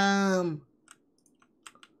see him.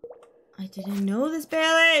 I didn't know this,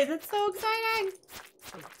 Bailey. That's so exciting.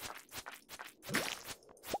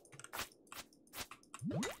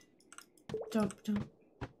 Jump, jump.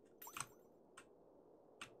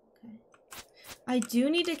 Okay. I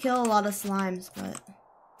do need to kill a lot of slimes, but...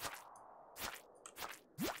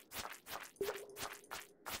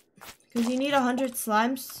 Because you need 100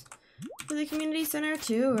 slimes for the community center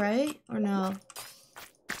too, right? Or no?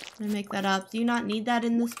 Did I make that up? Do you not need that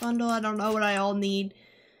in this bundle? I don't know what I all need.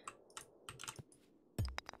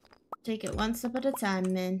 Take it one step at a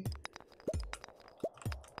time, man.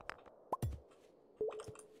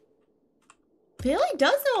 Bailey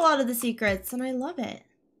does know a lot of the secrets, and I love it.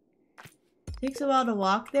 Takes a while to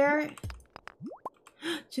walk there.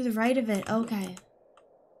 To the right of it, okay.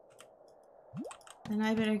 Then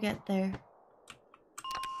I better get there.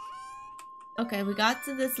 Okay, we got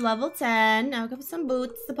to this level 10. Now we got some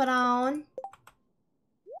boots to put on.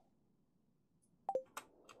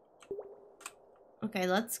 Okay,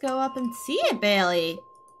 let's go up and see it, Bailey.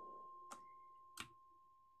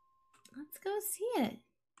 Let's go see it.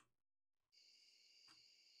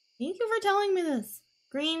 Thank you for telling me this.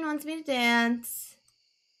 Green wants me to dance.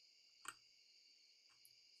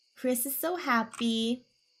 Chris is so happy.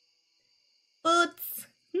 Boots.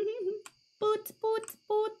 Boots, boots,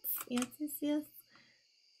 boots. Yes, yes, yes.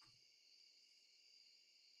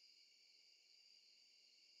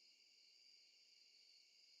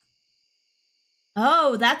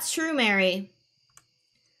 Oh, that's true, Mary.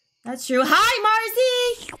 That's true.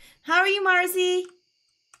 Hi, Marcy! How are you, Marcy?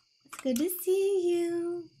 It's good to see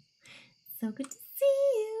you. So good to see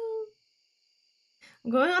you.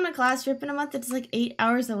 I'm going on a class trip in a month. It's like 8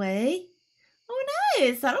 hours away. Oh,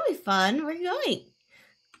 nice. That'll be fun. Where are you going?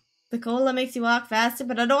 The cola makes you walk faster,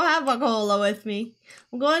 but I don't have a cola with me.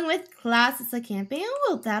 I'm going with class. It's like camping. Oh,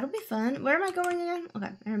 well, that'll be fun. Where am I going again?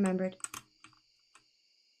 Okay, I remembered.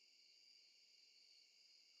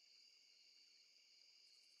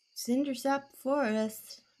 Cindersap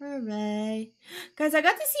Forest. Hooray. Guys, I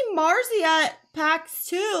got to see Marcy at PAX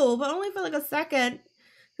 2, but only for like a second.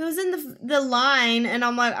 It was in the line, and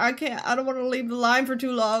I'm like, I don't want to leave the line for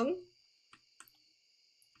too long.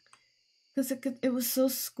 Because it was so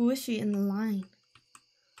squishy in the line.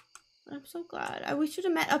 But I'm so glad. We should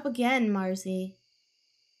have met up again, Marcy.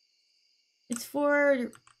 It's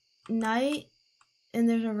for night, and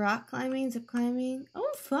there's a rock climbing, zip climbing.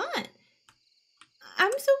 Oh, fun.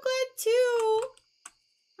 I'm so glad too.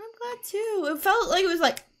 I'm glad too. It felt like it was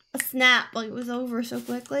like a snap, like it was over so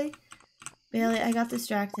quickly. Bailey, I got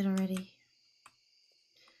distracted already.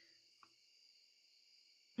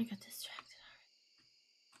 I got distracted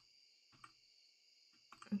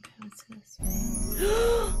already. Okay, let's go this way.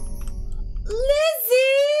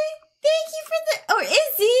 Lizzie! Thank you for the... Or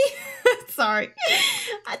Izzy! Sorry.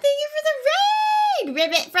 Thank you for the raid!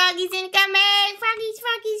 Ribbit Froggies incoming! Froggies,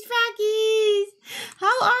 froggies, froggies!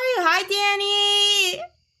 How are you? Hi, Danny!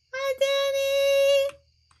 Hi, Danny!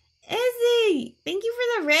 Izzy! Thank you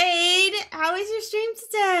for the raid! How was your stream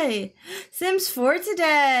today? Sims 4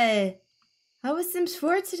 today! How was Sims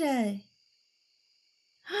 4 today?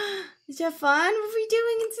 Did you have fun? What were we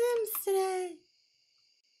doing in Sims today?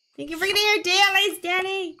 Thank you for getting your dailies,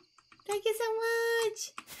 Danny! Thank you so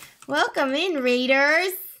much! Welcome in,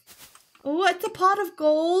 raiders! Oh, it's a pot of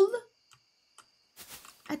gold.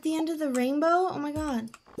 At the end of the rainbow? Oh my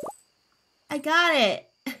god. I got it.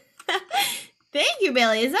 Thank you,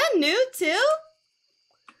 Bailey. Is that new too?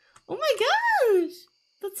 Oh my gosh.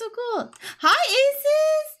 That's so cool. Hi,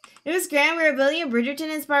 Asus. It was grand. We were building a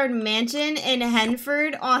Bridgerton-inspired mansion in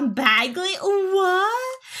Henford on Bagley.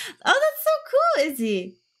 What? Oh, that's so cool,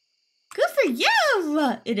 Izzy. Good for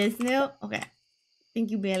you. It is new? Okay.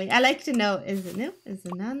 Thank you, Bailey. I like to know. Is it new? Is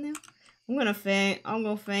it not new? I'm gonna faint. I'm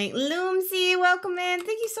gonna faint. Loomsy, welcome in.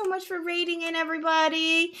 Thank you so much for raiding in,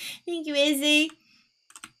 everybody. Thank you, Izzy.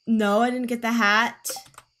 No, I didn't get the hat.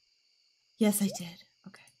 Yes, I did.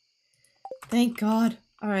 Okay. Thank God.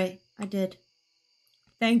 All right, I did.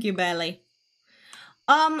 Thank you, Bailey.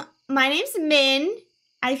 My name's Min.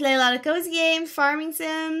 I play a lot of cozy games, farming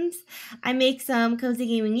sims. I make some cozy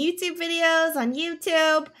gaming YouTube videos on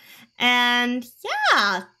YouTube. And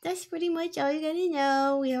yeah, that's pretty much all you gotta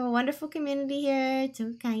know. We have a wonderful community here.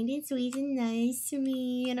 So kind and sweet and nice to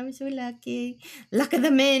me. And I'm so lucky. Look at the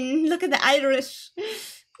men. Look at the Irish.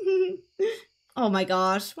 Oh my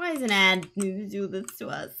gosh. Why is an ad do this to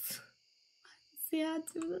us? Why does the ad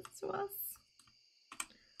do this to us?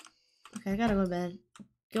 Okay, I gotta go to bed.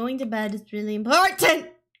 Going to bed is really important.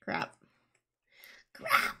 Crap.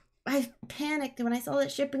 Crap. I panicked when I saw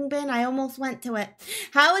that shipping bin. I almost went to it.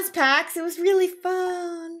 How was PAX? It was really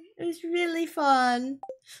fun. It was really fun.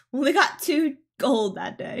 Only got 2 gold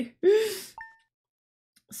that day.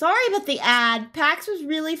 Sorry about the ad. PAX was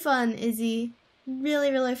really fun, Izzy.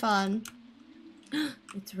 Really, really fun.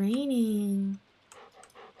 It's raining.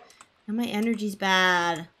 And my energy's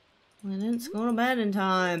bad. I didn't go to bed in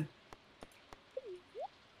time.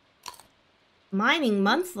 Mining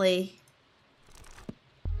monthly.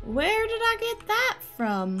 Where did I get that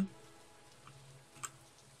from?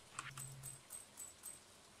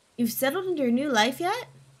 You've settled into your new life yet?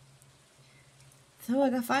 So I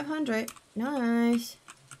got 500. Nice.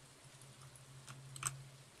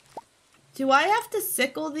 Do I have to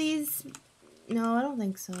sickle these? No, I don't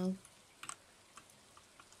think so.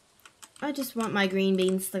 I just want my green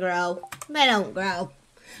beans to grow. They don't grow.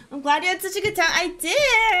 I'm glad you had such a good time. I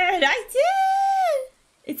did! I did!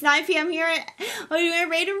 It's 9 p.m. here. Are you going to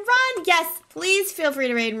raid and run? Yes, please feel free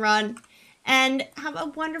to raid and run. And have a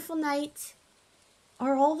wonderful night.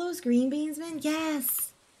 Are all those green beans, man?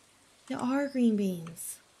 Yes. There are green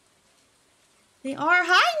beans. They are.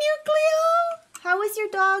 Hi, Nucleo! How was your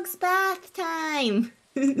dog's bath time?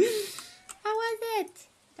 How was it?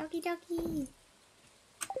 Doggy doggy.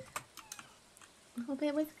 I hope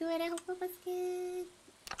it was good. I hope it was good.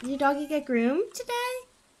 Did your doggy get groomed today?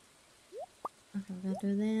 Okay, we're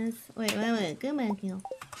gonna do this. Wait. Go back here.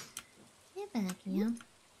 Get back here.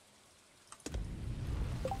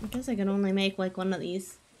 I guess I can only make like one of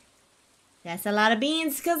these. That's a lot of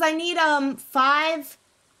beans because I need 5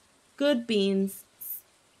 good beans.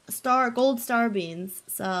 Gold star beans.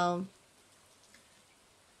 So,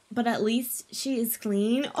 but at least she is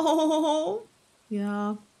clean. Oh,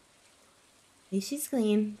 yeah. At least she's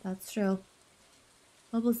clean. That's true.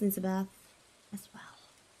 Bubbles needs a bath as well.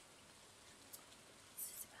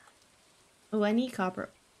 Oh, I need copper.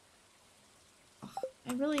 Oh,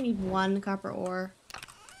 I really need 1 copper ore.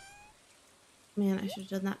 Man, I should have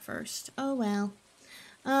done that first. Oh well.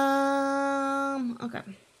 Okay.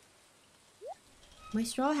 My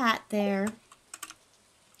straw hat there.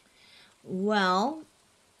 Well,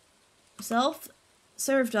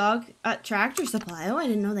 self-serve dog at Tractor Supply. Oh, I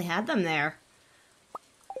didn't know they had them there.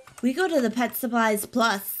 We go to the Pet Supplies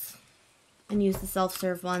Plus and use the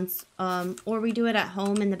self-serve ones. Or we do it at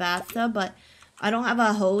home in the bathtub, but I don't have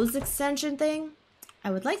a hose extension thing.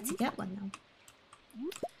 I would like to get one though.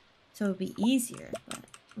 So it would be easier, but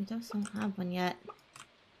we just don't have one yet.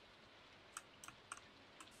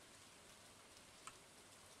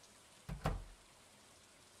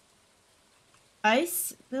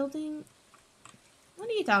 Ice building? What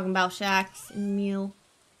are you talking about, Shax and Mule?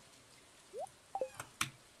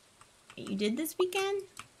 You did this weekend?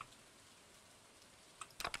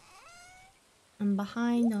 I'm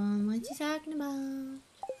behind on what you talking about.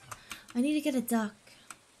 I need to get a duck.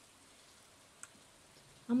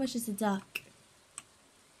 How much is a duck?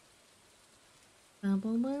 Boom,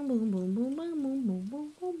 boom, boom, boom, boom, boom, boom, boom,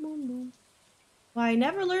 boom, boom, boom, boom. Well, I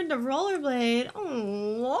never learned to rollerblade.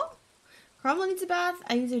 Oh, Cromwell needs a bath.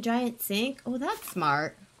 I use a giant sink. Oh, that's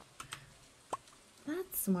smart.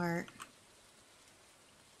 That's smart.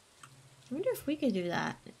 I wonder if we could do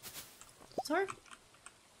that. Sorry.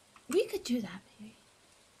 We could do that, maybe.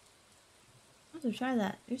 I'll have to try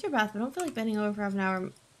that. Here's your bath, but I don't feel like bending over for half an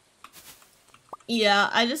hour. Yeah,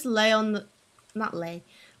 I just lay on the... Not lay.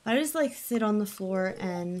 I just, like, sit on the floor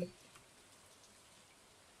and...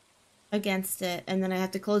 against it, and then I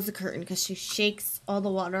have to close the curtain because she shakes all the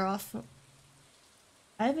water off.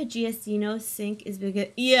 I have a GSD sink is bigger.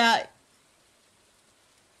 Yeah.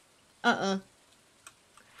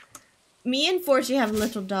 Me and Fortune have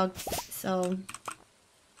little dogs, so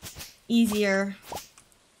easier.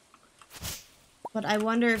 But I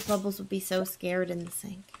wonder if Bubbles would be so scared in the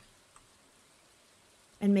sink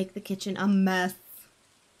and make the kitchen a mess.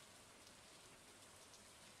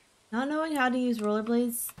 Not knowing how to use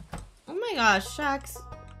rollerblades. Oh my gosh, Shax,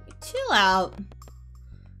 chill out.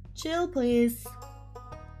 Chill, please.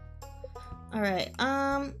 All right.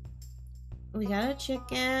 We got a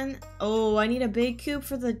chicken. Oh, I need a big coop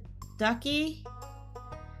for the ducky.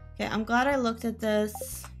 Okay, I'm glad I looked at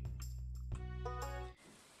this.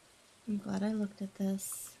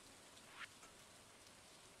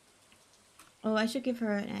 Oh, I should give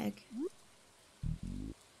her an egg.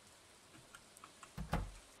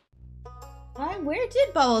 Where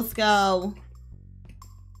did Bubbles go?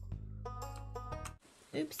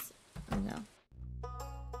 Oops. Oh no.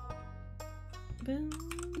 Boom.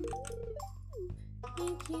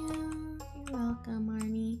 Thank you. You're welcome,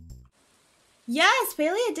 Arnie. Yes,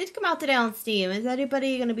 Palea did come out today on Steam. Is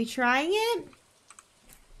anybody gonna be trying it?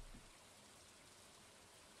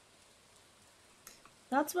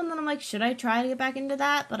 That's one that I'm like, should I try to get back into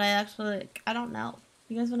that? But I actually, like, I don't know.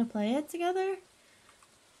 You guys want to play it together?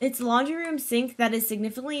 It's laundry room sink that is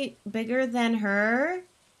significantly bigger than her.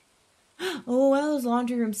 Oh, one of those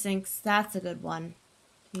laundry room sinks. That's a good one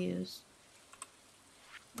to use.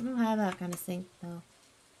 I don't have that kind of sink, though.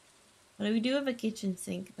 But we do have a kitchen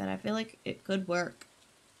sink that I feel like it could work.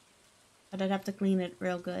 But I'd have to clean it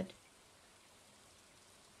real good.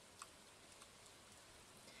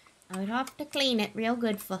 I would have to clean it real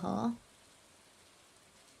good for her.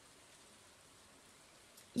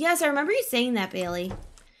 Yes, I remember you saying that, Bailey.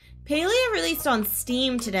 Palea released on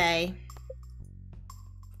Steam today.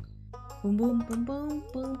 Boom, boom, boom, boom,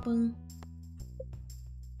 boom, boom.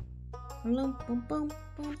 Boom, boom, boom,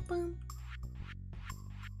 boom, boom.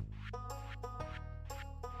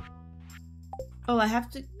 Oh, I have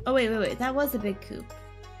to... Oh, wait. That was a big coop.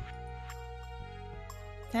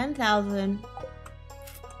 10,000.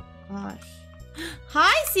 Gosh.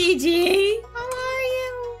 Hi, CG! How are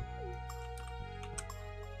you?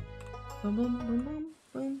 Boom, boom, boom, boom,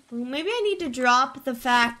 boom, boom. Maybe I need to drop the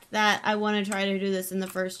fact that I want to try to do this in the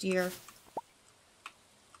first year.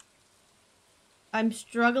 I'm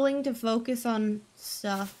struggling to focus on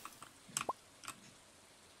stuff.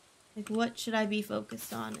 Like, what should I be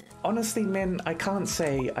focused on? Honestly, Min, I can't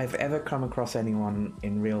say I've ever come across anyone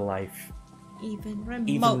in real life Even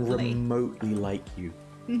remotely like you.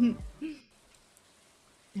 And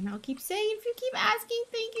I'll keep saying, if you keep asking,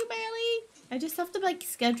 thank you, Bailey. I just have to, like,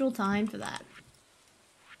 schedule time for that.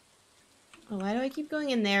 Oh, why do I keep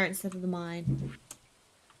going in there instead of the mine?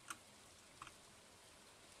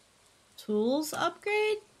 Tools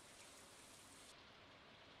upgrade?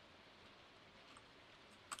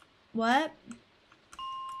 What?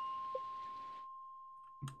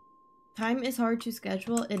 Time is hard to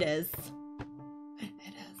schedule? It is. It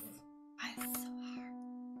is. It's so hard.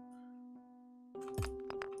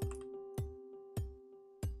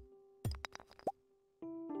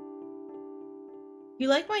 You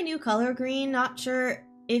like my new color green? Not sure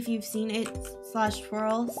if you've seen it /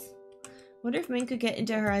 twirls. What if Min could get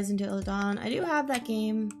into Horizon Zero Dawn? I do have that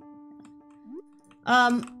game.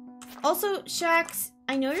 Also, Shax,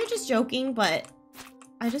 I know you're just joking, but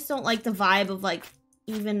I just don't like the vibe of, like,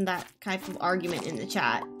 even that type of argument in the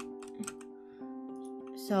chat.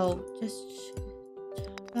 So, just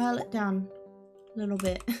dial it down a little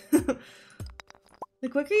bit. The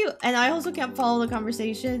quicker you... And I also can't follow the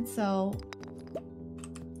conversation, so...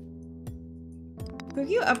 The quicker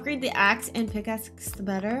you upgrade the axe and pickaxe, the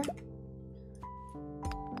better.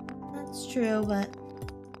 That's true, but...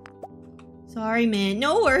 Sorry, man.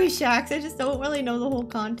 No worries, Shax. I just don't really know the whole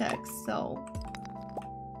context, so...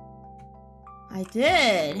 I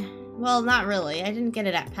did. Well, not really. I didn't get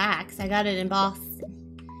it at PAX. I got it in Boston.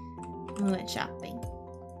 I went shopping.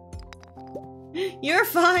 You're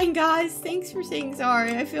fine, guys. Thanks for saying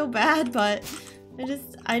sorry. I feel bad, but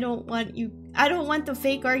I don't want the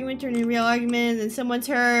fake argument to turn into a real argument, and then someone's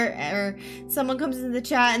hurt, or someone comes into the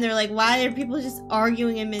chat and they're like, why are people just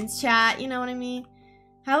arguing in Min's chat? You know what I mean?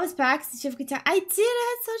 How was PAX? Did you have a good time? I did.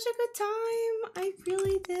 I had such a good time. I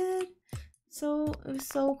really did. So, it was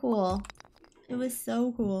so cool. It was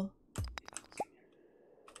so cool.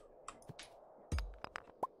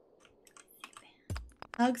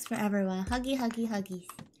 Hugs for everyone. Huggy, huggy, huggies.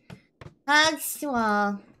 Hugs to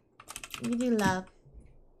all. We do love.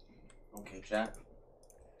 Okay, chat.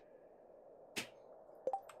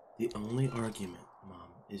 The only argument,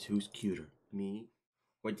 Mom, is who's cuter, me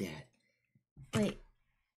or Dad? Wait,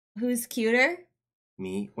 who's cuter?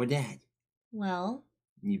 Me or Dad? Well,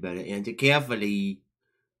 You better answer carefully.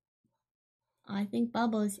 I think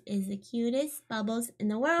Bubbles is the cutest Bubbles in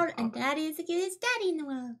the world, and Daddy is the cutest Daddy in the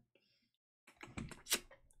world. It's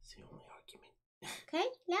the only argument. Okay,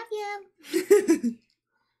 love you.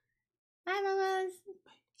 Bye, Bubbles.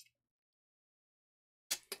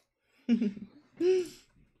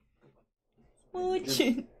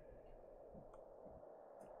 Smooch.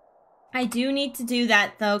 I do need to do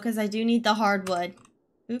that though, because I do need the hardwood.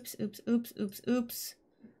 Oops, oops, oops, oops, oops.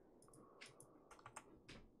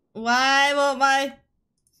 Why won't my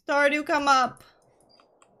Stardew come up?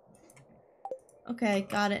 Okay,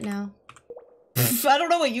 got it now. I don't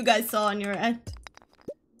know what you guys saw on your end.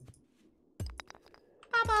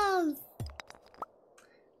 Bubbles!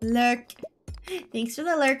 Lurk. Thanks for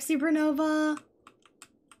the lurk, Supernova.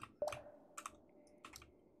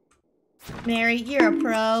 Mary, you're a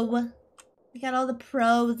pro. We got all the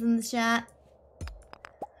pros in the chat.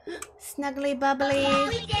 Snuggly bubbly.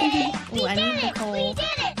 Oh, I need the coal. We did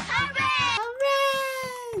it! Hooray!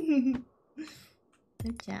 Hooray!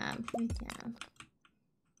 Good job, good job.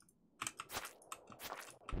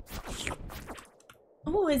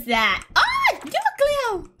 Who is that? Ah!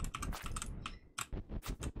 Nucleo!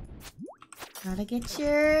 Gotta get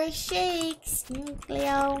your shakes,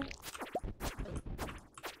 Nucleo.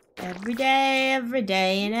 Every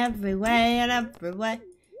day, in every way, and every way.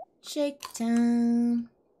 Shake time.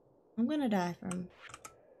 I'm gonna die from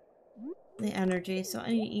the energy, so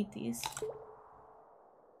I need to eat these.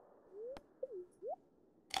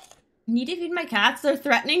 Need to feed my cats? They're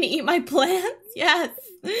threatening to eat my plants? Yes.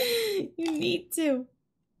 You need to.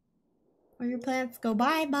 Or your plants go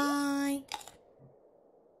bye-bye.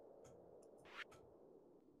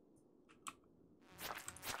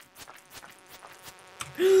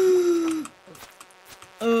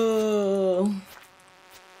 Oh.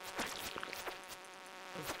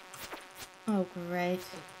 Oh, great.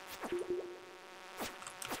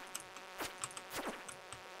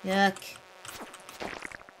 Yuck.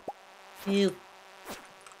 Ew.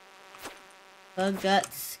 Bug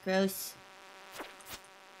guts. Gross.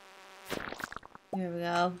 Here we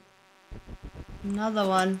go. Another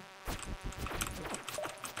one.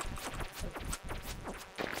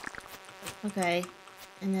 Okay.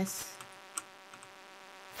 And this.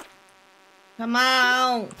 Come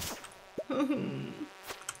on!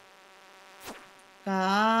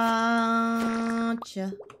 Gotcha.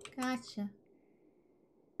 Gotcha.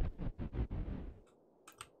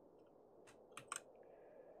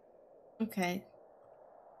 Okay.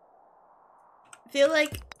 I feel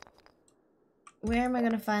like... Where am I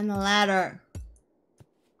gonna find the ladder?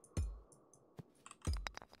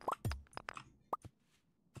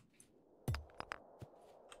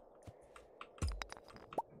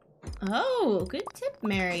 Oh, good tip,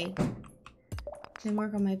 Mary. Can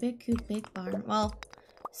work on my big coop, big barn. Well,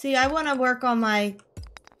 see, I want to work on my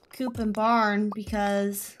coop and barn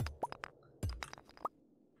because...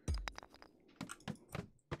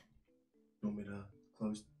 You want me to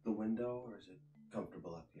close the window, or is it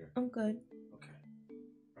comfortable up here? I'm good. Okay.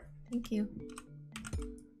 All right. Thank you.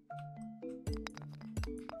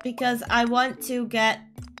 Because I want to get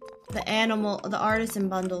the artisan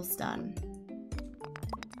bundles done.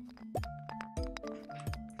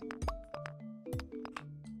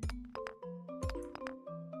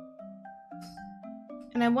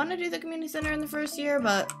 And I want to do the community center in the first year,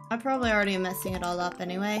 but I probably already am messing it all up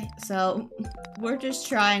anyway. So we're just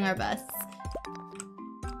trying our best.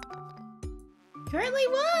 Currently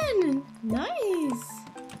 1! Nice!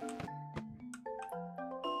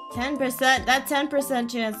 10%, that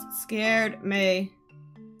 10% chance scared me.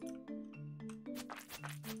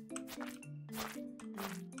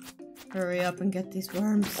 Hurry up and get these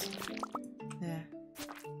worms. There.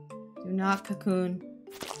 Do not cocoon.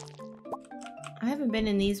 I haven't been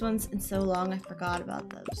in these ones in so long I forgot about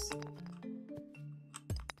those.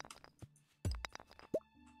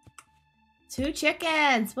 2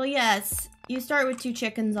 chickens! Well, yes. You start with 2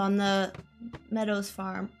 chickens on the Meadows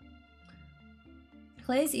farm.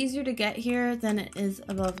 Clay is easier to get here than it is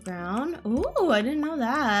above ground. Ooh, I didn't know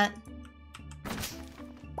that.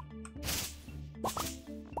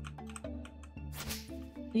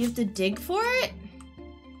 You have to dig for it?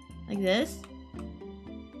 Like this?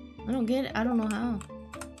 I don't get it. I don't know how.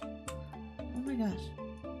 Oh my gosh.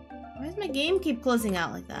 Why does my game keep closing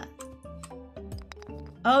out like that?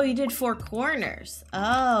 Oh, you did 4 corners.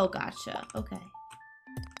 Oh, gotcha. Okay.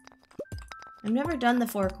 I've never done the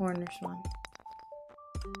 4 corners one.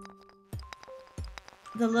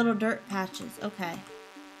 The little dirt patches. Okay.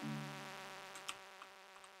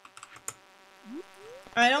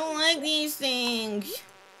 I don't like these things.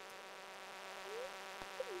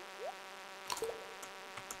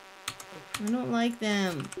 I don't like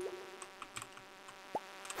them.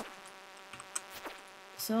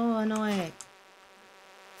 So annoying.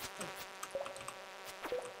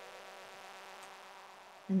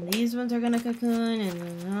 And these ones are gonna cocoon, and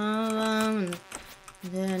then all of them,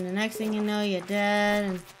 and then the next thing you know, you're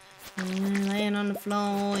dead, and you're laying on the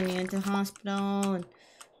floor, and you're into hospital, and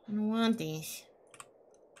I don't want these.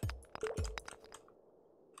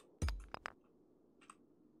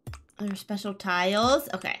 Are there special tiles?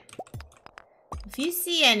 Okay. If you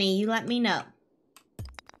see any, you let me know.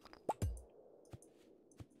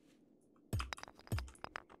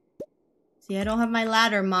 See, I don't have my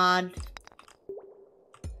ladder mod.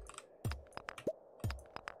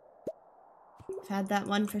 I've had that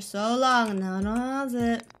one for so long, and now I don't have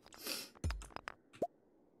it.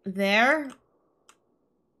 There?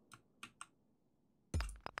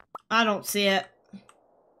 I don't see it.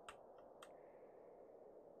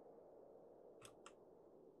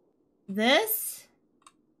 This?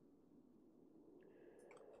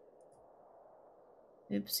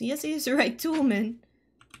 Oops, yes, I used the right tool, man.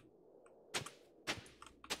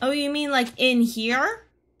 Oh, you mean like in here?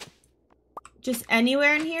 Just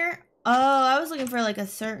anywhere in here? Oh, I was looking for like a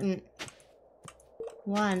certain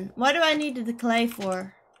one. What do I need the clay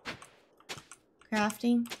for?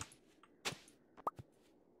 Crafting?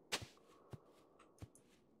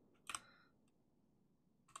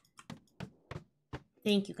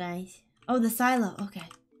 Thank you, guys. Oh, the silo. Okay.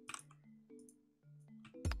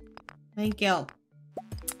 Thank you.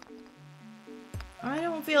 I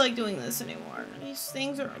don't feel like doing this anymore. These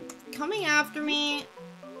things are coming after me.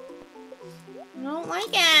 I don't like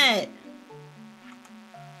it.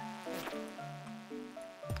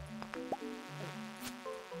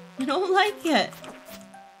 I don't like it.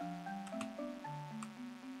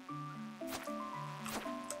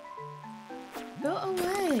 Go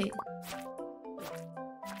away.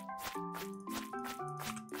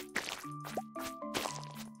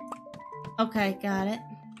 Okay, got it.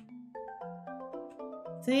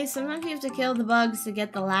 See, sometimes you have to kill the bugs to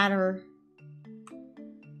get the ladder.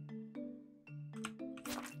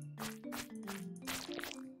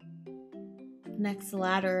 Next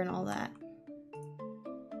ladder and all that.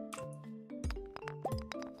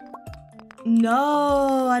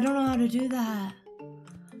 No, I don't know how to do that.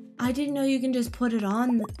 I didn't know you can just put it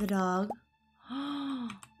on the dog. Oh,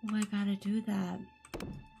 I gotta do that.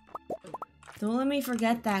 Don't let me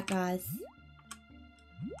forget that, guys.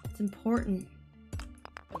 It's important.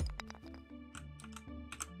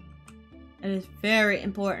 It is very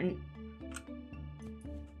important.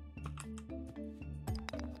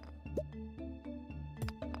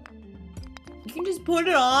 You can just put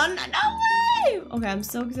it on? No way! Okay, I'm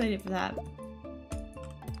so excited for that.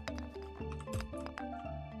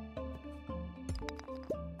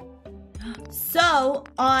 So,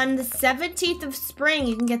 on the 17th of spring,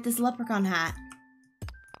 you can get this leprechaun hat.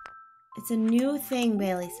 It's a new thing,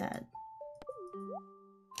 Bailey said.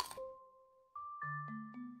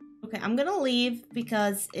 Okay, I'm gonna leave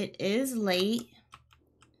because it is late.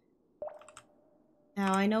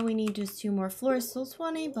 Now, I know we need just 2 more floors, still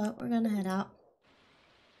 20, but we're gonna head out.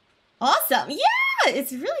 Awesome! Yeah!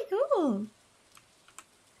 It's really cool!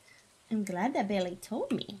 I'm glad that Bailey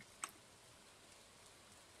told me.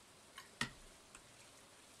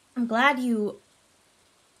 I'm glad you,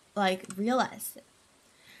 like, realized it.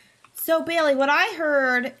 So, Bailey, what I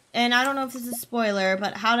heard, and I don't know if this is a spoiler,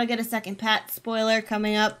 but how to get a second pet spoiler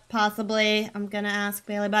coming up, possibly. I'm gonna ask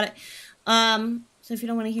Bailey about it. So if you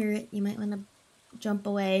don't want to hear it, you might want to jump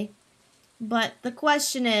away. But the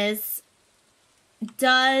question is,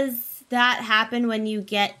 does that happen when you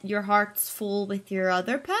get your hearts full with your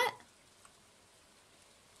other pet?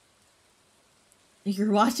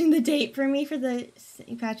 You're watching the date for me for the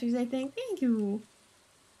St. Patrick's Day thing? Thank you.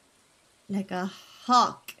 Like a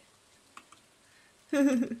hawk. Hi,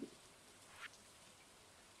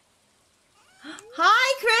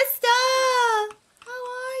 Krista! How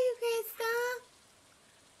are you, Krista?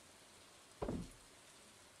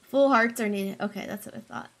 Full hearts are needed. Okay, that's what I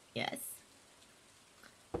thought. Yes.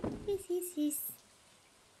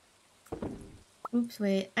 Oops,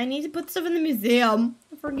 wait. I need to put stuff in the museum.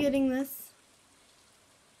 I'm forgetting this.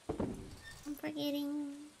 I'm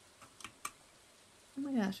forgetting. Oh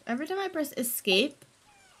my gosh. Every time I press escape,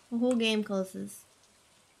 the whole game closes.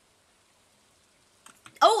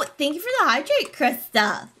 Oh, thank you for the hydrate,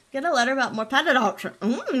 Krista. Get a letter about more pet adoption.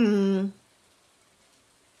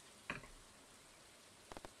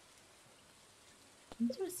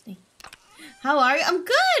 Interesting. How are you? I'm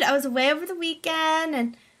good. I was away over the weekend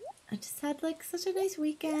and I just had like such a nice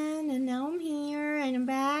weekend, and now I'm here and I'm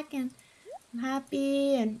back and I'm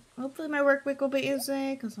happy, and hopefully my work week will be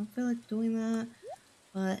easy because I don't feel like doing that,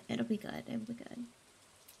 but it'll be good. It'll be good.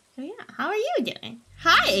 So yeah, how are you doing?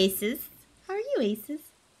 Hi, Asus. How are you, Asus?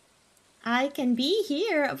 I can be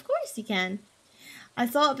here. Of course you can. I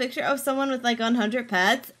saw a picture of someone with like 100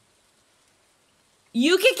 pets.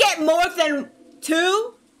 You could get more than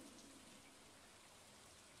 2?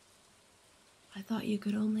 I thought you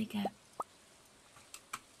could only get...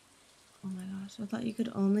 Oh my gosh, I thought you could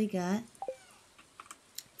only get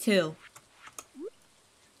 2.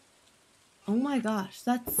 Oh my gosh,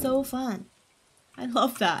 that's so fun. I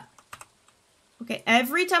love that. Okay,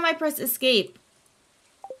 every time I press escape,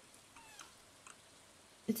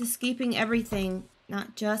 it's escaping everything,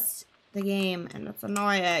 not just the game, and that's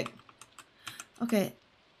annoying. Okay,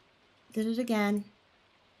 did it again.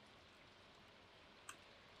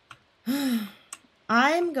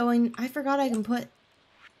 I forgot I can put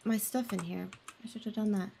my stuff in here. I should have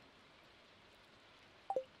done that.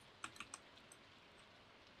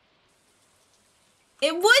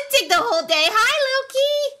 It would take the whole day. Hi,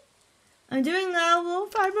 Loki. I'm doing level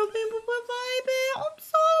 5 people, baby. I'm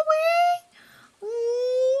sorry.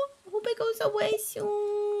 Oh, hope it goes away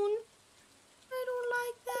soon. I don't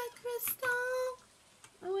like that, Crystal.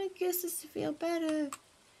 I want Kisses to feel better.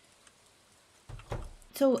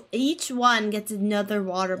 So each one gets another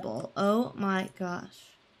water bowl. Oh my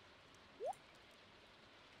gosh.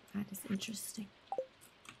 That is interesting.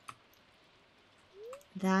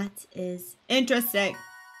 That is interesting.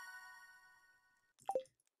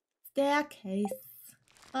 Staircase.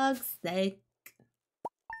 Bug steak.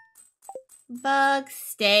 Bug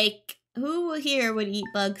steak. Who here would eat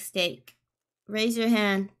bug steak? Raise your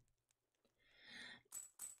hand.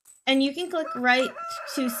 And you can click right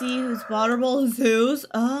to see whose water bowl is whose.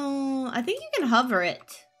 Oh, I think you can hover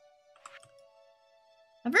it.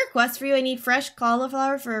 I have a request for you. I need fresh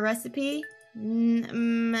cauliflower for a recipe.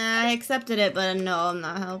 I accepted it, but no, I'm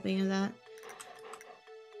not helping you with that.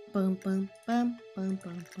 Bum, bum, bum, bum,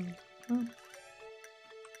 bum, bum, bum.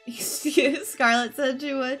 Scarlett said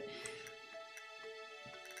she would.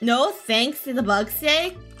 No thanks to the bug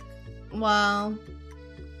steak? Wow.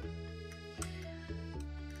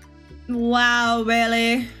 Wow,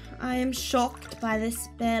 really? I am shocked by this,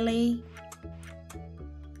 Belly.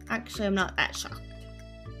 Actually, I'm not that shocked.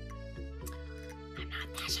 I'm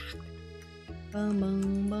not that shocked. Boom,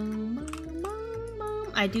 boom, boom, boom, boom,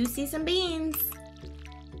 boom. I do see some beans.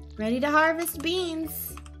 Ready to harvest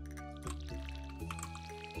beans.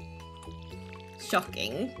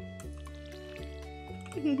 Shocking.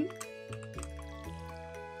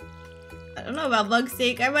 I don't know about bug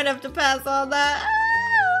steak. I might have to pass on that.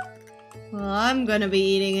 Well, I'm gonna be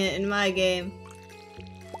eating it in my game.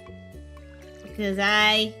 Because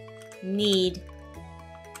I need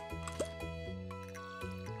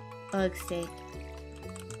bug steak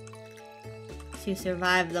to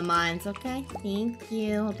survive the mines, okay? Thank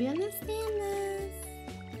you. Hope you understand this.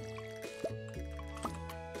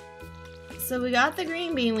 So we got the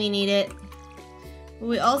green bean, we need it. But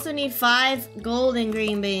we also need 5 golden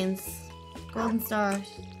green beans. Golden stars.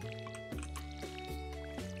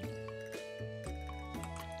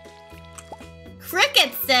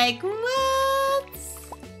 Cricket steak, what?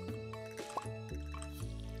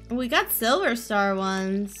 We got silver star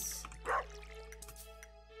ones.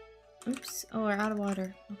 Oops, oh, we're out of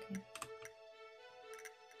water. Okay.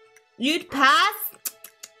 You'd pass?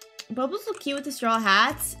 Bubbles look cute with the straw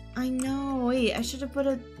hats. I know, wait, I should have put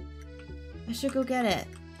a... I should go get it.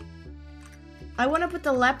 I want to put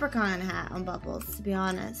the leprechaun hat on Bubbles, to be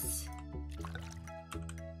honest.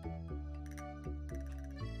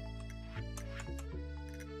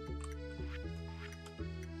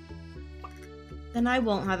 Then I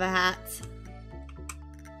won't have a hat.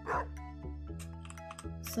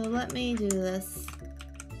 So let me do this.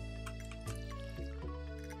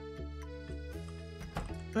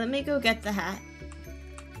 Let me go get the hat.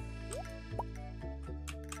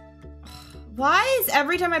 Why is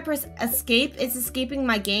every time I press escape, it's escaping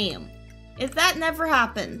my game? If that never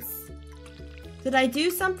happens. Did I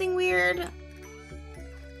do something weird?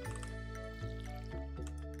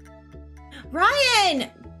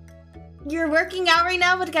 Ryan! You're working out right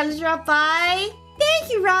now, but gotta drop by?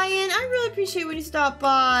 Thank you, Ryan. I really appreciate when you stop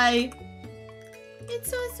by.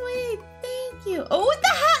 It's so sweet. Thank you. Oh, the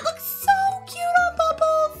hat looks so cute on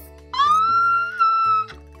Bubbles.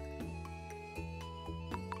 Ah!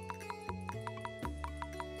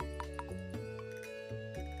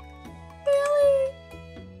 Really?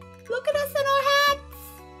 Look at us in our hats.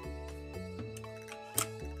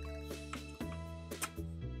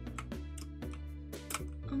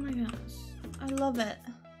 Oh my gosh. love it.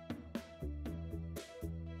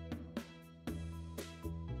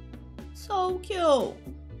 So cute.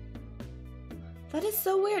 That is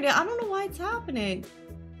so weird. I don't know why it's happening.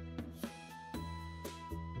 I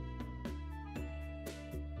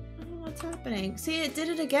don't know what's happening. See, it did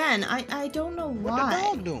it again. I don't know why. What the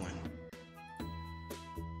dog doing?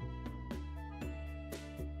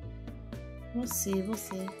 We'll see, we'll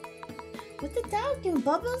see. What the dog doing?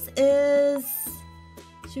 Bubbles is...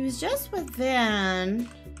 She was just with Van.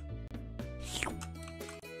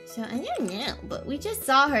 So I don't know, but we just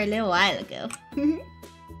saw her a little while ago.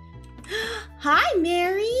 Hi,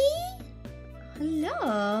 Mary!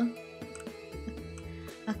 Hello.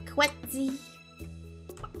 A Quetzy.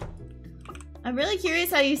 I'm really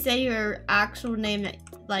curious how you say your actual name, that,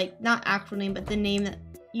 like, not actual name, but the name that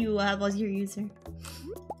you have as your user.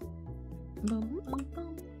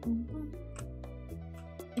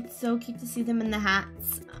 It's so cute to see them in the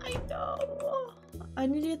hats. I know. I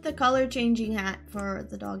need to get the color changing hat for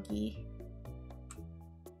the doggy.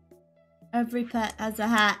 Every pet has a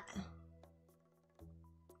hat.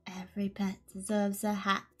 Every pet deserves a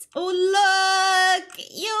hat. Oh look!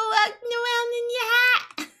 You're walking around in your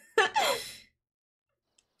hat!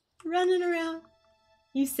 Running around.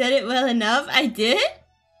 You said it well enough. I did?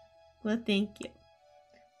 Well, thank you.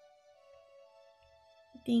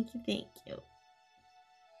 Thank you, thank you.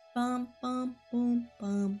 Bum bum boom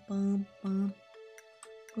bum bum bum.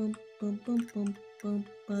 Boom boom boom boom boom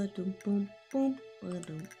ba dum boom boom ba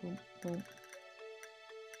dum boom boom.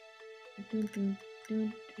 Dun, dun,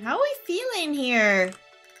 dun. How are we feeling here?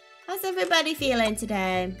 How's everybody feeling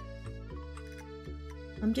today?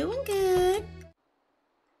 I'm doing good.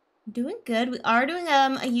 I'm doing good. We are doing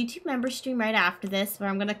a YouTube member stream right after this where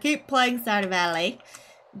I'm gonna keep playing Stardew Valley.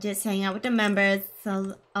 Just hang out with the members,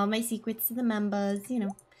 so all my secrets to the members, you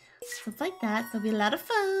know, stuff like that. So it'll be a lot of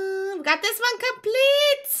fun. We got this one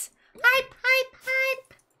complete. Hype, hype,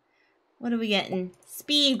 hype. What are we getting?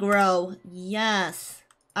 Speed grow. Yes.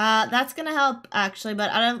 That's gonna help actually,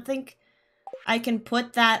 but I don't think I can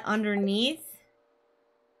put that underneath.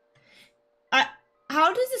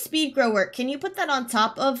 How does the speed grow work? Can you put that on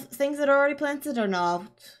top of things that are already planted or no?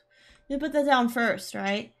 You put that down first,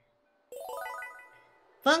 right?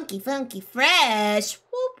 Funky, funky, fresh.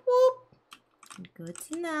 Whoop, whoop. Good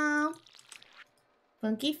to know.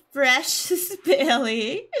 Funky, fresh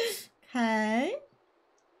Bailey. Okay.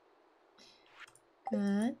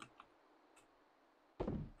 Good.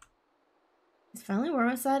 It's finally warm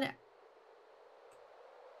outside.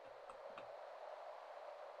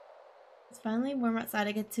 It's finally warm outside.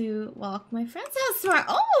 I get to walk my friend's house tomorrow.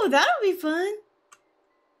 Oh, that'll be fun.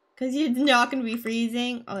 Because you're not going to be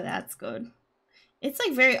freezing. Oh, that's good. It's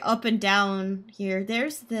like very up and down here.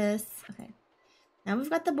 There's this. Okay. Now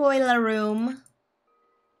we've got the boiler room.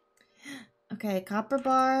 Okay, copper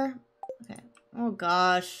bar. Okay. Oh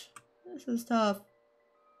gosh. This is tough.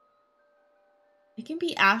 It can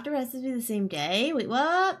be after. It has to be the same day. Wait,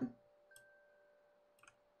 what?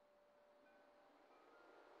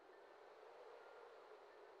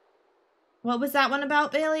 What was that one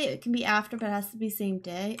about, Bailey? It can be after, but it has to be same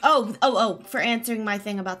day. Oh, for answering my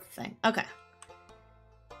thing about the thing. Okay.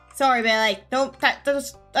 Sorry, Bailey.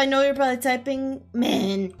 I know you're probably typing,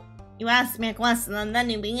 man. You asked me a question and then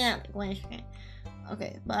you began a question.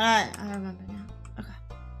 Okay, but I remember now. Okay.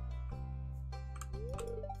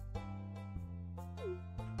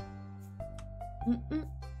 Okay,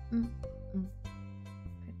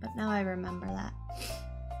 but now I remember that.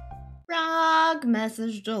 Frog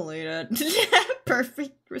message deleted.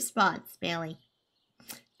 Perfect response, Bailey.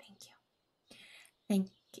 Thank you. Thank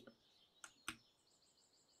you.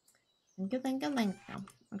 Thank you, thank you, thank you.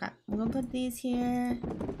 Okay, I'm gonna put these here.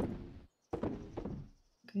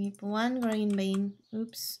 Creep one green bean.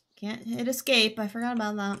 Oops, can't hit escape. I forgot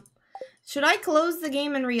about that. Should I close the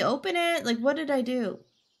game and reopen it? Like, what did I do?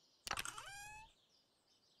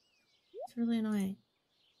 It's really annoying.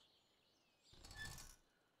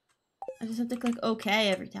 I just have to click OK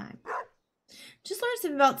every time. Just learned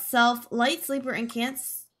something about self. Light sleeper and can't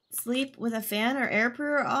sleep with a fan or air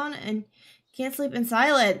purifier on and can't sleep in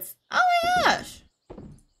silence. Oh my gosh.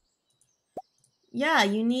 Yeah,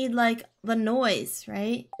 you need like the noise,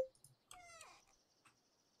 right?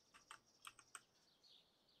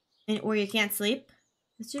 Or you can't sleep.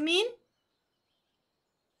 What you mean?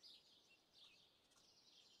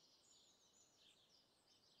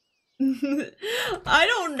 I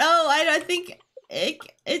don't know. I think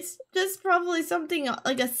it's just probably something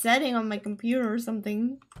like a setting on my computer or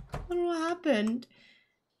something. I don't know what happened.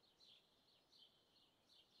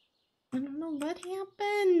 I don't know what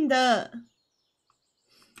happened.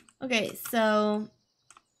 Okay, so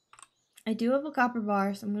I do have a copper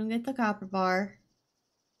bar, so I'm gonna get the copper bar.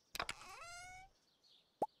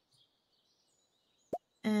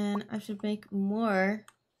 And I should make more.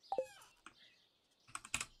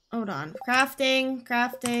 Hold on. Crafting,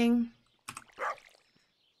 crafting.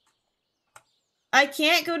 I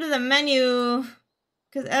can't go to the menu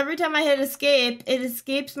because every time I hit escape, it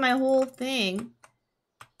escapes my whole thing.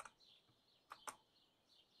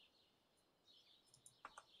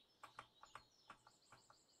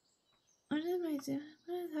 What am I doing?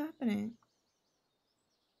 What is happening?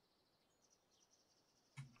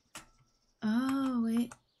 Oh,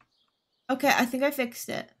 wait. Okay, I think I fixed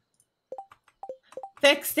it.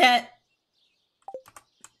 Fixed it!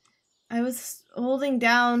 I was holding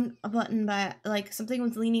down a button, but like something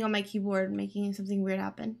was leaning on my keyboard, making something weird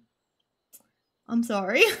happen. I'm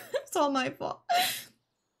sorry. It's all my fault.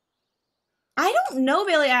 I don't know,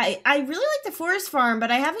 Bailey. I really like the forest farm, but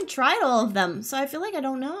I haven't tried all of them, so I feel like I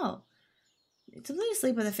don't know. Something to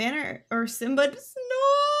sleep with a fan or Simba to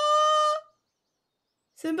snore.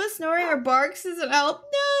 Simba snoring or barks doesn't help.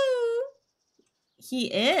 No. He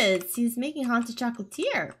is. He's making haunted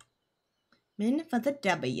chocolatier. Min for the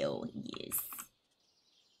W. Yes.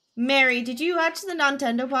 Mary, did you watch the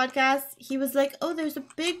Nintendo podcast? He was like, oh, there's a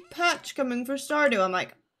big patch coming for Stardew. I'm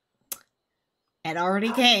like, it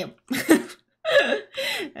already came.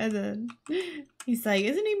 And then he's like,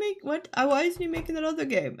 isn't he make what? Why isn't he making that other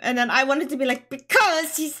game? And then I wanted to be like,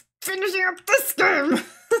 because he's finishing up this game.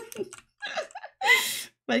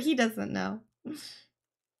 But he doesn't know.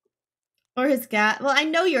 Or his cat. Well, I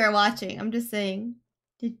know you were watching. I'm just saying.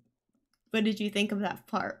 What did you think of that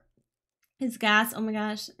part? His gas. Oh my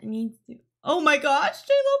gosh. I need to. Oh my gosh.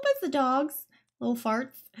 J. Lopez, the dogs. Little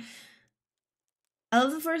farts. I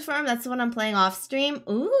love the first farm. That's the one I'm playing off stream.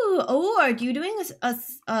 Ooh. Oh, are you doing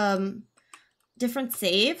a different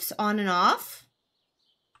saves on and off?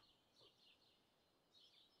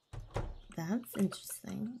 That's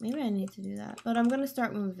interesting. Maybe I need to do that. But I'm going to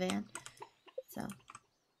start with a van. So.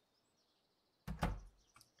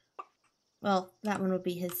 Well, that one would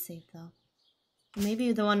be his save though.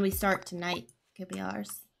 Maybe the one we start tonight could be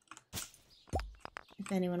ours.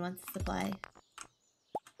 If anyone wants to play.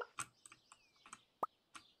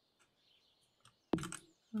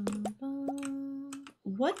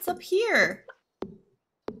 What's up here?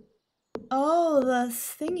 Oh, the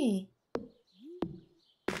thingy.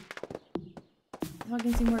 If I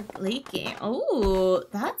can see more late game. Oh,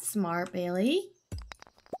 that's smart, Bailey.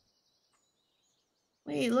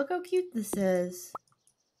 Wait, look how cute this is.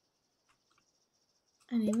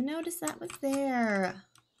 I didn't even notice that was there.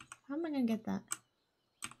 How am I gonna get that?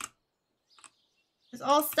 It's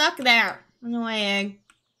all stuck there. Annoying.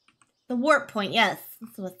 The warp point, yes.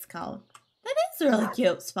 That's what it's called. That is a really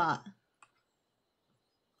cute spot.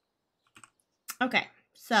 Okay,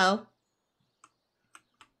 so.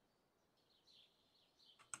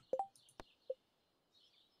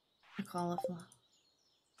 A cauliflower.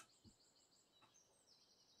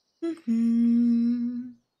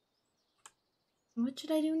 What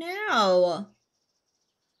should I do now?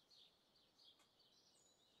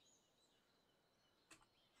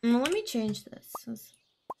 Well, let me change this.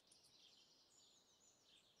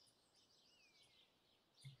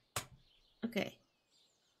 Okay.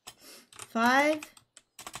 5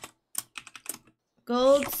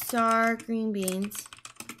 gold star green beans.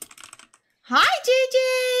 Hi,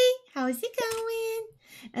 JJ! How is it going?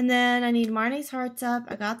 And then I need Marnie's hearts up.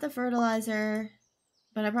 I got the fertilizer,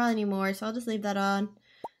 but I probably need more, so I'll just leave that on.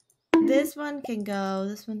 This one can go.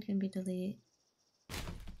 This one can be deleted.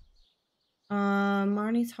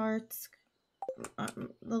 Marnie's hearts.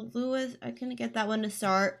 The Lewis, I couldn't get that one to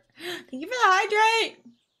start. Thank you for the hydrate!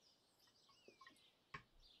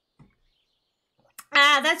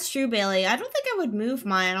 Ah, that's true, Bailey. I don't think I would move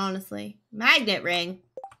mine, honestly. Magnet ring.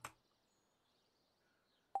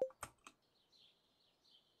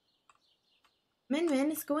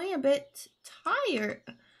 Min is going a bit tired.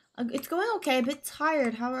 It's going okay, a bit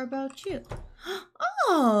tired. How about you?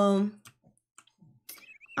 Oh,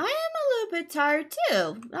 I am a little bit tired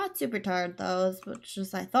too. Not super tired though, as much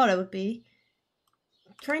as I thought I would be.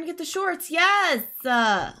 Trying to get the shorts, yes!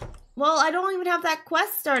 Well, I don't even have that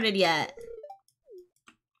quest started yet.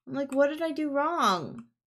 I'm like, what did I do wrong?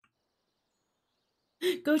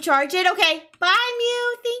 Go charge it? Okay. Bye,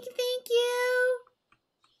 Mew. Thank you, thank you.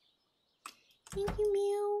 Thank you,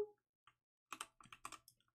 Mew.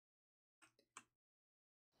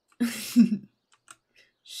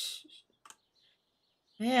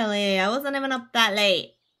 Really? I wasn't even up that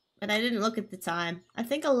late. But I didn't look at the time. I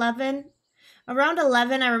think 11. Around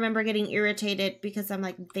 11, I remember getting irritated because I'm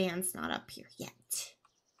like, Van's not up here yet.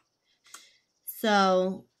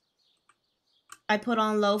 So, I put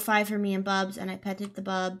on lo-fi for me and Bubs, and I petted the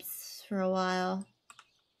Bubs for a while.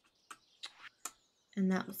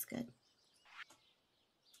 And that was good.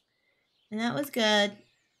 And that was good.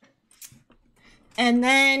 And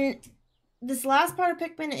then this last part of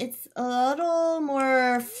Pikmin, it's a little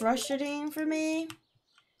more frustrating for me.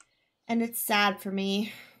 And it's sad for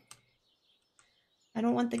me. I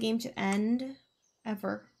don't want the game to end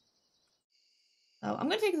ever. So I'm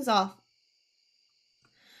gonna take this off.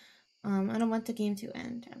 I don't want the game to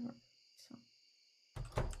end ever. So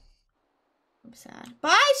I'm sad.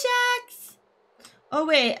 Bye, Shax! Oh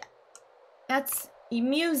wait. That's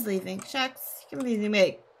Mew's leaving. Shax, you can leave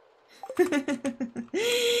me.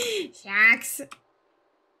 Shax.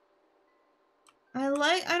 I don't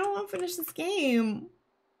want to finish this game.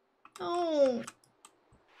 Oh.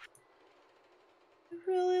 I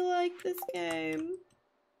really like this game.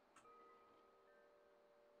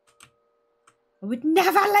 I would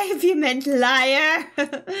never leave you, mint liar!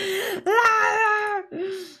 Liar!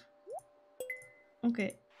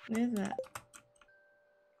 Okay, there's that.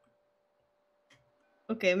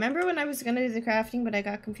 Okay, remember when I was gonna do the crafting, but I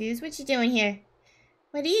got confused? What you doing here?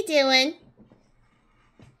 What are you doing?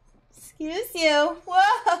 Excuse you.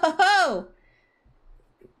 Whoa!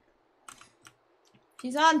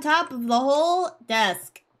 She's on top of the whole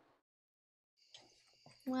desk.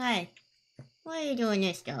 Why? Why are you doing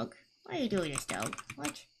this, dog? Why are you doing this, dog?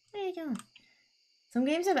 What are you doing? Some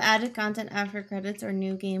games have added content after credits or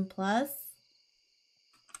New Game Plus.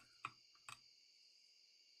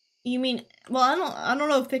 You mean, well, I don't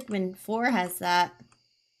know if Pikmin 4 has that.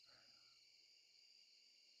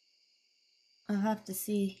 I'll have to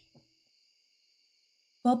see.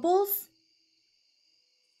 Bubbles?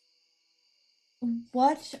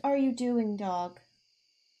 What are you doing, dog?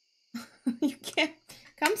 You can't.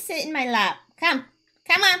 Come sit in my lap. Come.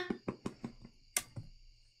 Come on.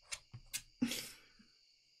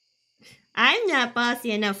 I'm not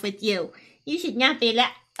bossy enough with you. You should not be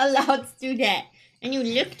allowed to do that. And you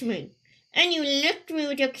licked me. And you licked me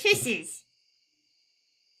with your kisses.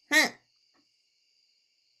 Huh.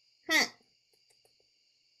 Huh.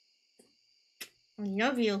 I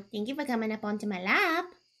love you. Thank you for coming up onto my lap.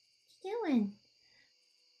 What you doing?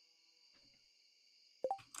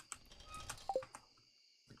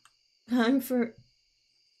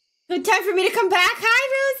 Good time for me to come back. Hi,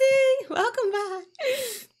 Rosie. Welcome back.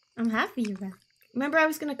 I'm happy you're back. Remember I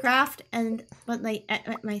was gonna craft but like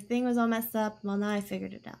my thing was all messed up. Well, now I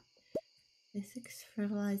figured it out. Basics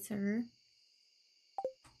fertilizer.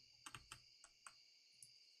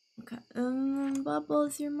 Okay.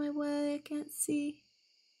 Bubbles, you're in my way. I can't see.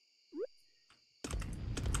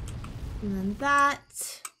 And then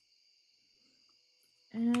that.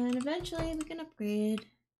 And eventually we can upgrade.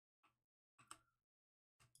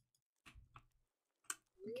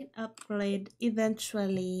 We can upgrade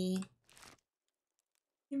eventually.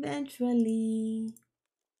 Eventually.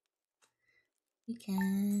 We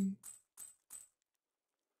can.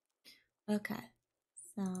 Okay.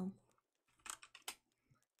 So.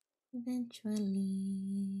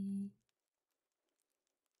 Eventually.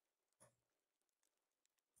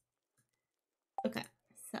 Okay.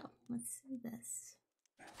 So, let's do this.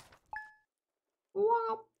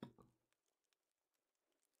 Wop.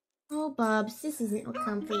 Oh, Bubs, this isn't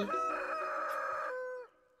comfy.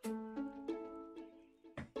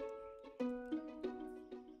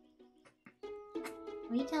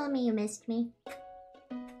 Are you telling me you missed me?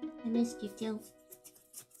 I missed you too.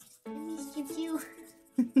 I missed you too.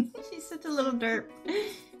 She's such a little derp.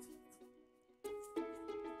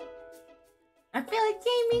 I feel like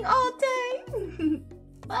gaming all day.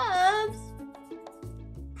 Bubs.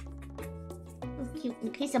 Oh,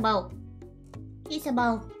 cute. Kiss a bow. Kiss a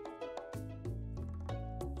bow.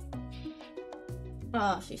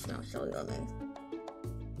 Oh, she smells so yummy.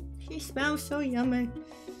 She smells so yummy.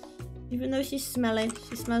 Even though she's smelly,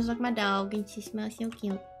 she smells like my dog and she smells so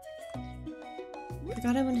cute. I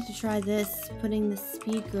forgot I wanted to try this, putting the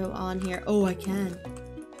speed grow on here. Oh, I can.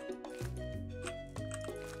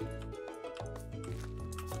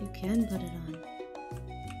 You can put it on.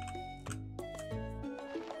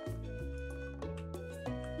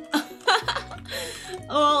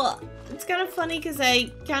 Well, it's kind of funny because I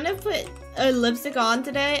kind of put a lipstick on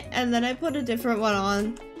today and then I put a different one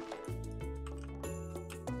on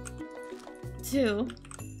too.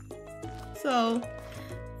 So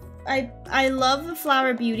I love the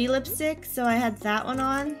Flower Beauty lipstick, so I had that one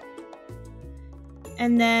on.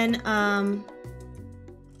 And then I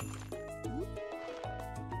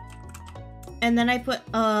put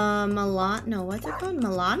what's it called?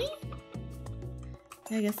 Milani?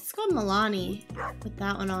 I guess it's called Milani. Put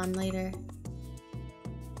that one on later.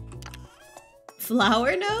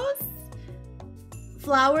 Flower nose?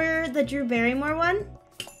 Flower, the Drew Barrymore one?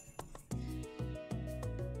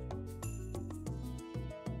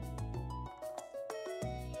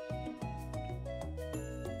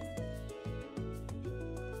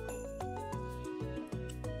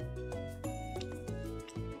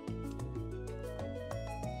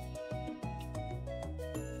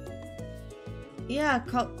 Yeah,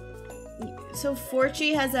 so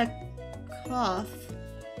Forchi has a cough.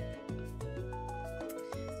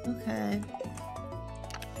 Okay.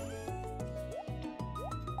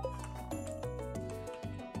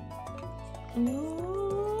 Ooh.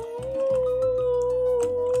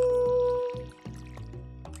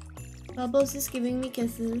 Bubbles is giving me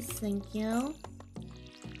kisses. Thank you.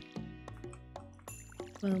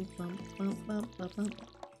 Bum, bum, bum, bum, bum, bum.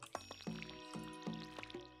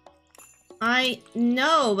 I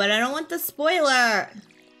know, but I don't want the spoiler.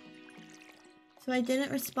 So I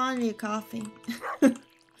didn't respond to your coffee.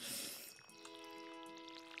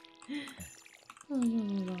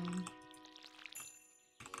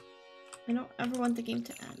 I don't ever want the game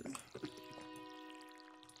to end.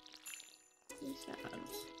 So sad.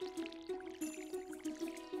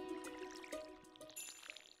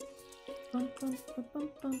 Bum, bum, bum, bum,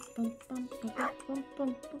 bum, bum, bum, bum,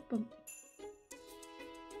 bum, bum, bum.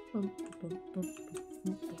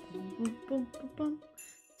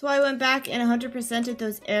 So I went back and 100%ed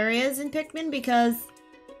those areas in Pikmin because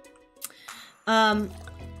and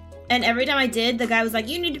every time I did, the guy was like,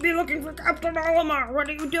 you need to be looking for Captain Olimar, what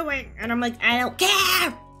are you doing? And I'm like, I don't care!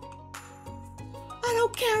 I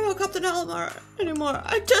don't care about Captain Olimar anymore.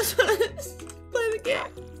 I just want to play the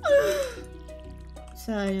game.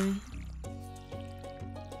 So anyway.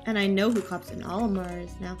 And I know who Captain Olimar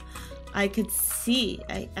is now. I could see,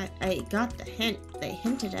 I got the hint. They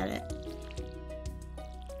hinted at it.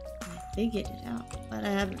 I figured it out, but I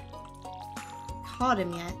haven't caught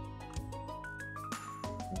him yet.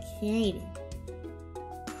 Okay.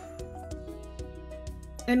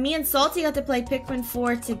 And me and Salty got to play Pikmin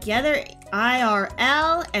 4 together,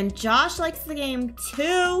 IRL, and Josh likes the game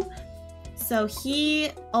too. So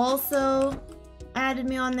he also added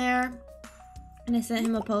me on there, and I sent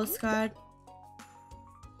him a postcard.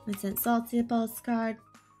 I sent Salty a postcard.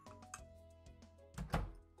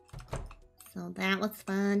 So that was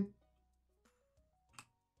fun.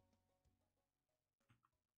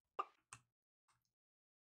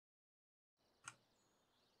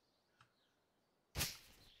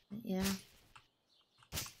 But yeah.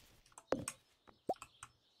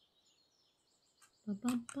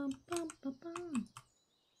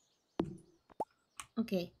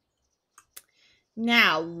 Okay.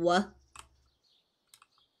 Now,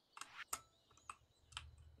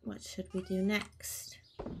 what should we do next?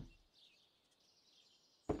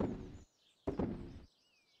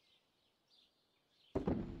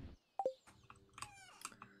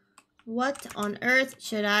 What on earth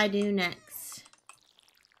should I do next?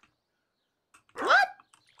 What?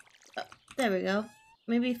 Oh, there we go.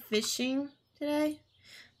 Maybe fishing today?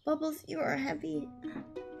 Bubbles, you are heavy.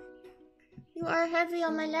 You are heavy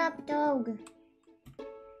on my lap, dog.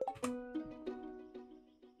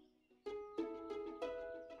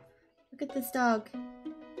 Look at this dog.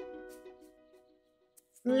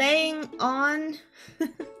 Laying on...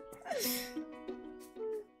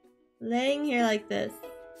 laying here like this.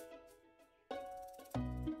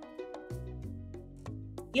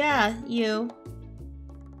 Yeah, you.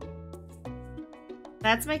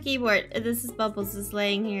 That's my keyboard. This is Bubbles just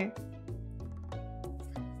laying here.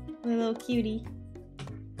 My little cutie.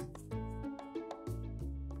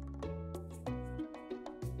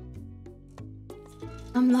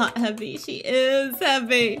 I'm not heavy. She is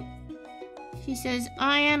heavy. She says,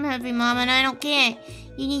 I am heavy, Mom, and I don't care.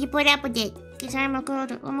 You need to put up with it. Because I'm a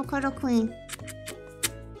cuddle queen.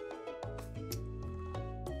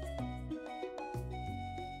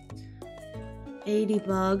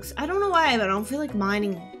 $80. I don't know why, but I don't feel like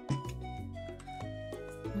mining. I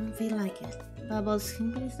don't feel like it. Bubbles, can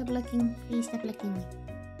you please stop looking? Please stop looking.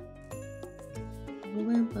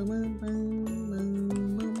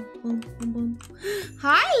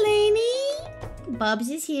 Hi, Lainey! Bubs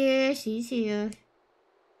is here. She's here.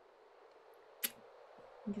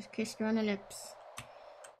 I just kissed her on the lips.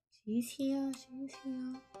 She's here. She's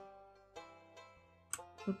here.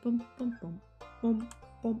 Boom, boom, boom, boom,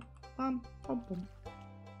 boom.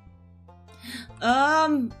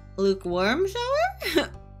 Lukewarm shower?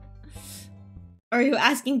 Are you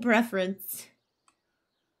asking preference?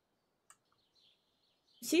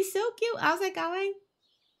 She's so cute. How's it going?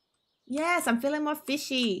 Yes, I'm feeling more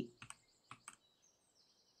fishy.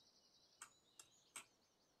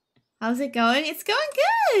 How's it going? It's going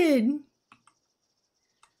good.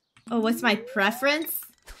 Oh, what's my preference?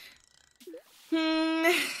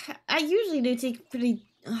 I usually do take pretty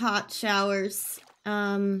hot showers.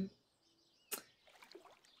 And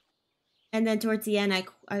then towards the end, I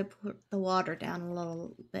put the water down a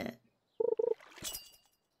little bit.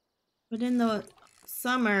 But in the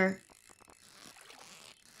summer,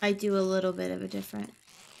 I do a little bit of a different.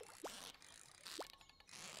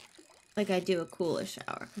 Like I do a cooler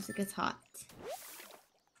shower because it gets hot.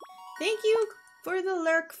 Thank you for the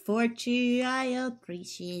lurk, Fortune. I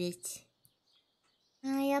appreciate it.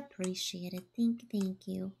 I appreciate it. Thank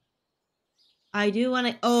you. I do want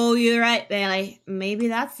to. Oh, you're right, Bailey. Maybe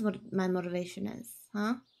that's what my motivation is,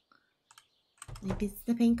 huh? Maybe it's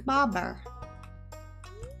the pink bobber.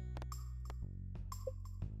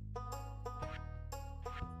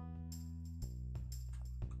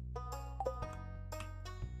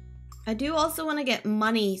 I do also want to get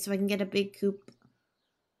money so I can get a big coop.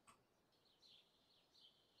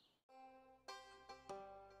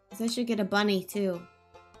 I should get a bunny too.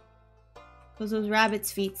 Because those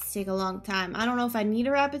rabbit's feet take a long time. I don't know if I need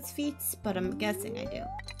a rabbit's feet, but I'm guessing I do.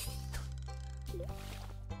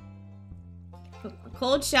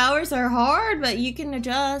 Cold showers are hard, but you can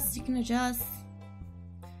adjust. You can adjust.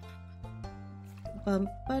 Bum,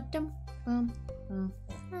 ba-dum, bum, bum.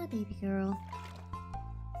 Hi, baby girl.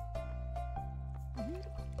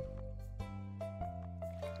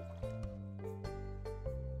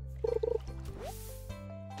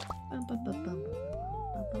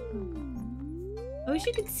 I wish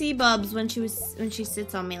you could see Bubs when she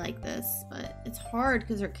sits on me like this, but it's hard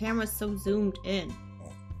because her camera's so zoomed in.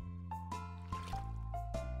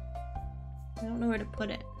 I don't know where to put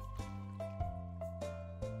it.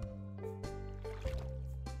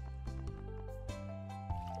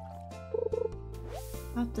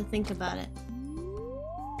 I'll have to think about it.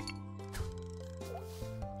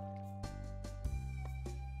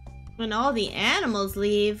 When all the animals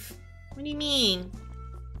leave? What do you mean?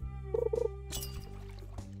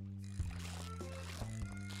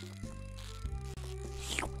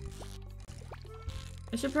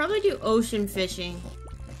 I should probably do ocean fishing.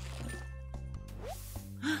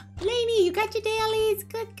 Lainey, you got your dailies!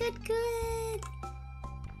 Good, good, good!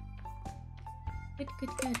 Good, good,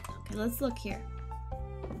 good. Okay, let's look here.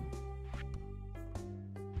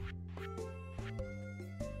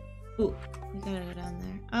 Ooh, we gotta go down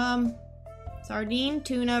there. Sardine,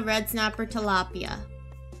 tuna, red snapper, tilapia.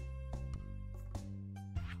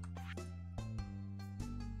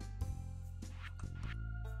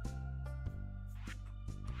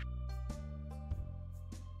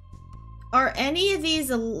 Are any of these,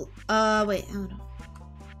 wait, hold on.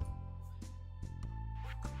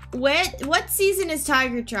 What season is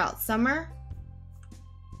tiger trout? Summer?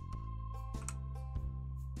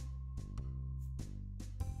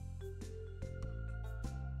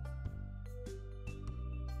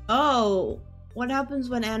 Oh, what happens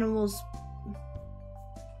when animals...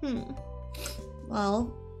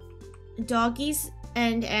 Well, doggies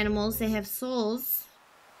and animals, they have souls.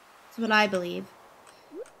 That's what I believe.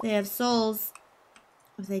 They have souls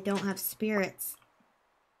if they don't have spirits.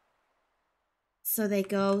 So they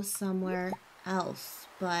go somewhere else,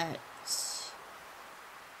 but...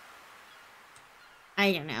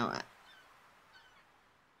 I don't know.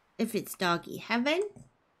 If it's doggy heaven?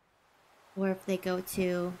 Or if they go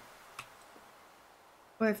to...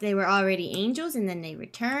 Or if they were already angels and then they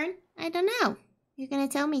return. I don't know. You're gonna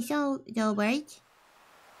tell me so, though, right?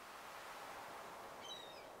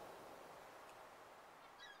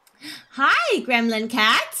 Hi, Gremlin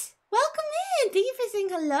Cat! Welcome in! Thank you for saying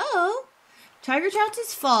hello. Tiger trout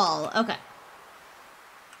is fall. Okay.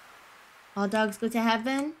 All dogs go to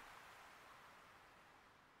heaven?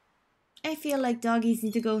 I feel like doggies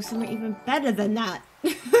need to go somewhere even better than that.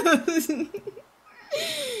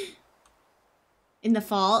 In the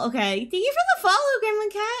fall? Okay. Thank you for the follow,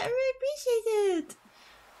 Gremlin Cat. I really appreciate it.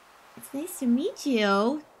 It's nice to meet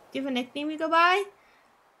you. Do you have a nickname you go by?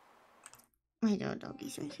 I know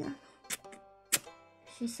doggies right here.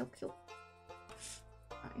 She's so cute.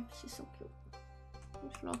 Alright, she's so cute.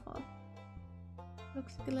 Just love her.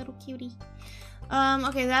 Looks like a little cutie.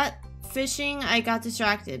 Okay, that fishing, I got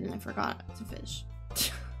distracted and I forgot to fish.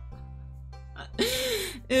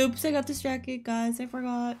 Oops, I got distracted, guys. I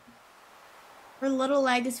forgot. Her little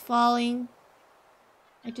leg is falling.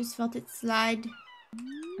 I just felt it slide.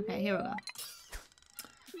 Okay, here we go.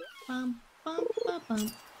 Bum, bum, bum,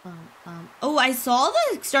 bum, bum, bum. Oh, I saw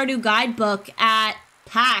the Stardew guidebook at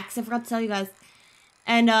PAX. I forgot to tell you guys.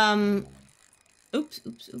 And, oops.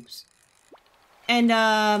 And,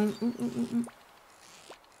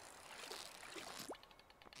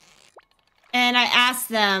 and I asked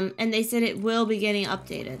them, and they said it will be getting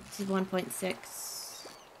updated to 1.6.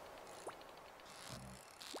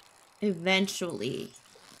 Eventually.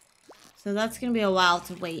 So that's gonna be a while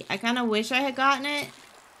to wait. I kind of wish I had gotten it,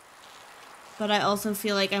 but I also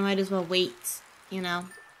feel like I might as well wait, you know?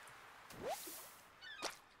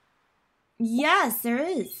 Yes, there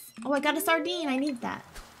is. Oh, I got a sardine. I need that.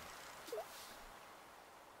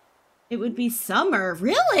 It would be summer.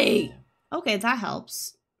 Really? Okay, that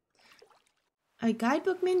helps. A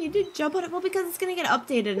guidebook man, you did jump on it? Well, because it's gonna get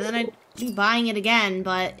updated, and then I'd be buying it again.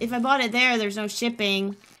 But if I bought it there, there's no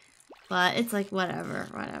shipping. But it's like, whatever,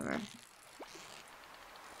 whatever.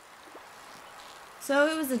 So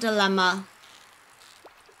it was a dilemma.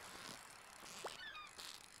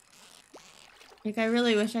 Like, I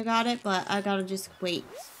really wish I got it, but I gotta just wait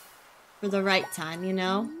for the right time, you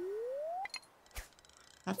know?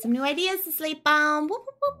 Got some new ideas to sleep on. Whoop,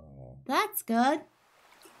 whoop, whoop. That's good.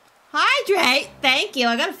 Hydrate! Thank you.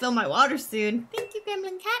 I gotta fill my water soon. Thank you,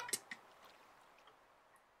 Gremlin Cat.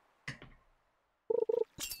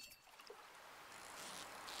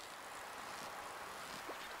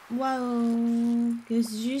 Whoa. Did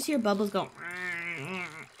you just hear bubbles go?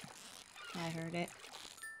 I heard it.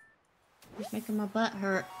 It's making my butt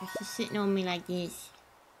hurt. It's just sitting on me like this.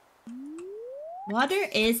 Water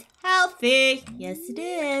is healthy. Yes, it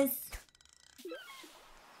is.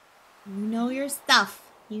 You know your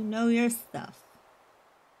stuff. You know your stuff.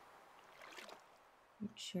 It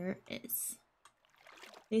sure is.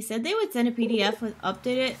 They said they would send a PDF with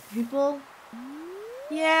updated people.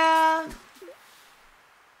 Yeah.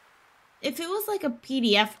 If it was like a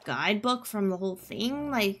PDF guidebook from the whole thing,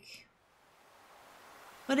 like...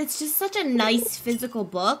 But it's just such a nice physical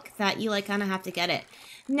book that you like kind of have to get it.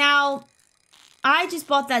 Now, I just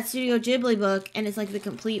bought that Studio Ghibli book and it's like the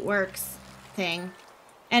complete works thing.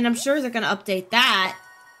 And I'm sure they're going to update that.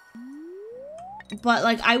 But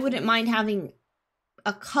like I wouldn't mind having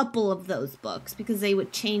a couple of those books because they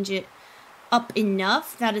would change it up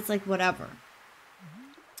enough that it's like whatever.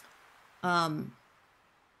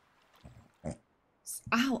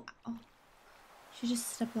 Ow. Oh. She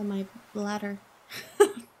just stepped on my bladder.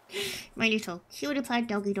 My little cutie pie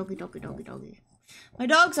doggy. My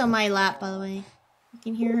dog's on my lap, by the way. You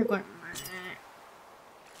can hear her going.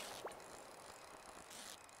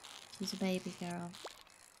 She's a baby girl.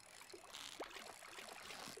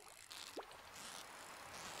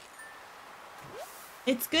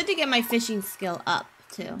 It's good to get my fishing skill up,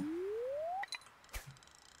 too.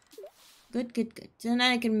 Good. So then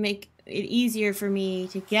I can make it easier for me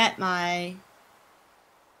to get my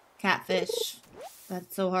catfish.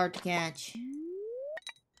 That's so hard to catch.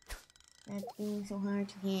 That's being so hard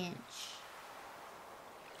to catch.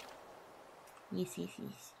 Yes.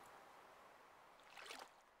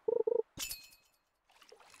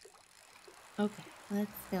 Okay,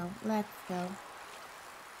 let's go.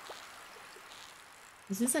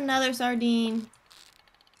 Is this another sardine?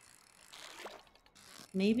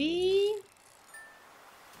 Maybe?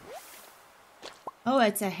 Oh,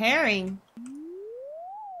 it's a herring.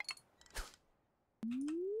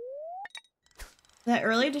 That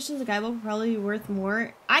early edition of the guidebook will probably be worth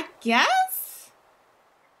more. I guess?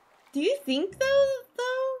 Do you think though?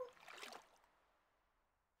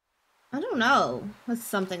 I don't know. With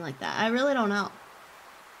something like that. I really don't know.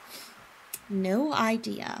 No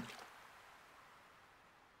idea.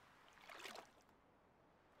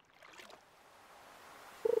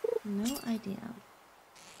 No idea.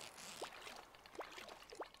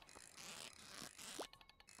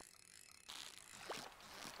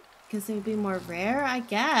 Because it would be more rare, I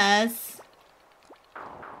guess.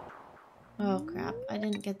 Oh crap, I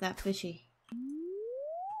didn't get that fishy.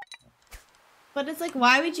 But it's like,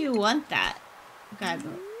 why would you want that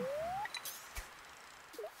guidebook?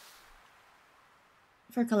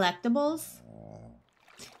 For collectibles?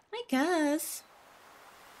 I guess.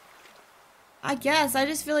 I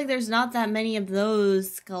just feel like there's not that many of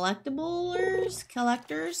those collectors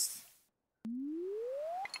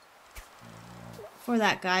for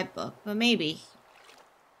that guidebook, but maybe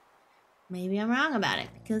I'm wrong about it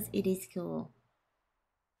because it is cool.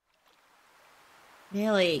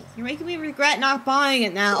 Really, you're making me regret not buying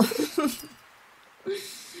it now.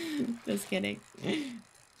 Just kidding. I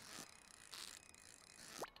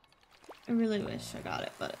really wish I got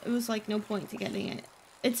it, but it was like no point to getting it.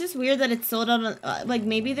 It's just weird that it's sold out on, like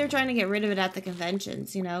maybe they're trying to get rid of it at the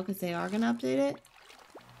conventions, you know, because they are going to update it.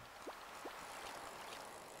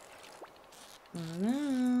 I don't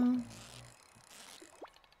know.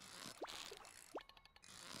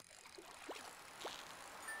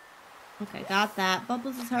 Okay, got that.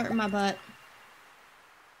 Bubbles is hurting my butt.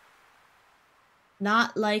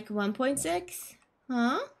 Not like 1.6?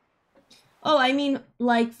 Huh? Oh, I mean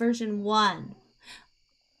like version 1.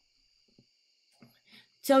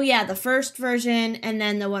 So yeah, the first version and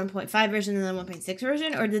then the 1.5 version and then the 1.6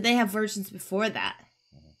 version, or did they have versions before that?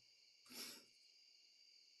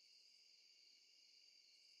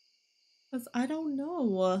 Because I don't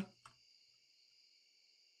know.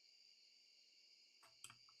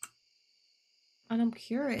 And I'm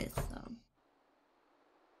curious though.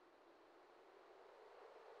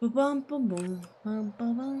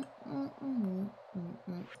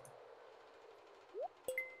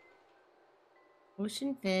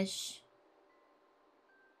 Ocean fish.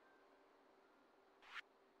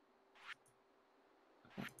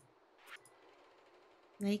 Okay.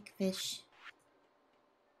 Lake fish.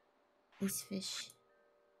 This fish.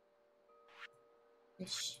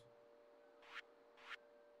 Fish.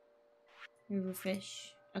 River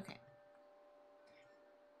fish. Okay.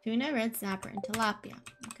 Tuna, red snapper, and tilapia.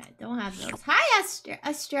 Okay, don't have those. Hi,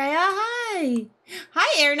 Estrella. Hi.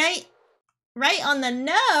 Hi, Air Knight. Right on the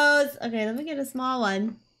nose. Okay, let me get a small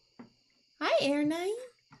one. Hi, Air Knight.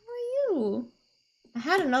 How are you? I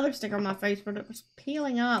had another sticker on my face, but it was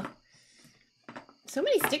peeling off. So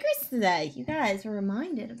many stickers today. You guys were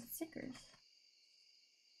reminded of the stickers.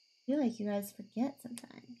 I feel like you guys forget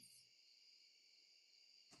sometimes.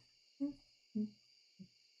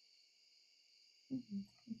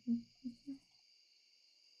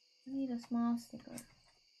 I need a small sticker.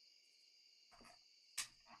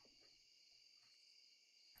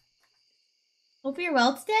 Hope you're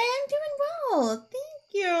well today. I'm doing well.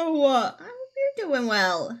 Thank you. I hope you're doing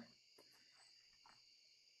well.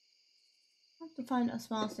 I have to find a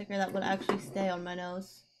small sticker that would actually stay on my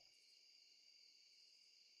nose.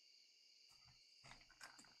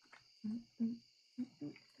 Let's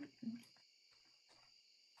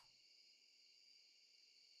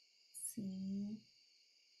see.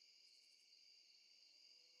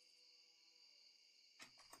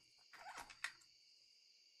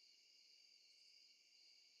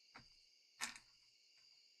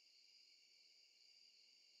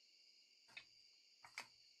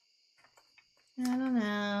 I don't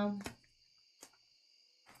know.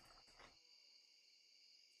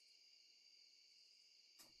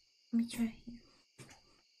 Let me try here.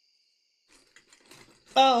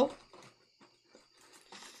 Oh.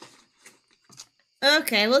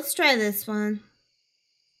 Okay, let's try this one.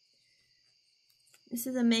 This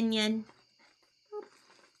is a minion.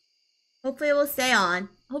 Hopefully it will stay on.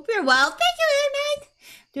 Hope you're well. Thank you, Air Knight.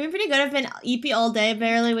 Doing pretty good. I've been EP all day,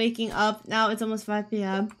 barely waking up. Now it's almost 5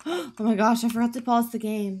 p.m. Oh my gosh, I forgot to pause the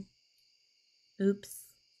game. Oops.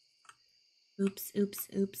 Oops, oops,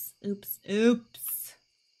 oops, oops, oops.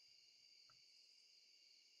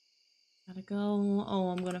 Gotta go.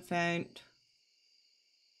 Oh, I'm gonna faint.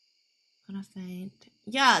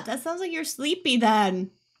 Yeah, that sounds like you're sleepy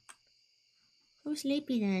then. Who's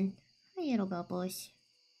sleepy then? Hi, little bubbles.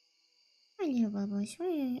 Hi, little bubbles. Are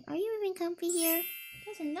you even comfy here?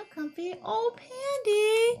 Doesn't look comfy. Oh,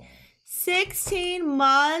 Pandy. 16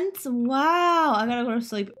 months. Wow. I gotta go to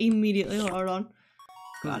sleep immediately. Hold on.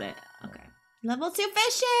 Got it. Okay. Level 2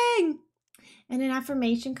 fishing. And an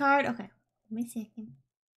affirmation card. Okay. Give me a second.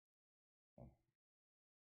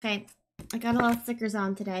 Okay. I got a lot of stickers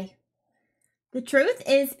on today. The truth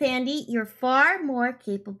is, Pandy, you're far more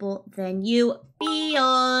capable than you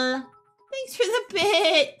feel. Thanks for the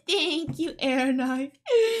bit. Thank you, Air Knight.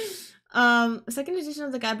 Second edition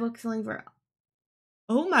of the guidebook selling for...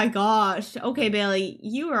 Oh my gosh. Okay, Bailey,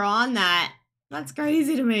 you were on that. That's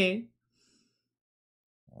crazy to me.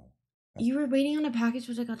 You were waiting on a package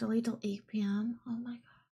which I got delayed till 8 p.m. Oh my god.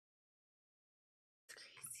 That's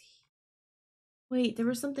crazy. Wait, there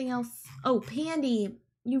was something else. Oh, Pandy,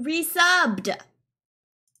 you resubbed.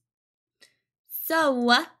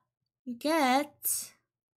 So, you get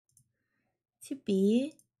to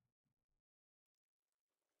be...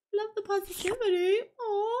 Love the positivity.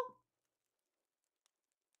 Aww.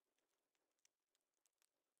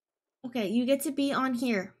 Okay, you get to be on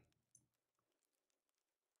here.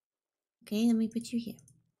 Okay, let me put you here.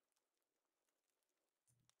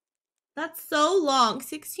 That's so long.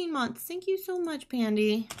 16 months. Thank you so much,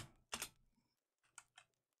 Pandy.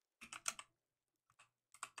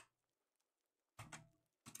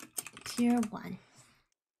 Tier 1.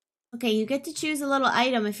 Okay, you get to choose a little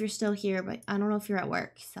item if you're still here, but I don't know if you're at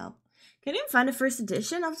work, so. Can you find a first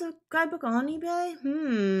edition of the guidebook on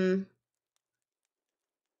eBay?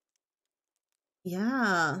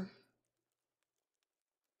 Yeah.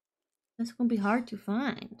 That's gonna be hard to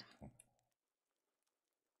find.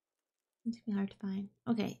 It's gonna be hard to find.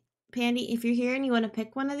 Okay, Pandy, if you're here and you want to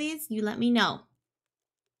pick one of these, you let me know.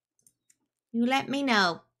 You let me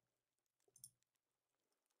know.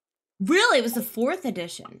 Really? It was the 4th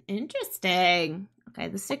edition. Interesting. Okay,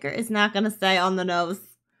 the sticker is not gonna stay on the nose.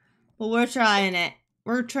 But we're trying it.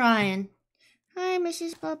 We're trying. Hi,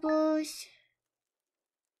 Mrs. Bubbles.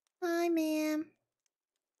 Hi, ma'am.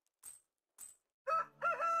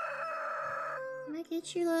 Can I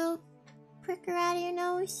get your little pricker out of your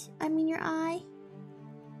nose? I mean your eye.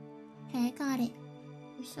 Okay, I got it.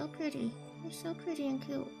 You're so pretty. You're so pretty and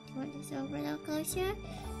cute. You want this over a little closer?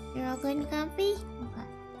 You're all good and comfy? Okay.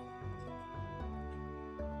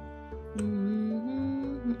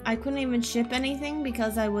 I couldn't even ship anything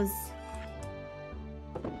because I was...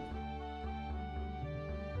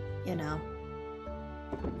 You know.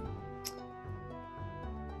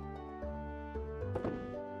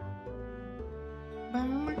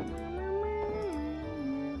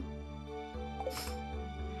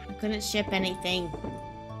 I couldn't ship anything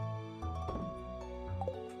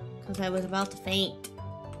because I was about to faint.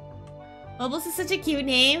 Bubbles is such a cute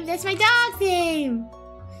name. That's my dog's name.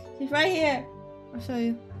 She's right here. I'll show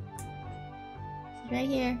you. She's right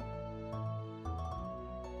here.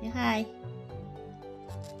 Say hi.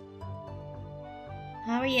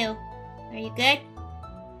 How are you? Are you good?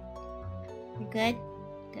 You good?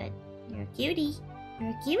 Good. You're a cutie.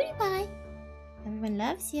 You're a cutie pie. Everyone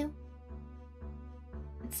loves you.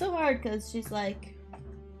 It's so hard because she's like...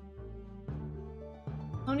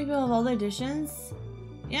 How many people have all the editions?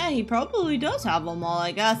 Yeah, he probably does have them all,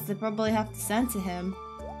 I guess. They probably have to send to him.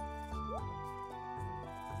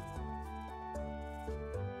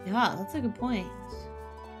 Yeah, that's a good point.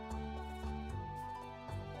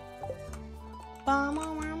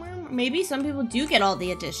 Maybe some people do get all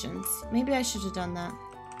the editions. Maybe I should have done that.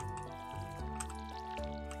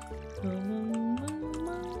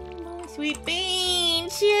 Sweet Bean!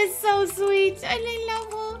 She is so sweet! I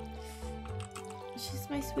love her! She's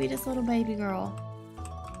my sweetest little baby girl.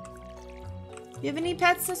 You have any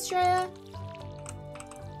pets, Estrella?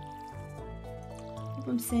 Hope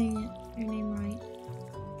I'm saying your name right.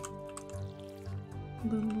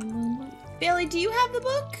 Boom, boom, boom, boom. Bailey, do you have the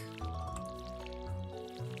book?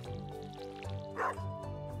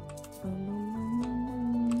 Boom, boom,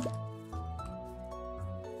 boom, boom.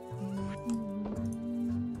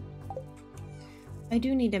 I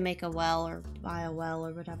do need to make a well or buy a well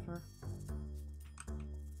or whatever.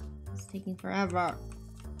 It's taking forever.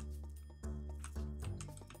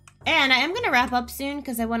 And I am gonna wrap up soon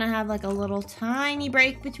because I want to have like a little tiny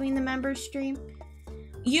break between the members stream.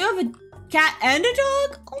 You have a cat and a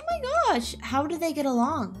dog? Oh my gosh, how do they get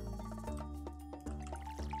along?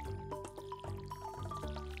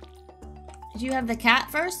 Did you have the cat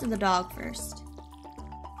first or the dog first?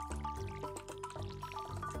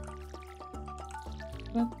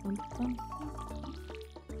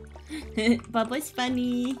 Bubba's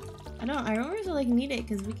funny. I don't really like need it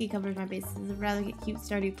because Wiki covers my bases. I'd rather get cute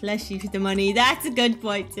Stardew plushie with the money. That's a good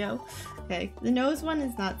point too. Okay, the nose one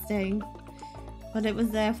is not staying. But it was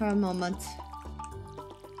there for a moment.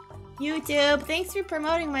 YouTube, thanks for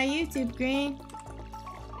promoting my YouTube, Green.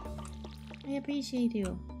 I appreciate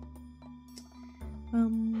you.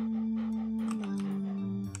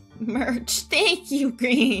 Merch, thank you,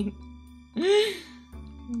 Green.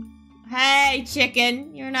 Hey,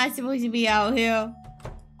 chicken, you're not supposed to be out here.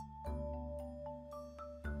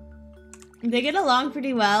 They get along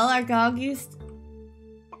pretty well. Our dog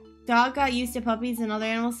got used to puppies and other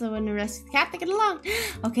animals, so when we rescue the cat, they get along.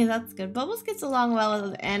 Okay, that's good. Bubbles gets along well with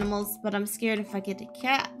other animals, but I'm scared if I get a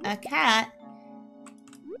cat,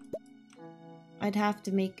 I'd have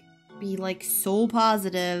to be like so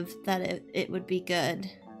positive that it would be good.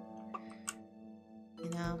 You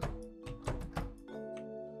know.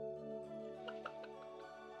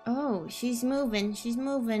 Oh, she's moving. She's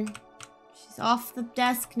moving. She's off the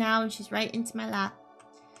desk now and she's right into my lap.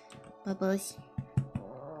 Bubbles.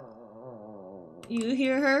 You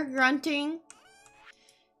hear her grunting?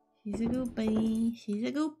 She's a goopy. She's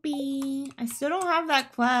a goopy. I still don't have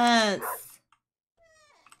that quest.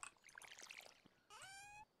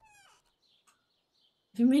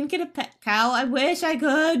 If you mean get a pet cow, I wish I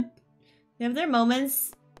could. They have their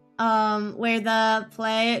moments where the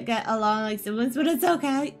play get along like siblings, but it's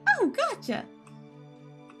okay. Oh, gotcha.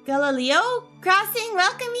 Galileo Crossing,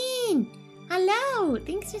 welcome in. Hello,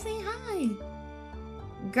 thanks for saying hi.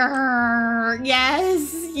 Grrr,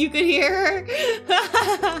 yes, you could hear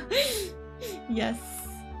her. Yes.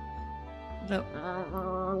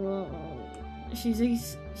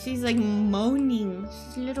 She's like moaning.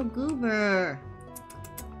 She's a little goober.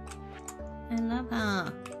 I love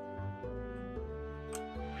her.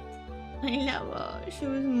 I love her. She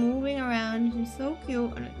was moving around. She's so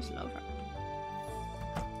cute and I just love her.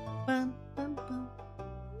 Bum, bum, bum.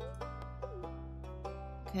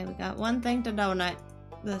 Okay, we got one thing to donut.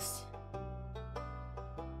 This.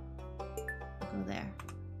 Go there.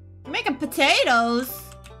 You're making potatoes?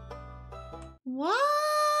 What?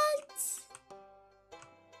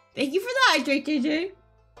 Thank you for the hydrate, JJ.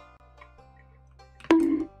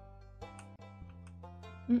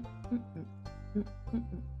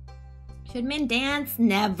 Should men dance?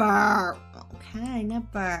 Never. Okay,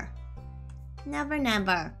 never. Never,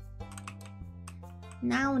 never.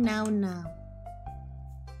 No, no, no.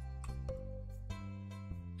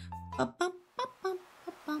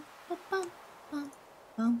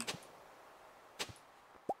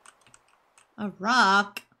 A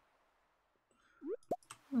rock?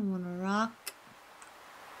 I want a rock.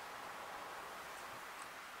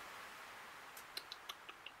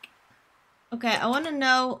 Okay, I want to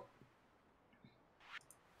know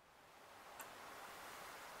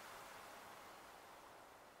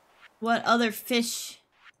what other fish,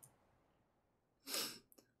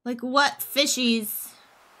 like what fishies,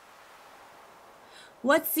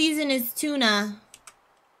 what season is tuna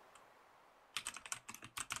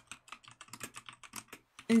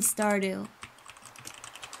in Stardew?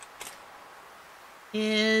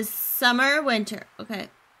 Is summer, winter. Okay.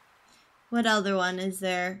 What other one is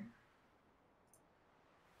there?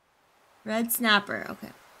 Red snapper.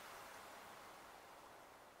 Okay.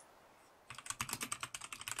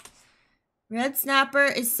 Red snapper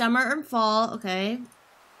is summer and fall. Okay.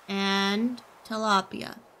 And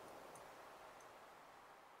tilapia.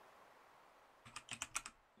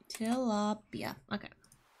 Tilapia. Okay.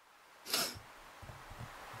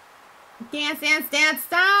 Dance, dance, dance,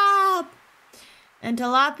 stop! And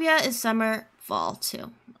tilapia is summer, fall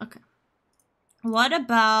too. Okay. What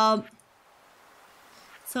about...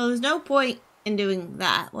 So there's no point in doing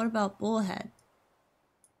that. What about bullhead?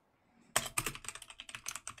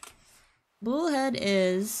 Bullhead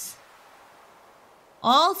is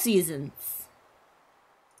all seasons.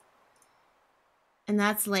 And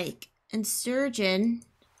that's lake. And sturgeon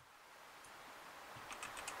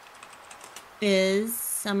is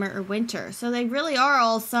summer or winter. So they really are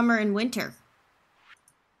all summer and winter.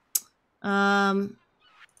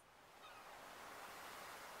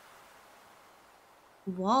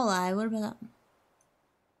 Walleye, what about that one?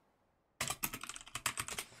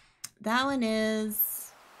 That one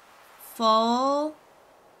is fall.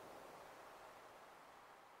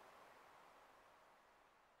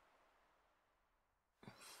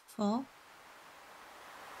 Fall.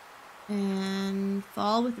 And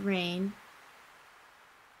fall with rain.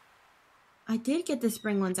 I did get the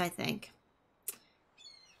spring ones, I think.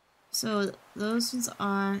 So those ones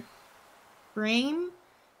are bream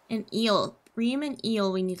and eel. Bream and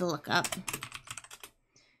eel we need to look up.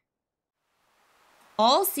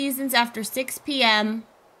 All seasons after 6 p.m.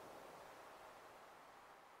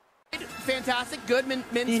 Fantastic, good, Min's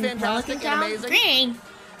in fantastic and amazing. Green.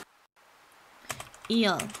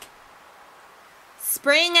 Eel.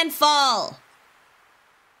 Spring and fall.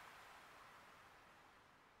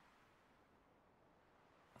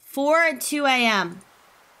 4 and 2 a.m.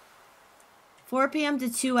 4 p.m. to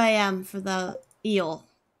 2 a.m. for the eel.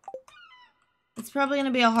 It's probably going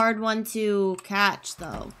to be a hard one to catch,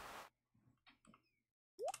 though.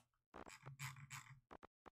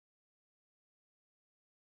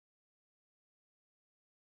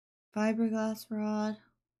 Fiberglass rod.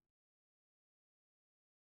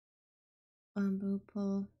 Bamboo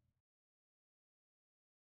pole.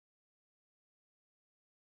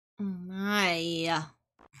 Oh my.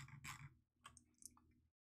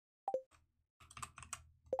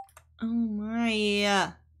 Oh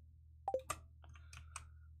my.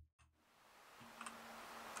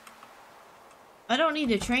 I don't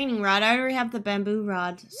need a training rod. I already have the bamboo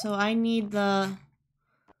rod. So I need the...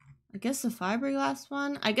 I guess the fiberglass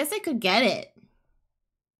one? I guess I could get it.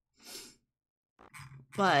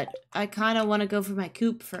 But I kind of want to go for my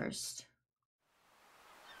coop first.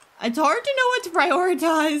 It's hard to know what to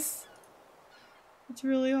prioritize. It's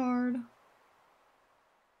really hard.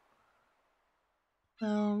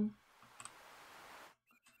 So...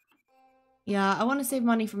 yeah, I want to save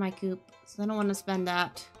money for my coop. So I don't want to spend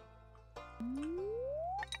that.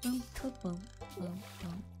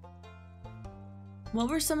 What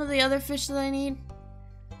were some of the other fish that I need?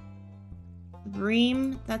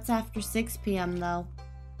 Bream, that's after 6 p.m. though.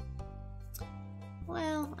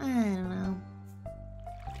 Well, I don't know.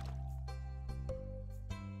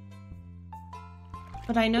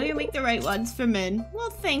 But I know you make the right ones for men. Well,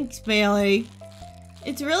 thanks, Bailey.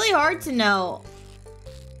 It's really hard to know.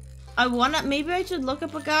 Maybe I should look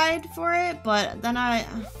up a guide for it, but then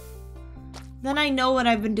I know what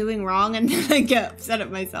I've been doing wrong and then I get upset at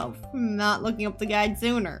myself for not looking up the guide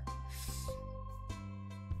sooner.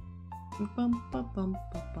 Bum, bum, bum, bum,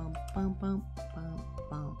 bum, bum, bum, bum,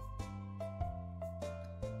 bum.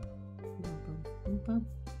 Bum, bum, bum.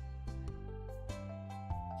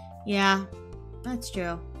 Yeah, that's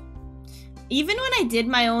true. Even when I did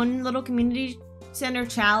my own little community center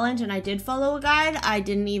challenge and I did follow a guide, I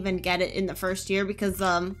didn't even get it in the first year because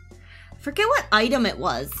I forget what item it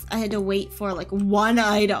was. I had to wait for like one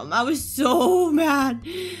item. I was so mad.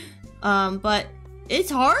 But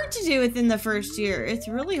it's hard to do within the first year. It's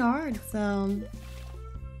really hard. So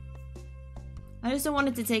I just don't want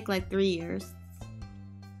it to take like 3 years.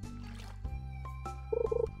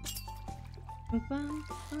 Bum,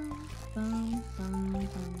 bum, bum, bum, bum.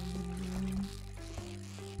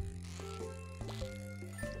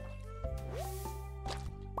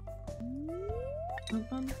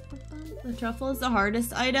 The truffle is the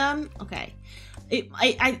hardest item. Okay,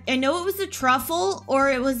 I know it was the truffle or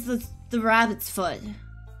it was the rabbit's foot,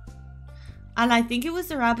 and I think it was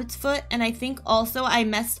the rabbit's foot. And I think also I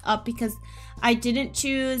messed up because I didn't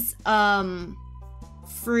choose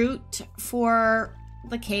fruit for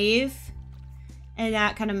the cave, and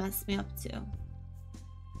that kind of messed me up too.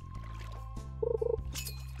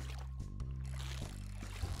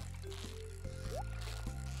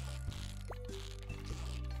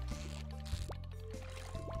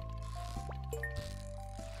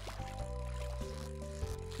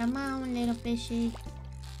 Come on, little fishy.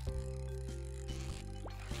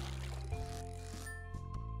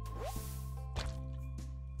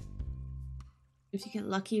 If you get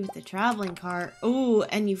lucky with the traveling cart. Ooh,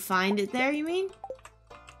 and you find it there, you mean?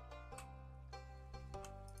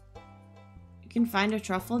 You can find a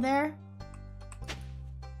truffle there?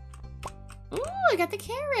 Ooh, I got the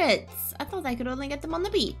carrots. I thought I could only get them on the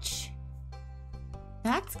beach.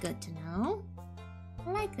 That's good to know.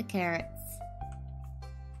 I like the carrots.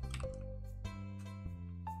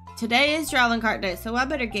 Today is traveling cart day, so I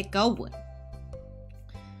better get going.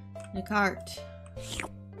 The cart.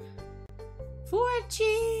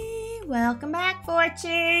 Forchie! Welcome back,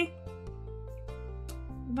 Forchie!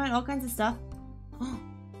 We find all kinds of stuff. Oh,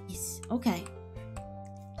 yes. Okay.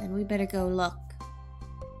 Then we better go look.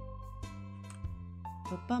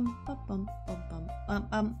 Bum bum bum bum bum bum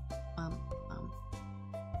bum bum bum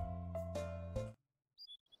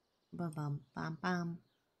bum bum bum bum.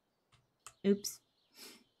 Oops.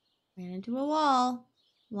 Ran into a wall.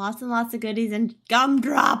 Lots and lots of goodies and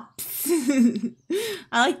gumdrops. I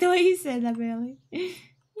like the way you said that, Bailey.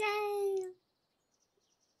 Yay!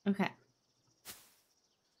 Okay.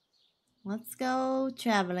 Let's go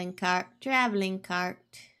traveling cart. Traveling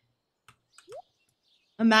cart.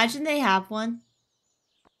 Imagine they have one.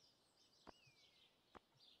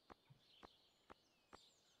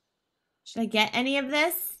 Should I get any of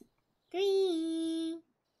this? Green.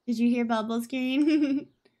 Did you hear Bubbles green?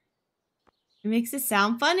 It makes it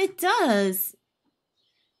sound fun? It does.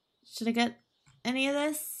 Should I get any of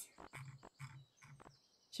this?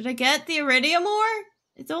 Should I get the iridium ore?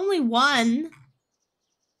 It's only one.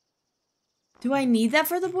 Do I need that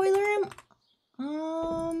for the boiler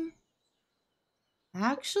room?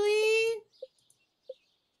 Actually,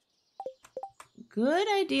 good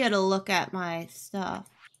idea to look at my stuff.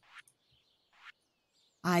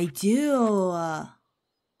 I do.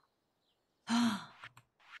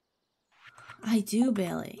 I do,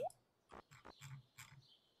 Bailey.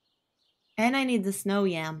 And I need the snow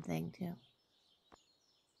yam thing, too.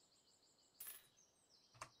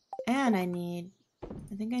 And I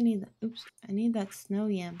think I need the, oops, I need that snow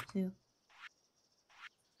yam, too.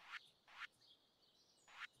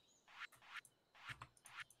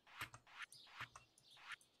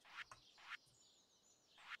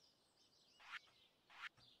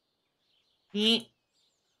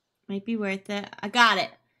 Might be worth it. I got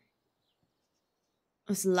it. It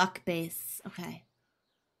was luck base. Okay.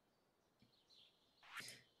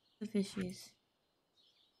 The fishies.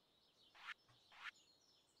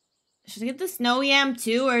 Should I get the snow yam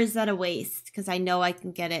too, or is that a waste? Because I know I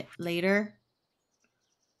can get it later.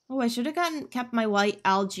 Oh, I should have kept my white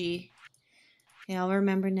algae. Okay, I'll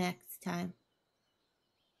remember next time.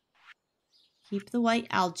 Keep the white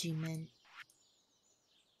algae, man.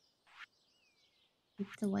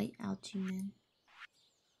 Keep the white algae, man.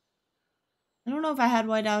 I don't know if I had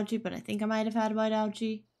white algae, but I think I might have had white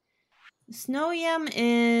algae. The snow yam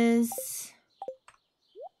is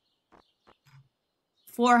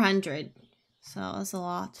 400, so that's a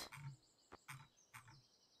lot.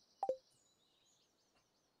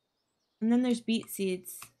 And then there's beet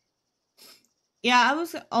seeds. Yeah, I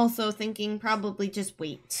was also thinking probably just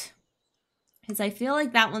wait, because I feel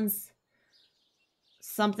like that one's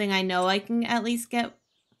something I know I can at least get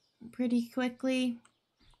pretty quickly.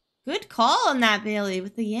 Good call on that, Bailey,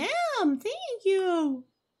 with the yam. welcome. Thank you.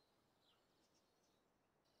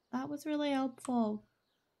 That was really helpful.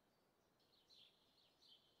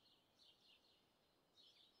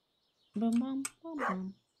 Bum, bum, bum,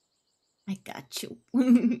 bum. I got you.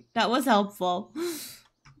 That was helpful.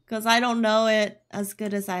 Because I don't know it as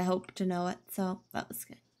good as I hope to know it. So that was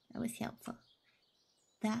good. That was helpful.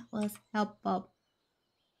 That was helpful.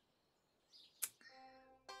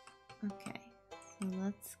 Okay. So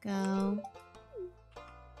let's go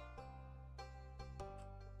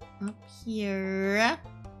up here.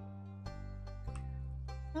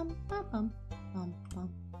 Bum, bum, bum, bum, bum,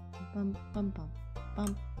 bum, bum, bum,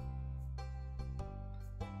 bum.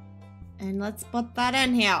 And let's put that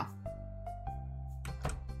in here.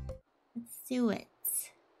 Let's do it.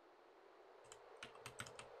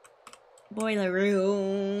 Boiler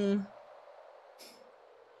room.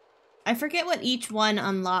 I forget what each one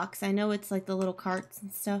unlocks. I know it's like the little carts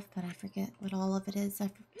and stuff, but I forget what all of it is.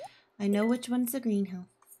 I know which one's the greenhouse.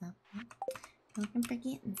 So I can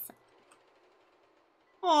forgetting stuff.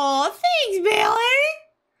 Aw, thanks, Bailey!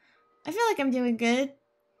 I feel like I'm doing good.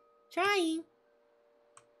 Trying.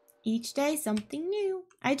 Each day, something new.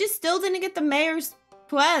 I just still didn't get the mayor's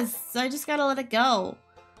quest, so I just gotta let it go.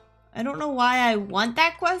 I don't know why I want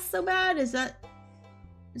that quest so bad. Is there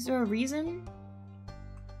a reason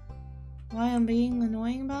why I'm being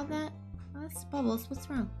annoying about that? That's Bubbles. What's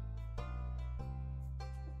wrong?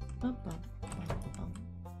 Bum, bum, bum, bum.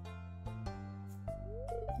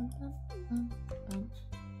 Bum, bum, bum, bum.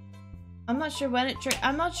 I'm not sure when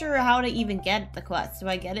I'm not sure how to even get the quest. Do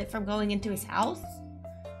I get it from going into his house?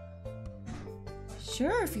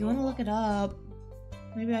 Sure, if you want to look it up.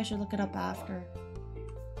 Maybe I should look it up after.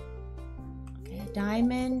 Okay, a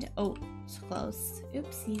diamond. Oh, it's close.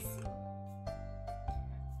 Oopsies.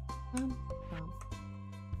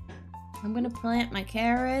 I'm gonna plant my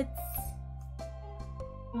carrots.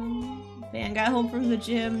 Van got home from the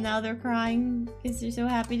gym. Now they're crying because they're so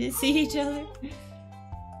happy to see each other.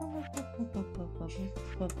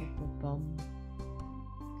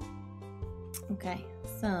 Okay,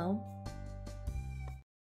 so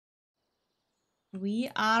we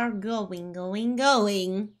are going.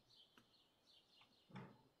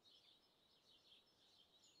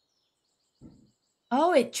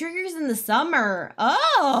 Oh, it triggers in the summer.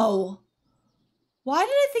 Oh! Why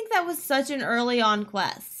did I think that was such an early on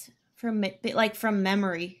quest? From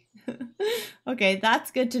memory. Okay,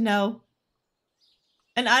 that's good to know.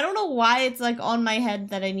 And I don't know why it's like on my head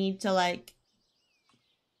that I need to like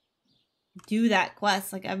do that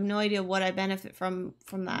quest. Like I have no idea what I benefit from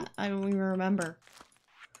that. I don't even remember.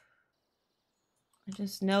 I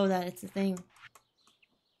just know that it's a thing.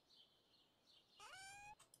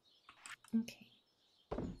 Okay.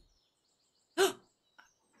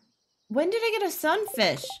 When did I get a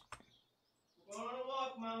sunfish? Going on a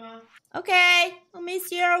walk, Mama. Okay, I'll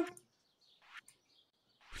miss you.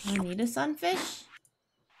 I need a sunfish.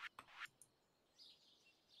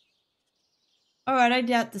 Alright, I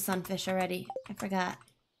got the sunfish already. I forgot.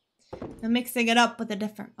 I'm mixing it up with a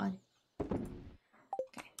different one.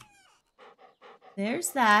 Okay. There's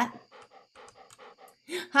that.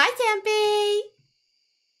 Hi, Tempe!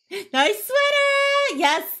 Nice sweater!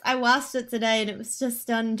 Yes, I washed it today and it was just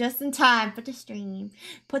done just in time for the stream.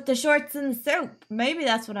 Put the shorts in the soap. Maybe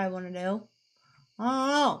that's what I want to do. I don't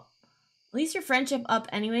know. At least your friendship up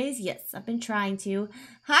anyways. Yes, I've been trying to.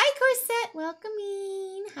 Hi, Corset. Welcome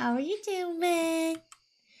in. How are you doing?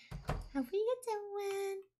 How are you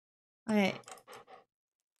doing? Okay.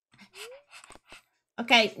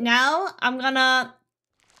 Okay, now I'm gonna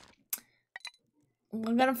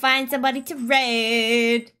find somebody to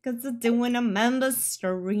raid because we're doing a member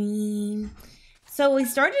stream. So we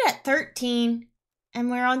started at 13 and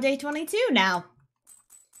we're on day 22 now.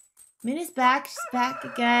 Min is back. She's back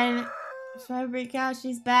again. Try to break out.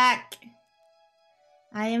 She's back.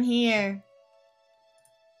 I am here.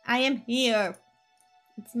 I am here.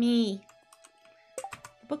 It's me.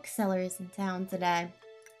 The bookseller is in town today.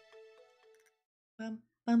 Bum,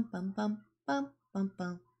 bum, bum, bum, bum, bum,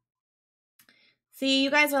 bum. See, you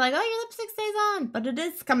guys are like, oh, your lipstick stays on. But it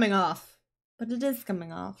is coming off.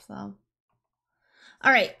 So.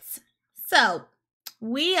 Alright. So,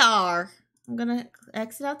 I'm gonna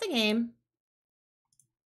exit out the game.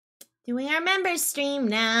 Doing our members stream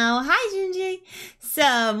now. Hi, Gingy.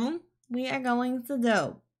 So, we are going to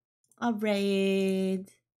do a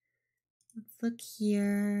raid. Let's look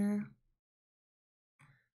here.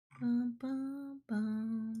 Bum, bum,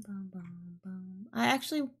 bum, bum, bum, bum. I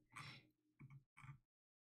actually...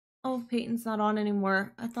 Oh, Peyton's not on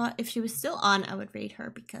anymore. I thought if she was still on, I would raid her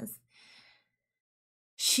because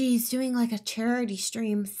she's doing like a charity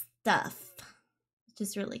stream stuff. which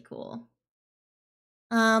is really cool.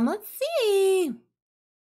 Let's see.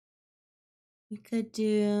 We could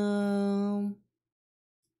do...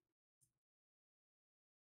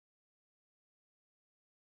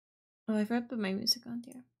 Oh, I forgot to put my music on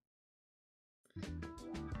here.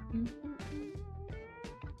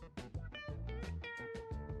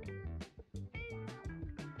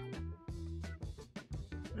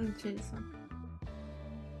 Let's try this one.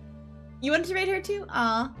 You wanted to rate her too?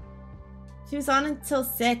 Aw. She was on until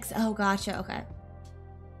 6. Oh, gotcha. Okay.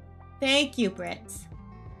 Thank you, Britt.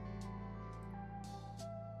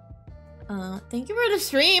 Thank you for the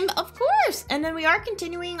stream, of course. And then we are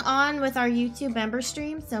continuing on with our YouTube member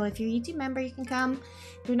stream. So if you're a YouTube member, you can come.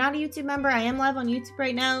 If you're not a YouTube member, I am live on YouTube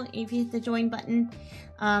right now. If you hit the join button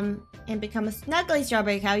and become a Snuggly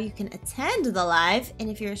Strawberry Cow, you can attend the live. And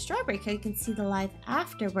if you're a Strawberry Cow, you can see the live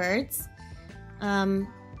afterwards. So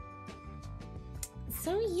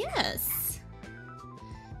yes.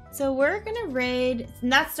 So we're gonna raid,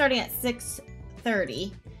 and that's starting at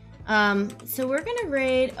 6:30. So we're gonna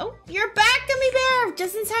raid. Oh, you're back, Gummy Bear!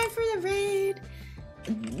 Just in time for the raid.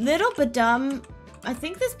 Little Badum. I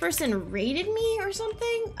think this person raided me or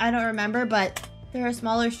something. I don't remember, but they're a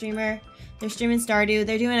smaller streamer. They're streaming Stardew.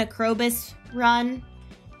 They're doing a Krobus run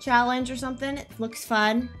challenge or something. It looks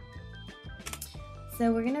fun.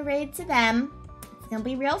 So we're gonna raid to them. It's gonna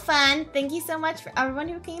be real fun. Thank you so much for everyone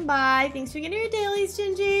who came by. Thanks for getting your dailies,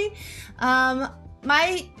 Gingy.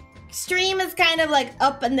 My stream is kind of like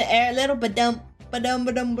up in the air, little badum. I don't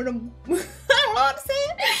know how to say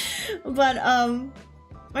it. But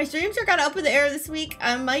my streams are kind of up in the air this week.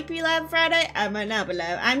 I might be live Friday. I might not be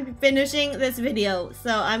live. I'm finishing this video,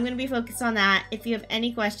 so I'm gonna be focused on that. If you have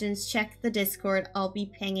any questions, check the Discord. I'll be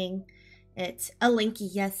pinging it. A linky,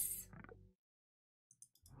 yes.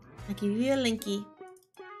 I'll give you a linky.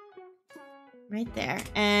 Right there.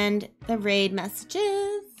 And the raid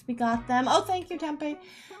messages. We got them. Oh, thank you, Tempe.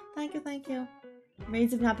 Thank you, thank you.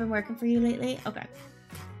 Raids have not been working for you lately? Okay.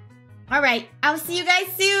 Alright, I'll see you guys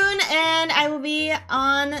soon, and I will be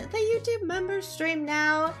on the YouTube member stream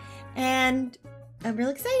now, and I'm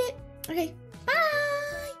really excited. Okay,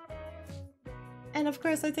 bye! And of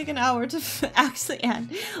course, I take an hour to actually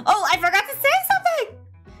end. Oh, I forgot to say something!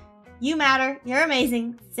 You matter, you're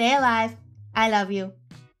amazing, stay alive, I love you,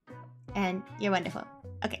 and you're wonderful.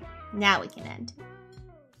 Okay, now we can end.